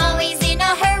 Always in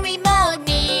a hurry mode,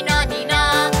 Nina,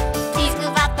 Nina. Please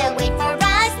move out the way for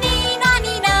us, Nina,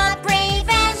 Nina. Brave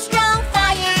and strong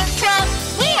fire truck,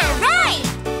 we are right.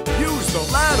 Use the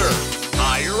ladder.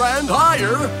 Higher and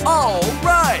higher. All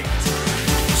right.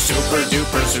 Super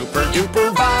duper, super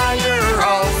duper fire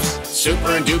hose.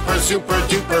 Super duper, super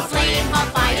duper Flame on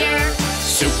fire,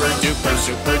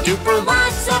 Super duper,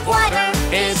 lots of water.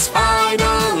 It's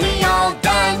finally all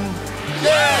done.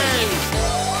 Yay!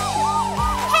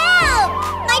 help!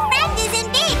 My friend is in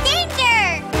big danger.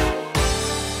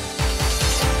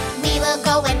 We will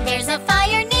go when there's a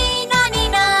fire, Nina,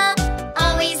 Nina.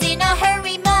 Always in a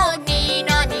hurry mode,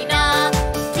 Nina, Nina.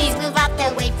 Please move out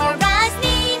the way for us,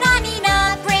 Nina,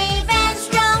 Nina. Brave and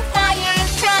strong fire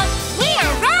truck, we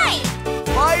are right.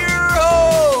 Fire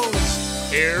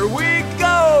hose. Here we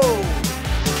go.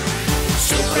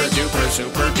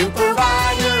 Super duper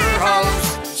fire hose.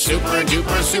 Super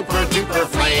duper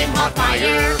flame on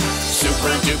fire.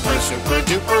 Super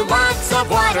duper, lots of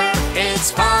water.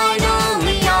 It's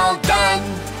finally all done.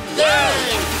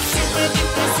 Yay! Super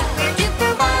duper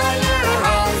fire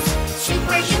hose.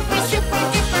 Super duper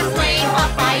flame on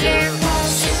fire.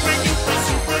 Super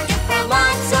duper,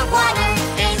 lots of water.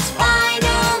 It's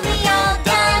finally all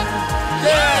done.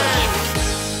 Yay!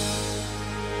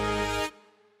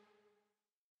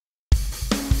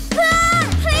 Ah,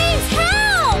 please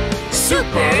help!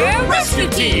 Super Rescue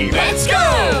Team, let's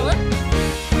go!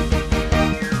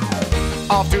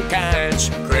 Off to catch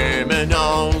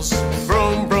criminals.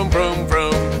 Vroom, vroom, vroom,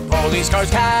 vroom. Police cars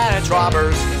catch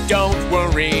robbers. Don't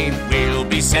worry, we'll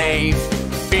be safe.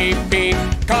 Beep, beep.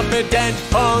 Competent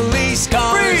police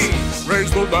cars. Freeze!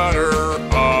 Raise the ladder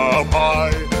up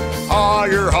high.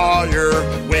 Higher, higher.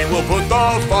 We will put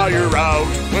the fire out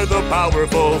with a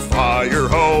powerful fire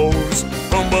hose.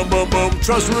 Boom, boom, boom, boom.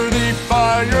 Trustworthy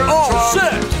fire All truck.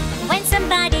 set. When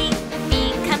somebody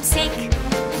becomes sick,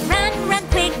 run, run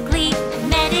quickly.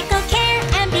 Medical care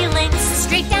ambulance,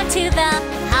 straight down to the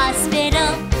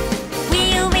hospital.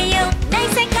 Wheel, wheel,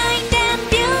 nice and kind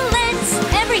ambulance.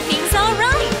 Everything's all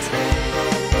right.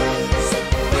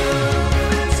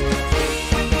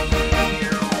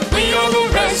 We are the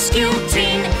rescue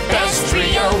team, best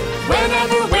trio.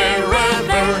 Whenever,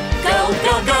 wherever, go,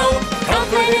 go, go.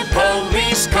 Confident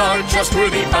police car,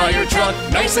 trustworthy fire truck,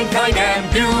 nice and kind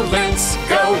ambulance.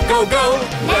 Go, go, go.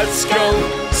 Let's go.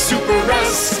 Super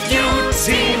rescue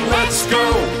team, let's go.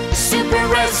 Super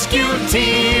rescue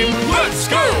team, let's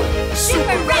go.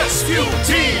 Super rescue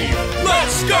team,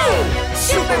 let's go.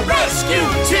 Super rescue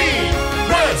team,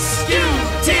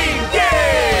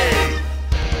 yay!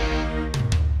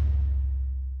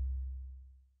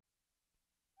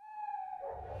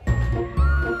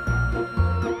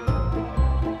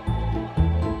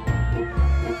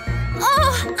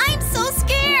 Oh, I'm so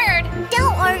scared.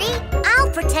 Don't worry, I'll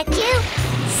protect you.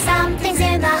 Something's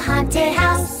in the haunted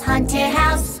house, haunted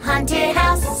house, haunted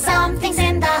house. Something's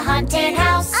in the haunted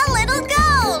house. A little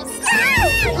ghost.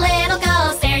 Little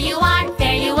ghost, there you are,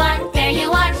 there you are, there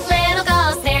you are. Little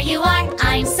ghost, there you are.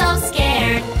 I'm so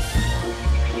scared.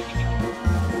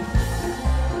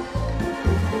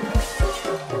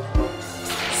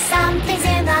 Something's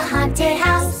in the haunted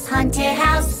house, haunted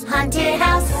house, haunted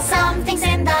house. Something's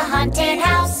in the haunted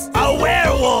house. A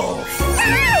werewolf!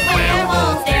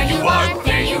 Werewolf, there you are,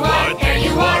 there you are, there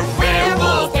you are.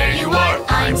 Werewolf, there you are.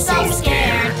 I'm so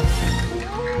scared.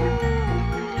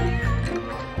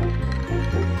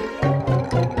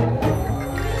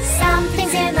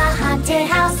 Haunted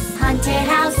house, haunted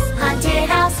house, haunted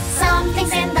house.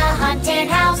 Something's in the haunted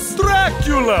house.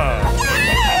 Dracula!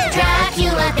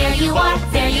 Dracula, there you are,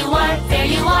 there you are, there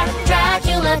you are.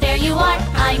 Dracula, there you are,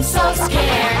 I'm so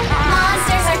scared.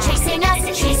 Monsters are chasing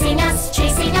us, chasing us,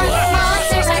 chasing us.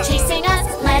 Monsters are chasing us,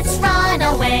 let's run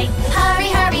away. Hurry,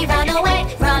 hurry, run away,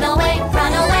 run away,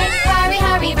 run away. Hurry,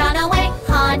 hurry, run away,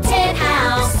 haunted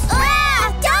house.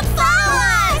 Ah, don't follow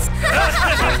us!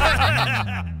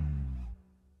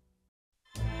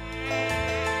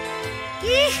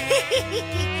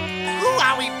 Who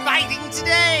are we fighting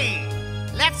today?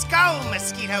 Let's go,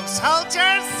 mosquito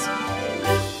soldiers!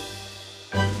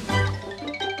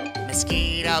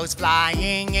 Mosquitoes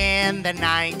flying in the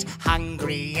night,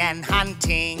 hungry and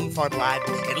hunting for blood.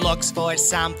 It looks for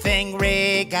something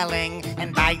wriggling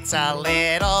and bites a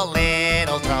little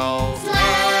toe.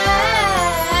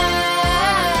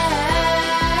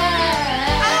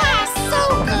 Ah, so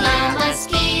good! The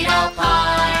mosquito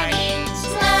party.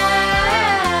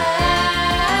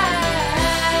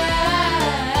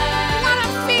 What a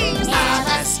feast! The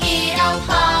mosquito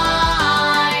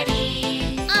party.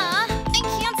 I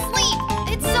can't sleep.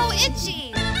 It's so itchy.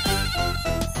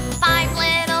 5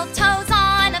 little toes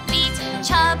on a beat,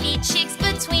 chubby cheeks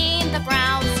between the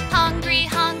brows. Hungry,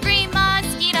 hungry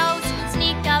mosquitoes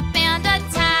sneak up and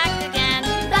attack again.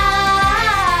 Buzz!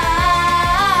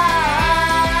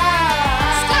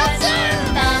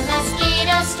 The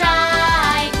mosquito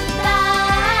strike.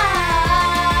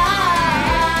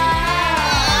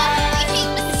 I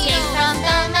hate Escape mosquitoes. from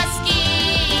the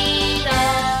mosquitoes.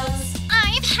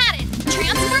 I've had it.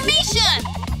 Transformation.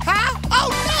 Huh? Oh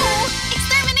no!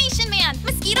 Extermination man.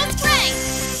 Mosquito spray.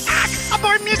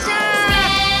 Abort mission! Gotcha.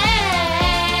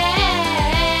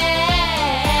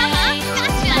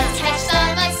 Let's catch the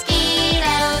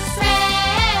mosquitoes.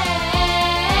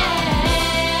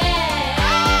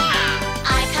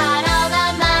 I caught all the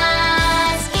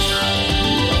mosquitoes.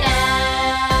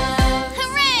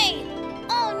 Hooray!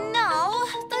 Oh no,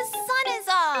 the sun is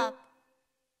up.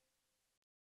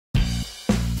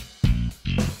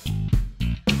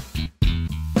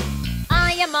 I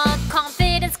am a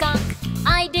confident skunk.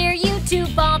 I dare you to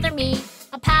bother me.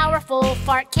 A powerful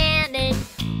fart cannon.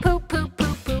 Poop, poop,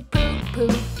 poop, poop, poop,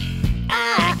 poop.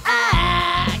 Ah,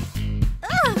 ah.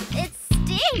 Ugh, it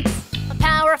stinks. A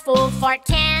powerful fart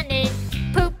cannon.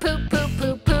 Poop, poop, poop,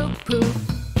 poop, poop, poop.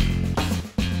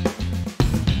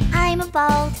 I'm a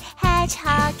bold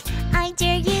hedgehog. I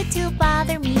dare you to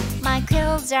bother me. My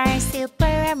quills are super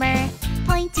armor.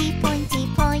 Pointy, pointy,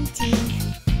 pointy.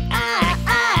 Ah,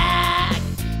 ah.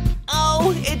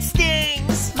 Oh, it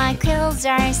stings! My quills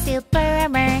are super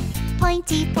armor.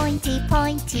 Pointy, pointy,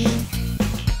 pointy.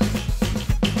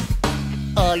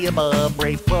 I am a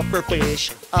brave puffer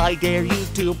fish. I dare you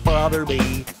to bother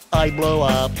me. I blow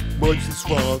up, nice and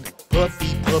strong.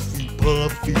 Puffy, puffy,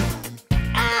 puffy.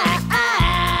 Ah,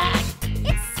 ah.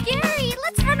 It's scary.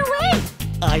 Let's run away.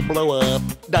 I blow up,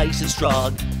 nice and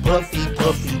strong. Puffy,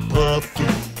 puffy, puffy.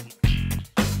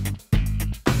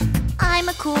 I'm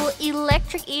a cool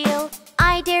electric eel.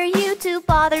 I dare you to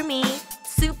bother me.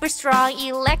 Super strong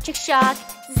electric shock.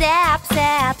 Zap,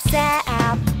 zap, zap.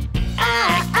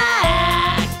 Ah,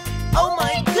 ah. Oh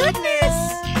my goodness!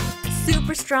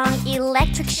 Super strong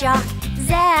electric shock.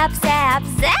 Zap, zap,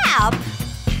 zap.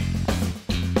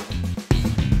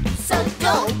 So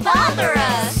don't bother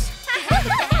us.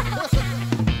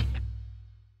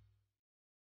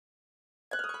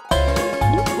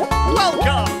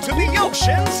 Welcome to the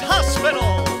Ocean's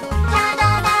Hospital!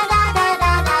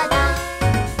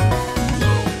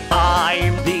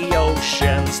 I'm the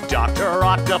ocean's Dr.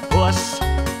 Octopus.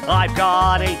 I've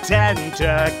got 8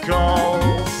 tentacles.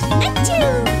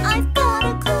 I've got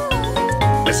a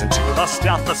cold. Listen to the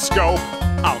stethoscope.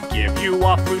 I'll give you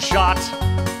a flu shot.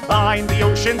 I'm the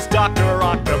ocean's Dr.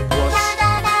 Octopus.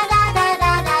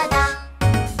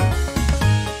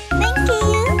 Thank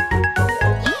you.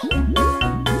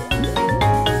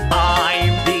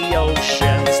 I'm the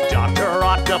ocean's Dr.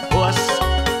 Octopus.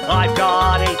 I've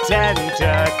got 8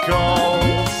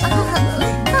 tentacles.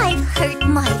 I've hurt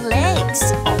my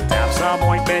legs. I'll dab some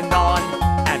ointment on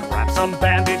and wrap some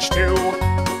bandage too.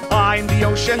 I'm the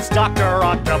ocean's Dr.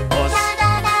 Octopus.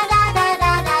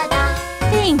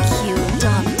 Thank you,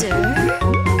 Doctor.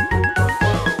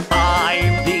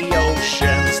 I'm the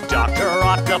ocean's Dr.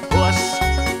 Octopus.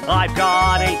 I've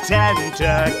got 8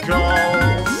 tentacles.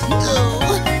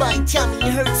 Oh, my tummy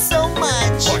hurts so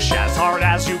much. Push as hard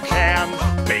as you can.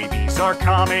 Babies are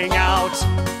coming out.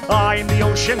 I'm the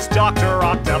ocean's Dr.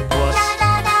 Octopus.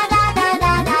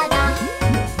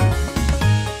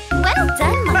 Well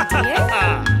done, my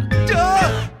dear.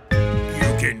 Duh! You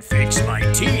can fix my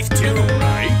teeth too,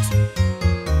 right?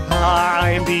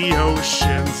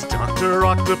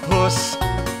 octopus.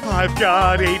 I've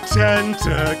got 8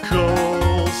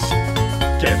 tentacles.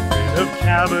 Get rid of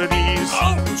cavities.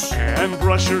 Ouch! And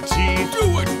brush your teeth.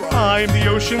 Do it right. I'm the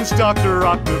ocean's Dr.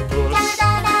 Octopus.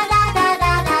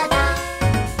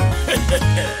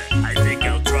 I think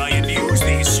I'll try and use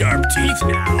these sharp teeth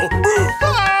now. Help me!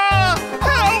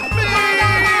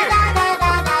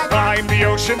 I'm the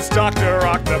ocean's Dr.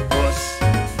 Octopus.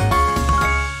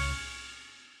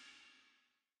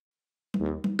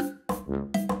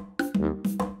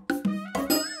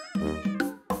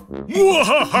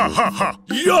 Mwahahaha!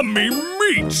 Yummy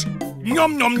meat!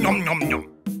 Yum, yum, yum, yum, yum.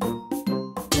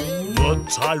 The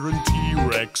Tyrant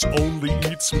T-Rex only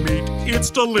eats meat. It's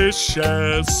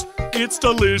delicious. It's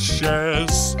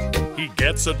delicious. He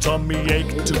gets a tummy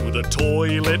ache to the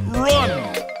toilet.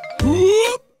 Run!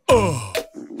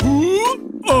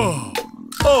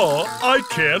 I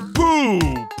can't poop.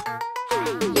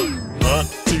 The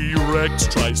T-Rex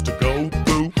tries to go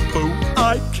poop, poop.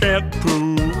 I can't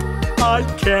poop. I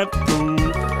can't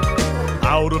poop.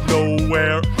 Out of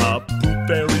nowhere, a poop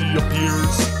fairy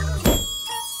appears.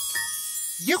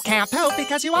 You can't poop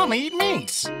because you only eat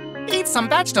meat. Eat some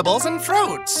vegetables and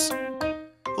fruits.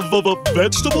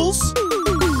 Vegetables?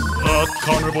 A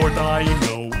carnivore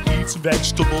dino eats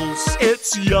vegetables.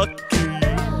 It's yucky.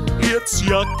 It's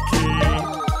yucky.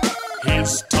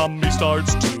 His tummy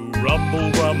starts to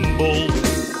rumble, rumble.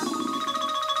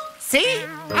 See?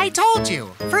 I told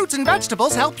you. Fruits and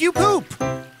vegetables help you poop.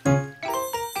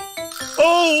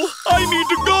 Oh, I need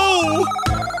to go!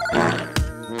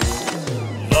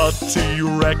 The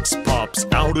T-Rex pops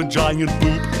out a giant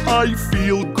poop. I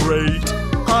feel great.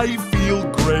 I feel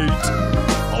great.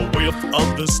 A whiff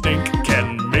of the stink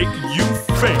can make you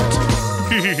faint.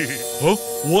 Huh?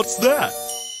 What's that?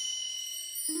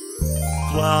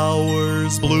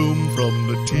 Flowers bloom from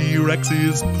the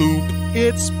T-Rex's poop.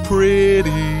 It's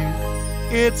pretty.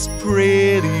 It's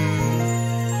pretty.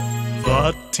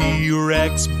 The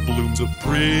T-Rex blooms a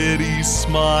pretty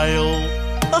smile.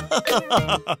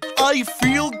 I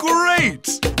feel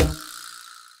great!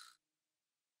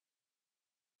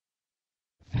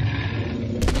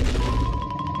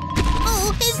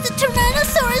 Oh, it's the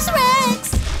Tyrannosaurus Rex!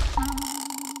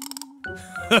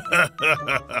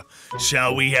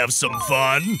 Shall we have some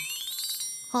fun?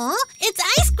 Huh? It's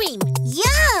ice cream!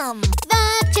 Yum!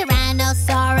 The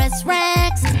Tyrannosaurus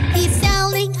Rex, he's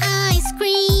selling ice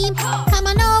cream. Come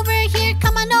on over here,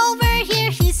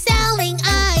 he's selling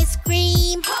ice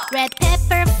cream. Red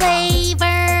pepper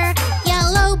flavor,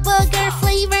 yellow booger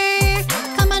flavor.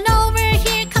 Come on over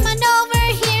here,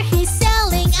 he's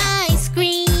selling ice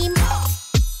cream.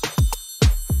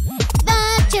 The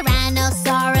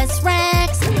Tyrannosaurus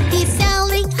Rex, he's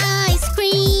selling ice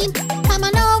cream. Come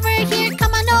on over here,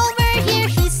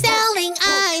 he's selling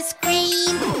ice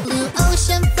cream. Blue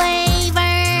ocean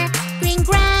flavor, green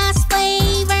grass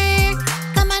flavor.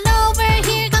 Come on over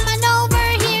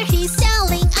here, he's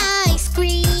selling ice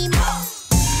cream.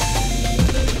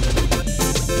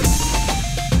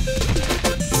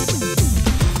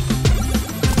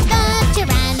 The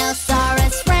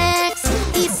Tyrannosaurus Rex,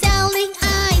 he's selling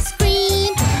ice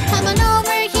cream. Come on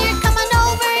over here,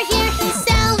 he's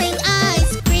selling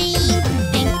ice cream.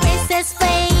 Pink princess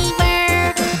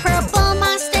flavor, purple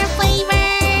monster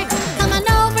flavor. Come on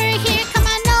over here,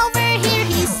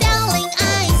 he's selling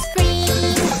ice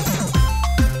cream.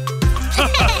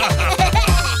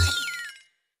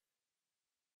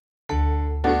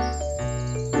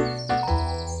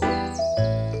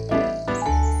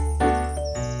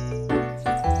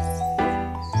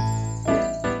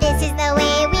 This is the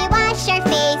way we wash our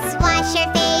face, wash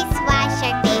our face, wash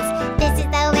our face. This is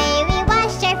the way we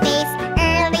wash our face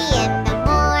early in the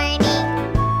morning.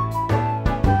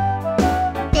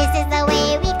 This is the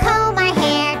way we comb our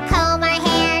hair, comb our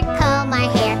hair, comb our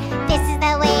hair. This is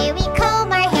the way we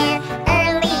comb our hair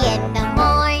early in the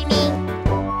morning.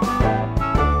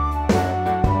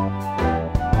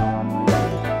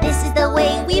 This is the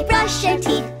way we brush our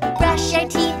teeth, brush our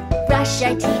teeth, brush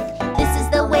our teeth. This is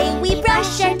the way we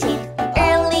brush our teeth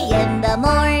early in the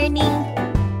morning.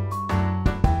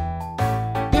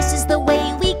 This is the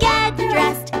way we get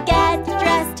dressed, get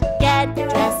dressed, get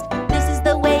dressed. This is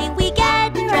the way we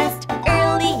get dressed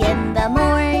early in the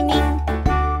morning.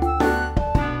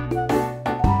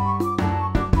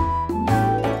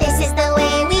 This is the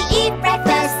way we eat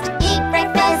breakfast, eat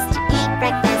breakfast, eat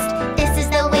breakfast. This is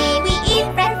the way we eat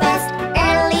breakfast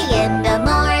early in the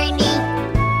morning.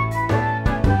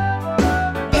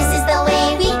 This is the way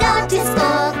we go to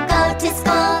school, go to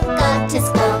school, go to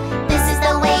school. This is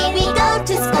the way we go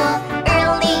to school early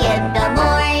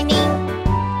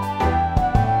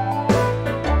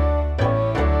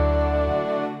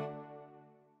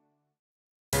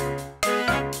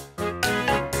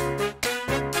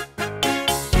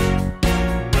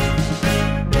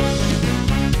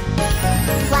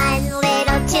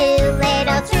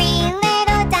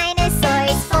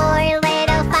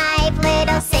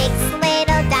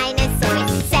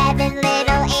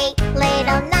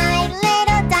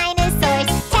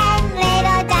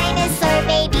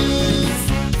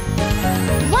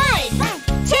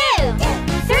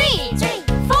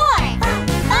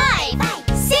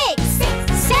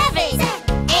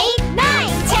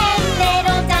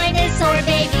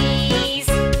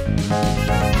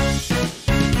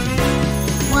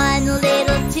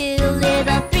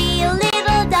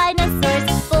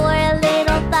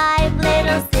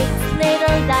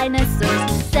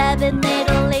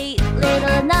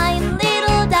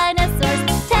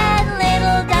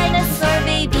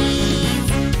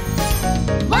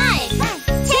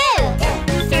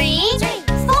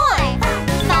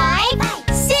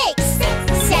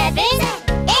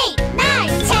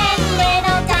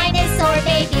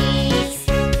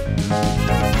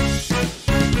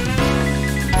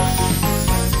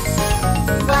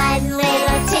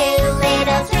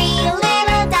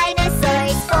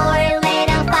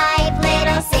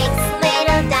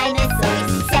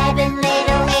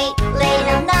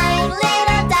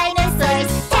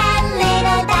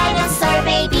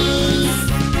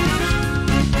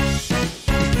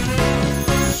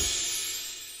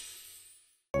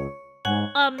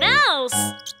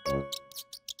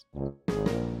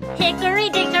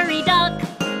Hickory-dickory-dock,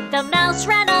 the mouse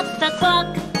ran up the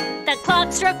clock. The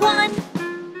clock struck 1.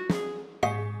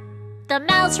 The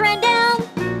mouse ran down.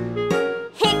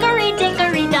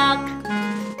 Hickory-dickory-dock.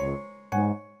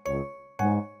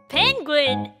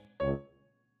 Penguin.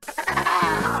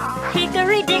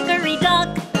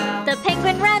 Hickory-dickory-dock, the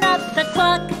penguin ran up the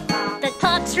clock. The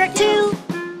clock struck 2.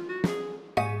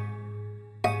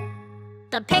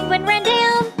 The penguin ran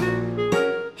down.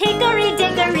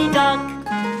 Hickory-dickory-dock.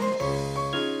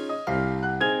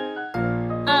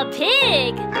 A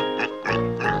pig.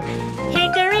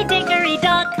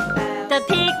 Hickory-dickory-dock, the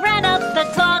pig ran up the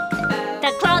clock.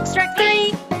 The clock struck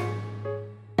 3.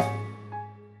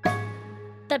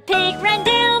 The pig ran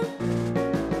down.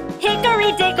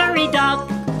 Hickory-dickory-dock.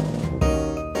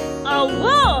 A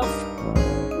wolf.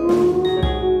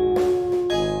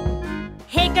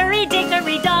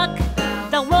 Hickory-dickory-dock,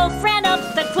 the wolf ran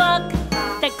up the clock.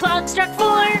 The clock struck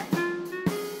 4.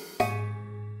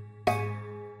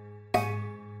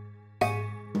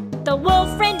 The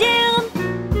wolf ran down.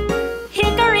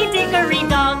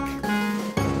 Hickory-dickory-dock.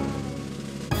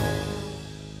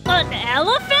 An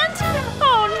elephant?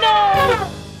 Oh no!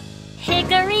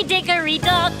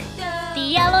 Hickory-dickory-dock,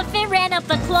 the elephant ran up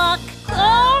the clock.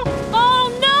 Oh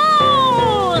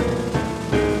no!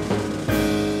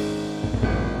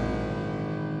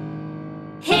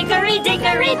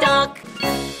 Hickory-dickory-dock.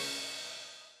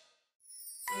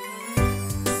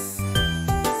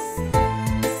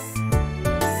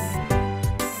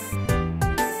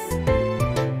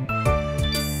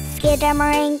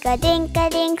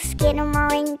 Skidamarinka-dinka-dink,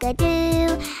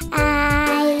 skidamarinka-doo.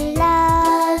 I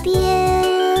love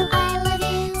you. I love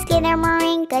you.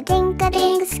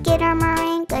 Skidamarinka-dinka-dink,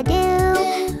 skidamarinka-doo.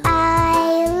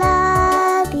 I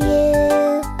love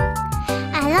you.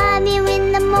 I love you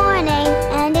in the morning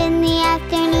and in the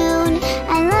afternoon.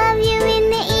 I love you in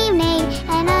the evening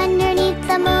and underneath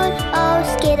the moon. Oh,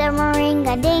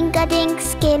 skidamarinka-dinka-dink,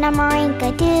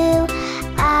 skidamarinka-doo.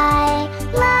 I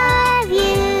love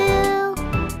you.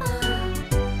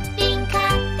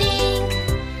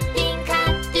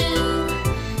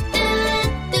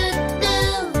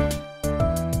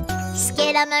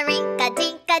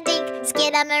 Skidamarinka-dinka-dink,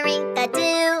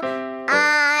 skidamarinka-doo.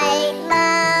 I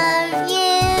love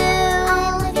you.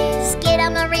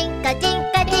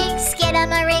 Skidamarinka-dinka-dink,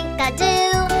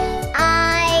 skidamarinka-doo.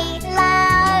 I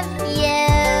love you.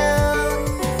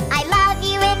 I love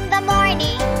you in the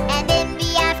morning and in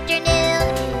the afternoon.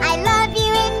 I love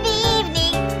you in the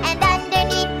evening and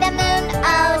underneath the moon.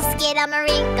 Oh,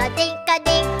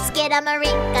 skidamarinka-dinka-dink,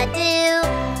 skidamarinka-doo.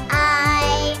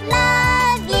 I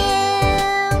love you.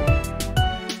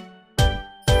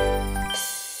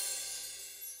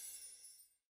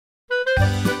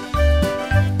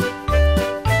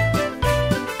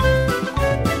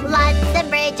 London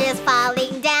Bridge is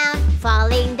falling down,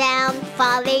 falling down,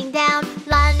 falling down.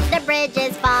 London Bridge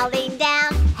is falling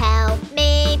down. Help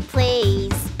me,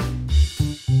 please.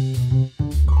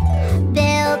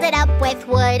 Build it up with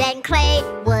wood and clay,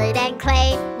 wood and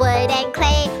clay, wood and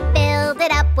clay. Build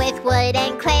it up with wood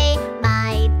and clay,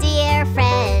 my dear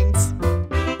friends.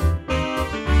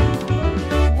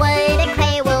 Wood and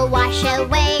clay will wash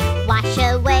away, wash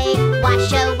away,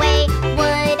 wash away.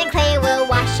 Wood and clay will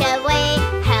wash away.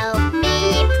 Help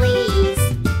me, please.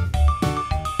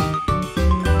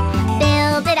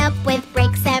 Build it up with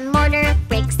bricks and mortar,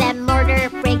 bricks and mortar,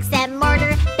 bricks and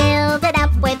mortar. Build it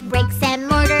up with bricks and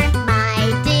mortar,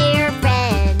 my dear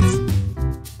friends.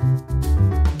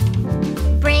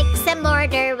 Bricks and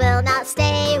mortar will not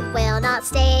stay, will not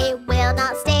stay, will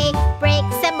not stay.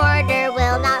 Bricks and mortar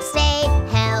will not stay.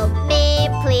 Help me,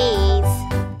 please.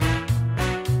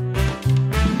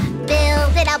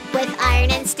 Build it up with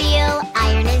iron and steel,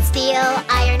 iron and steel,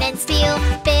 iron and steel.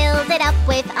 Build it up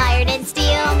with iron and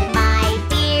steel, my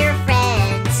dear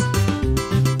friends.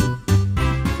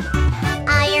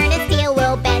 Iron and steel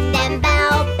will bend and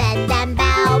bow, bend and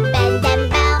bow, bend and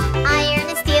bow. Iron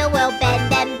and steel will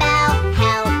bend and bow.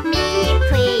 Help me,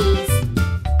 please.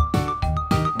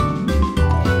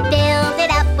 Build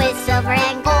it up with silver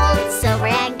and gold, silver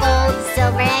and gold,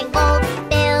 silver and gold.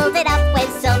 Build it up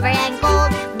with silver and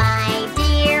gold, my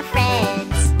dear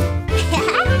friends.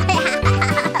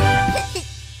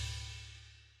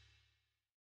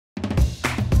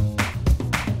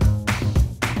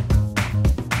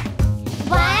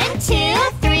 1, 2,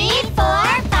 3, 4,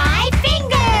 5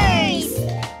 fingers.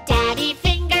 Daddy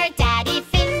finger,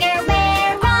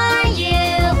 where are you?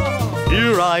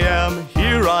 Here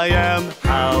I am,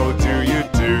 how do you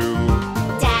do?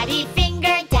 Daddy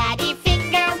finger,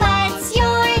 what's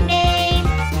your name?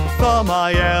 Thumb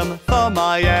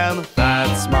I am,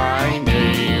 that's my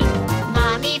name.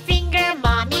 Mommy finger,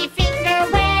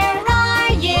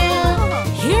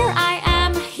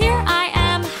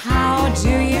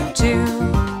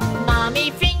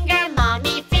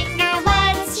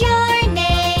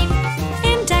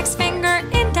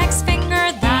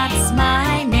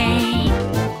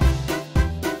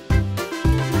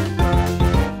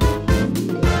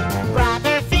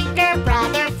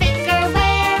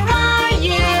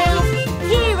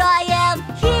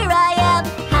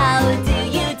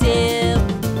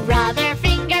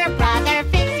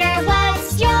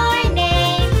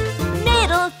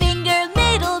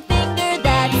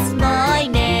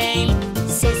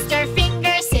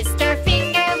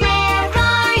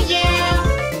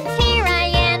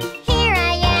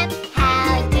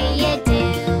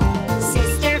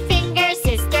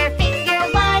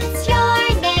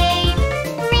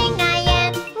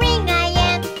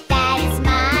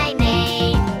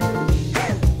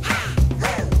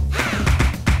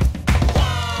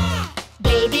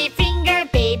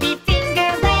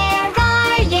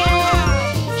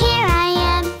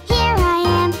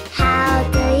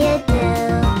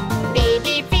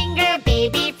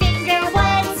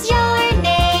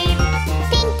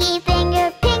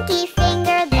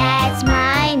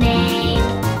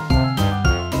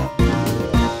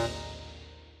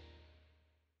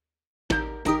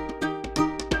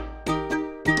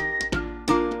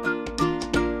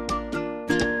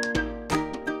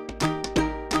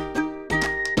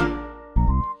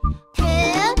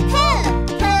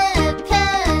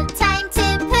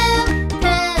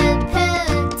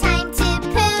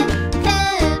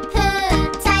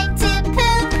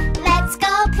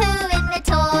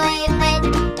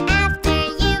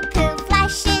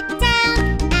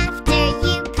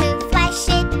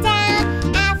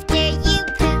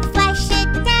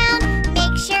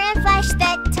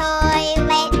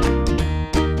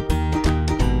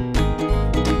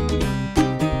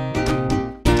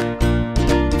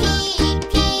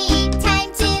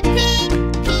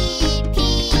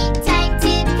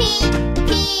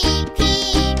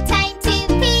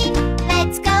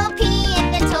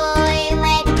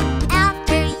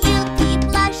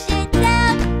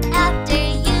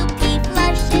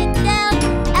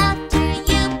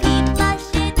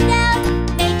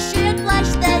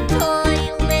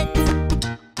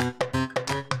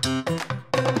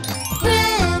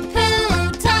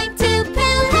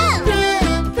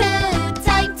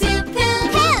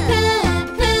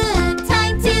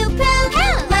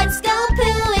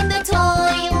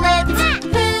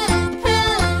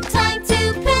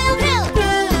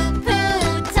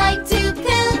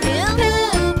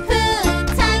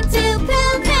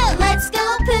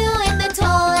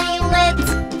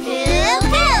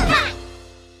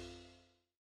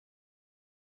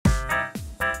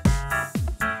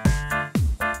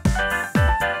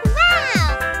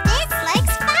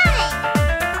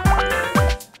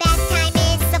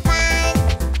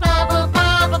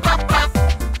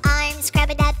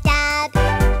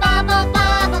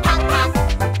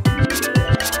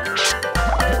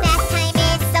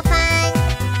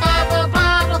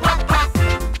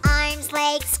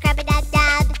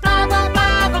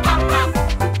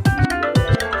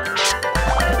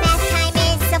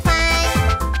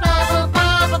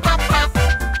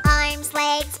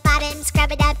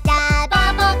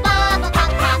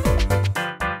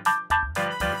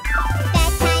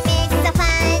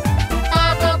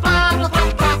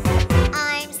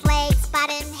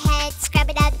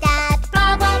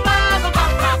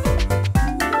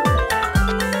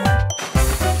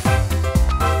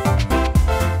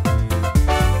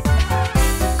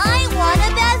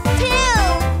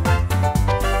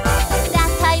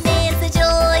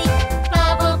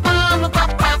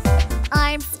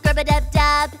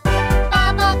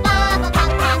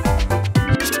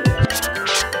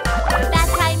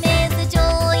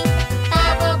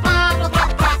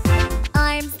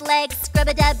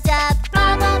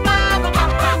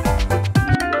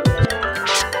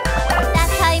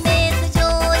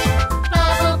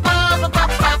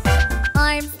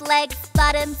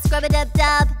 bottom,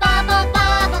 scrub-a-dub-dub. Bubble,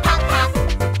 bubble, pop, pop.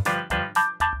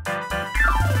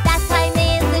 Bath time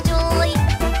is a joy.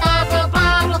 Bubble,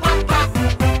 bubble, pop, pop.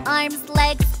 Arms,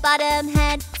 legs, bottom,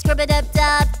 head,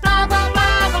 scrub-a-dub-dub. Bubble,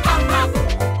 bubble, pop, pop.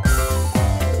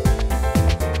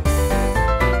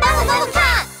 Bubble, bubble,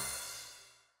 pop.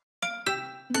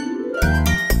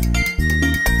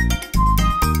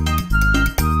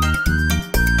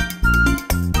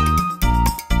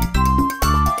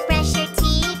 Brush your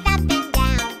teeth up and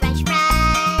down, brush,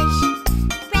 brush.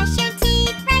 Brush your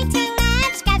teeth right to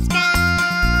left, scrub, scrub.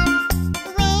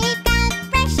 Wake up,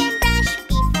 brush and brush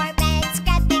before bed,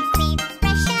 scrub and clean.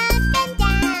 Brush up and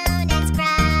down and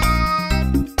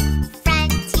scrub.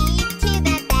 Front teeth to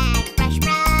the back, brush,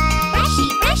 brush. Brushy,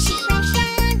 brushy. Brush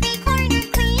every corner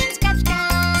clean, scrub,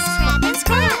 scrub. Scrub and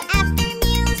scrub. After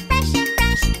meals, brush and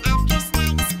brush. After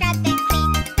snacks, scrub and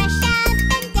clean. Brush up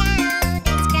and down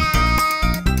and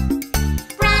scrub.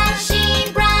 Brushy,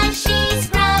 brushy,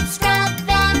 scrub, scrub,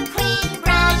 then clean.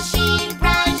 Brushy,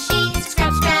 brushy,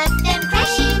 scrub, scrub, then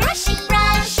clean. Brushy, brushy,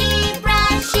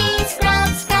 brushy, scrub,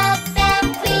 scrub, then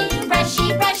clean. Brushy,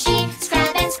 brushy,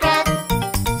 scrub and scrub.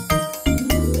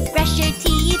 Brush your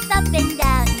teeth up and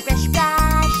down, brush,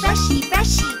 brush. Brushy,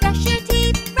 brushy, Brush your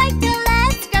teeth right to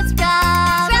left, scrub,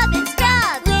 scrub. scrub and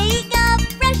scrub. Wake up,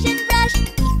 brush and brush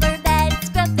before bed,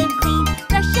 scrub and clean.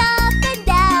 Brush up and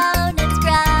down and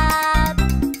scrub.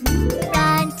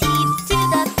 Front teeth to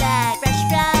the back, brush,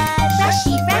 brush.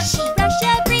 Brushy, brushy. Brush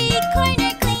every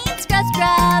corner clean, scrub,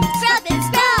 scrub. Scrub and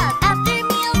scrub. After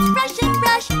meals, brush and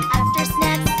brush. After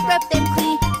snacks, scrub and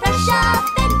clean. Brush up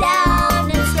and down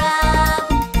and scrub.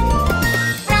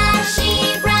 Brushy,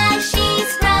 brushy,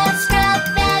 scrub, scrub,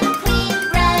 then clean.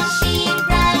 Brushy,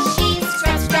 brushy,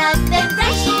 scrub, scrub, then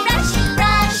brushy, brushy,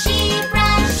 brushy,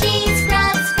 brushy,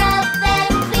 scrub, scrub,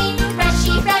 then clean.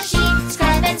 Brushy, brushy,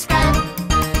 scrub and scrub.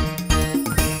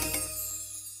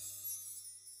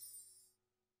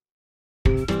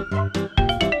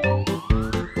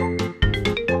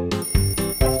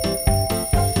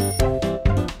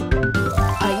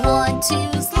 I want to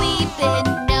sleep in.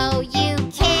 No, you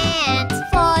can't.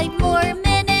 5 more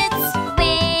minutes.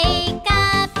 Wake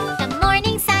up, the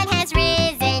morning sun has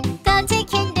risen. Go to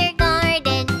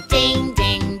kindergarten. Ding,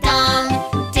 ding, dong.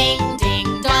 Ding,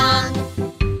 ding, dong.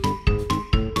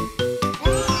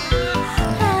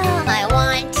 I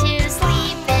want to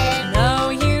sleep in. No,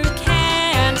 you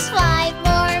can't. 5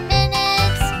 more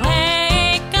minutes.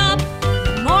 Wake up.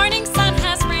 The morning sun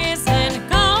has risen.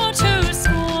 Go to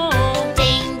school.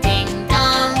 Ding, ding,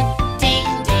 dong. Ding,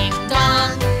 ding,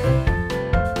 dong.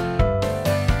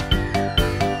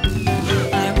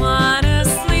 I wanna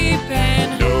sleep in.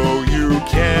 No, you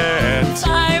can't.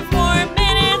 5 more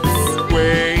minutes.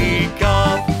 Wake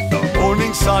up. The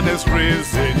morning sun has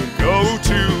risen. Go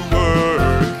to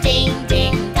work. Ding,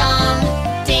 ding, dong.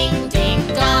 Ding, ding,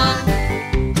 dong.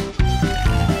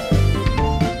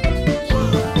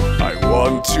 I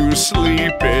want to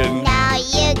sleep in. No,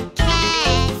 you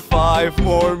can't. 5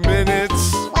 more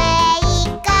minutes.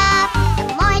 Wake up, the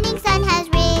morning sun has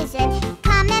risen.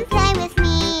 Come and play with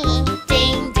me.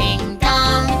 Ding, ding,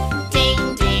 dong.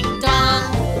 Ding, ding, dong.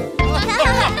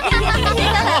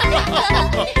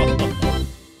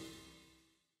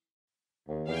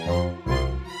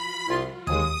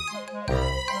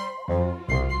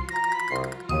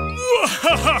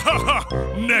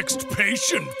 Next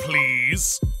patient,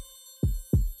 please.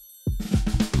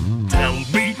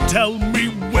 Tell me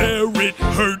where it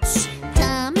hurts.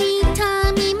 Tummy,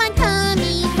 tummy, my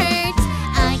tummy hurts.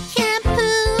 I can't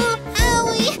poo.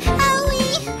 Owie,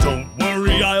 owie. Don't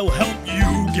worry, I'll help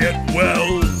you get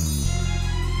well.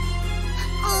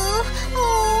 Oh,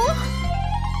 oh.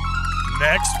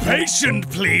 Next patient,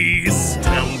 please.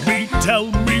 Tell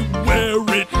me where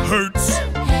it hurts.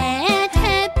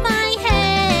 Head, my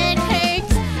head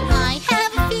hurts. I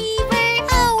have a fever.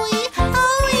 Owie,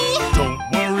 owie. Don't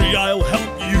worry, I'll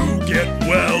help you get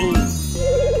well.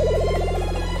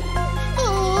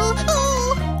 Oh,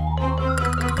 oh.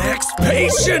 Next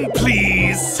patient,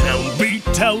 please.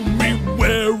 Tell me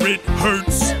where it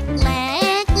hurts.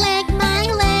 Leg, my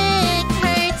leg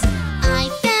hurts. I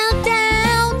fell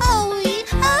down. Owie,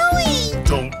 owie.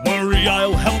 Don't worry,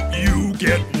 I'll help you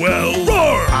get well.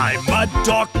 Roar! I'm a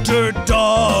doctor.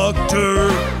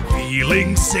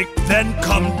 Feeling sick, then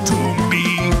come to me.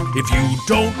 If you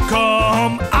don't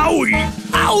come, owie,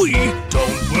 owie.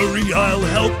 Don't worry, I'll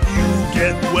help you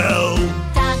get well.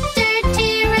 Dr.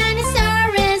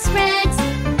 Tyrannosaurus Rex.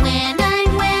 When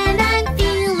I'm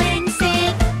feeling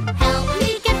sick, help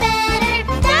me get better.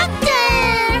 Doctor,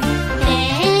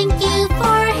 thank you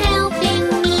for helping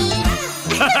me.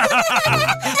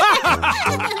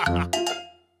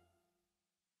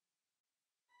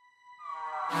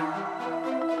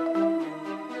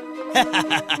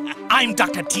 I'm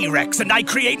Dr. T-Rex, and I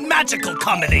create magical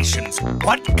combinations.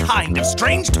 What kind of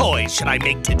strange toys should I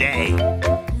make today?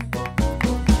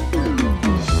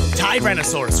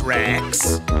 Tyrannosaurus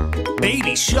Rex,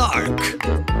 Baby Shark.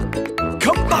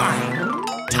 Combine!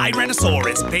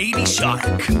 Tyrannosaurus, Baby Shark,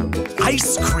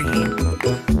 Ice Cream,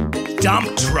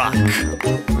 Dump Truck.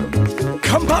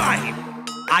 Combine!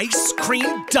 Ice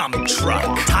Cream Dump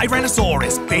Truck.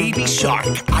 Tyrannosaurus, Baby Shark,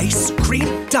 Ice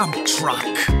Cream Dump Truck.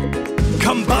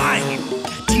 Combine!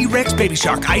 T-Rex, Baby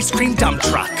Shark, Ice Cream Dump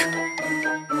Truck.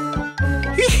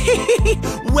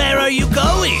 Where are you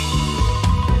going?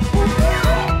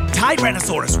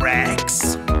 Tyrannosaurus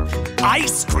Rex,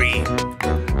 Ice Cream.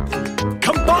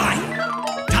 Combine!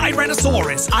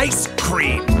 Tyrannosaurus, Ice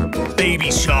Cream,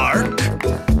 Baby Shark,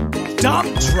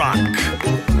 Dump Truck.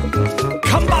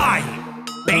 Combine!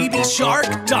 Baby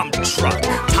Shark Dump Truck.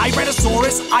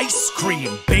 Tyrannosaurus Ice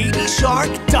Cream, Baby Shark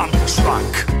Dump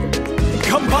Truck.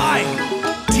 Combine!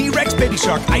 T-Rex Baby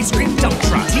Shark Ice Cream Dump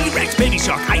Truck. T-Rex Baby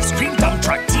Shark Ice Cream Dump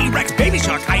Truck. T-Rex Baby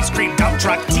Shark Ice Cream Dump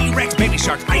Truck. T-Rex Baby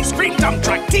Shark Ice Cream Dump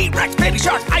Truck. T-Rex Baby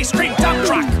Shark Ice Cream Dump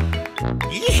Truck.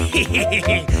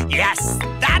 Yes,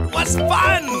 that was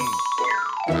fun!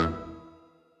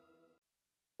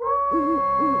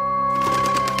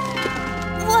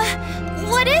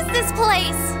 What is this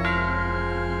place?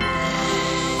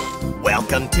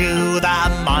 Welcome to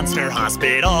the Monster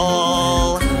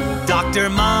Hospital. Dr.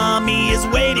 Mommy is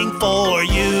waiting for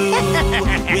you.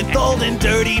 With old and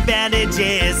dirty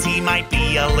bandages, he might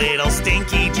be a little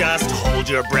stinky. Just hold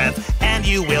your breath and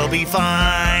you will be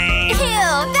fine. Ew,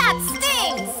 that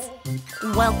stinks!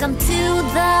 Welcome to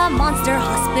the Monster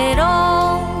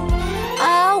Hospital.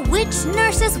 A witch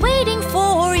nurse is waiting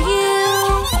for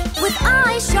you. With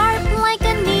eyes sharp like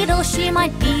a needle, she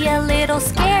might be a little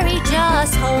scary.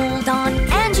 Just hold on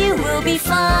and you will be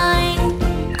fine.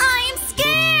 I'm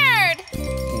scared!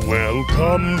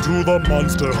 Welcome to the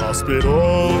Monster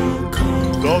Hospital.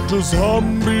 Dr.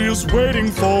 Zombie is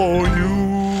waiting for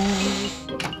you.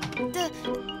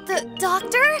 The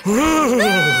doctor?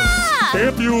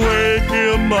 If you wake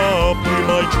him up, he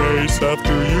might chase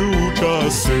after you.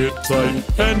 Just sit tight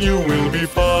and you will be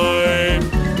fine.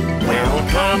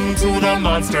 Welcome to the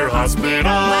Monster Hospital.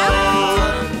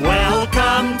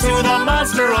 Welcome to the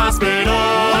Monster Hospital.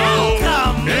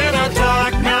 Welcome! In a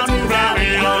dark mountain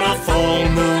valley on a full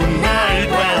moon night.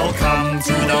 Welcome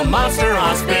to the Monster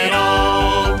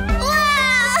Hospital.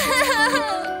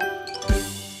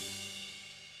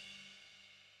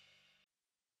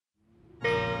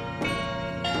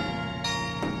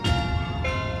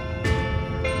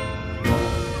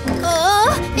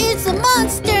 It's a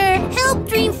monster! Help,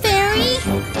 Dream Fairy!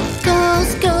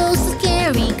 Ghost, ghost, the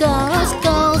scary ghost.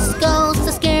 Ghost, ghost,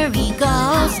 the scary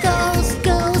ghost. Ghost,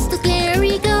 ghost, the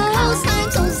scary ghost. I'm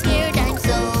so scared, I'm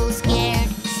so scared.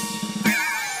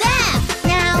 That,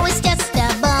 now it's just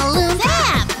a balloon.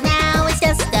 That, now it's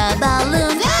just a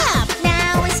balloon. That,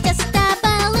 now it's just a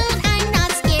balloon. I'm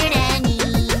not scared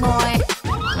anymore.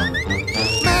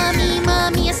 Mommy,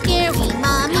 mommy is scary.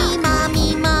 Mommy,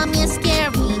 mommy, mommy is scary.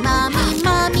 Mommy,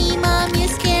 mommy, mommy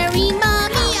is scary.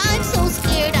 Mommy, I'm so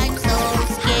scared, I'm so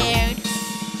scared.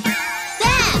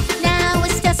 That, now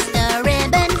it's just a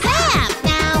ribbon. That,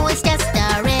 now it's just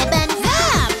a ribbon.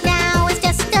 That, now it's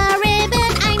just a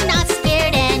ribbon. I'm not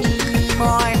scared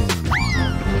anymore.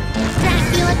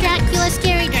 Dracula, Dracula,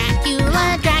 scary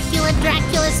Dracula. Dracula,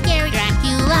 Dracula, scary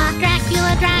Dracula.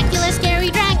 Dracula, Dracula, scary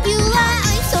Dracula.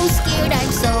 I'm so scared,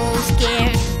 I'm so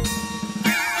scared.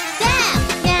 That,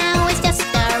 now it's just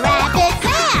a rabbit.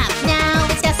 That, now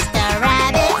it's just a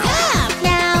rabbit. That,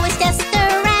 now it's just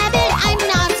a rabbit. I'm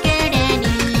not scared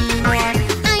anymore.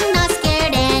 I'm not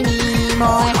scared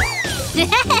anymore.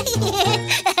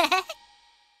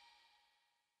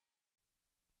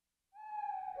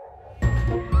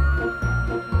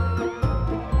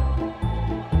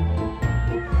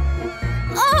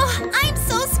 Oh, I'm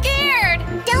so scared!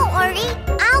 Don't worry,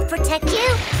 I'll protect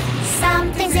you.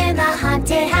 Something's in the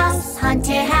haunted house,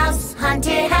 haunted house,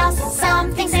 haunted house.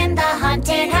 Something's in the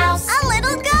haunted house. A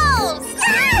little ghost!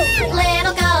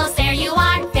 Little ghost, there you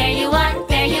are, there you are,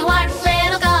 there you are.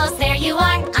 Little ghost, there you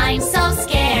are. I'm so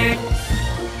scared.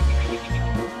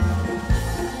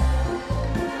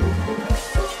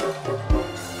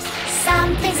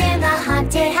 Something's in the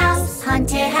haunted house,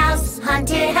 haunted house,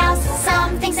 haunted house.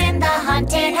 Something's in the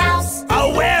haunted house. A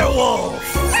werewolf!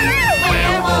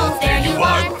 Werewolf, there you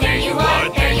are, there you are,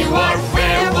 there you are.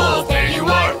 Werewolf, there you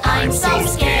are. I'm so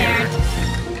scared.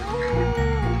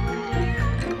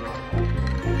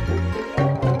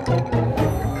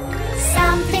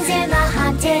 Something's in the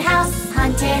haunted house,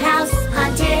 haunted house,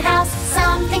 haunted house.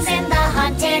 Something's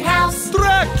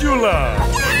Dracula!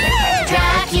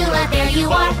 Dracula, there you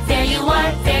are, there you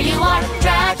are, there you are.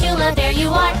 Dracula, there you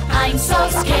are, I'm so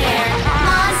scared.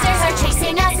 Monsters are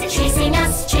chasing us, chasing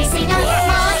us, chasing us.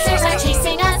 Monsters are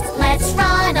chasing us, let's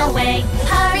run away.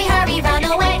 Hurry, hurry, run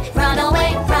away, run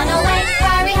away, run away.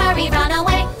 Hurry, hurry, run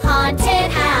away, haunted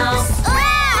house.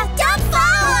 Don't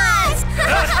follow us!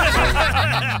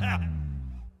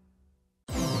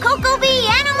 Cocobi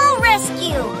Animal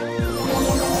Rescue!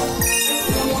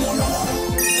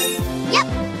 Yep!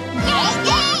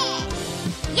 Yay!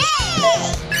 Yay!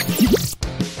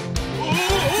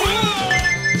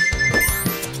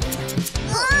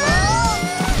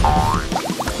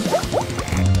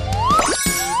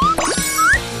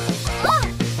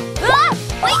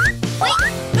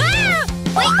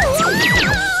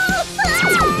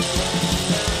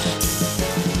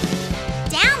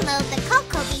 Download the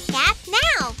Cocobi app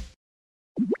now!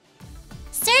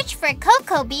 Search for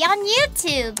Cocobi on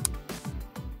YouTube.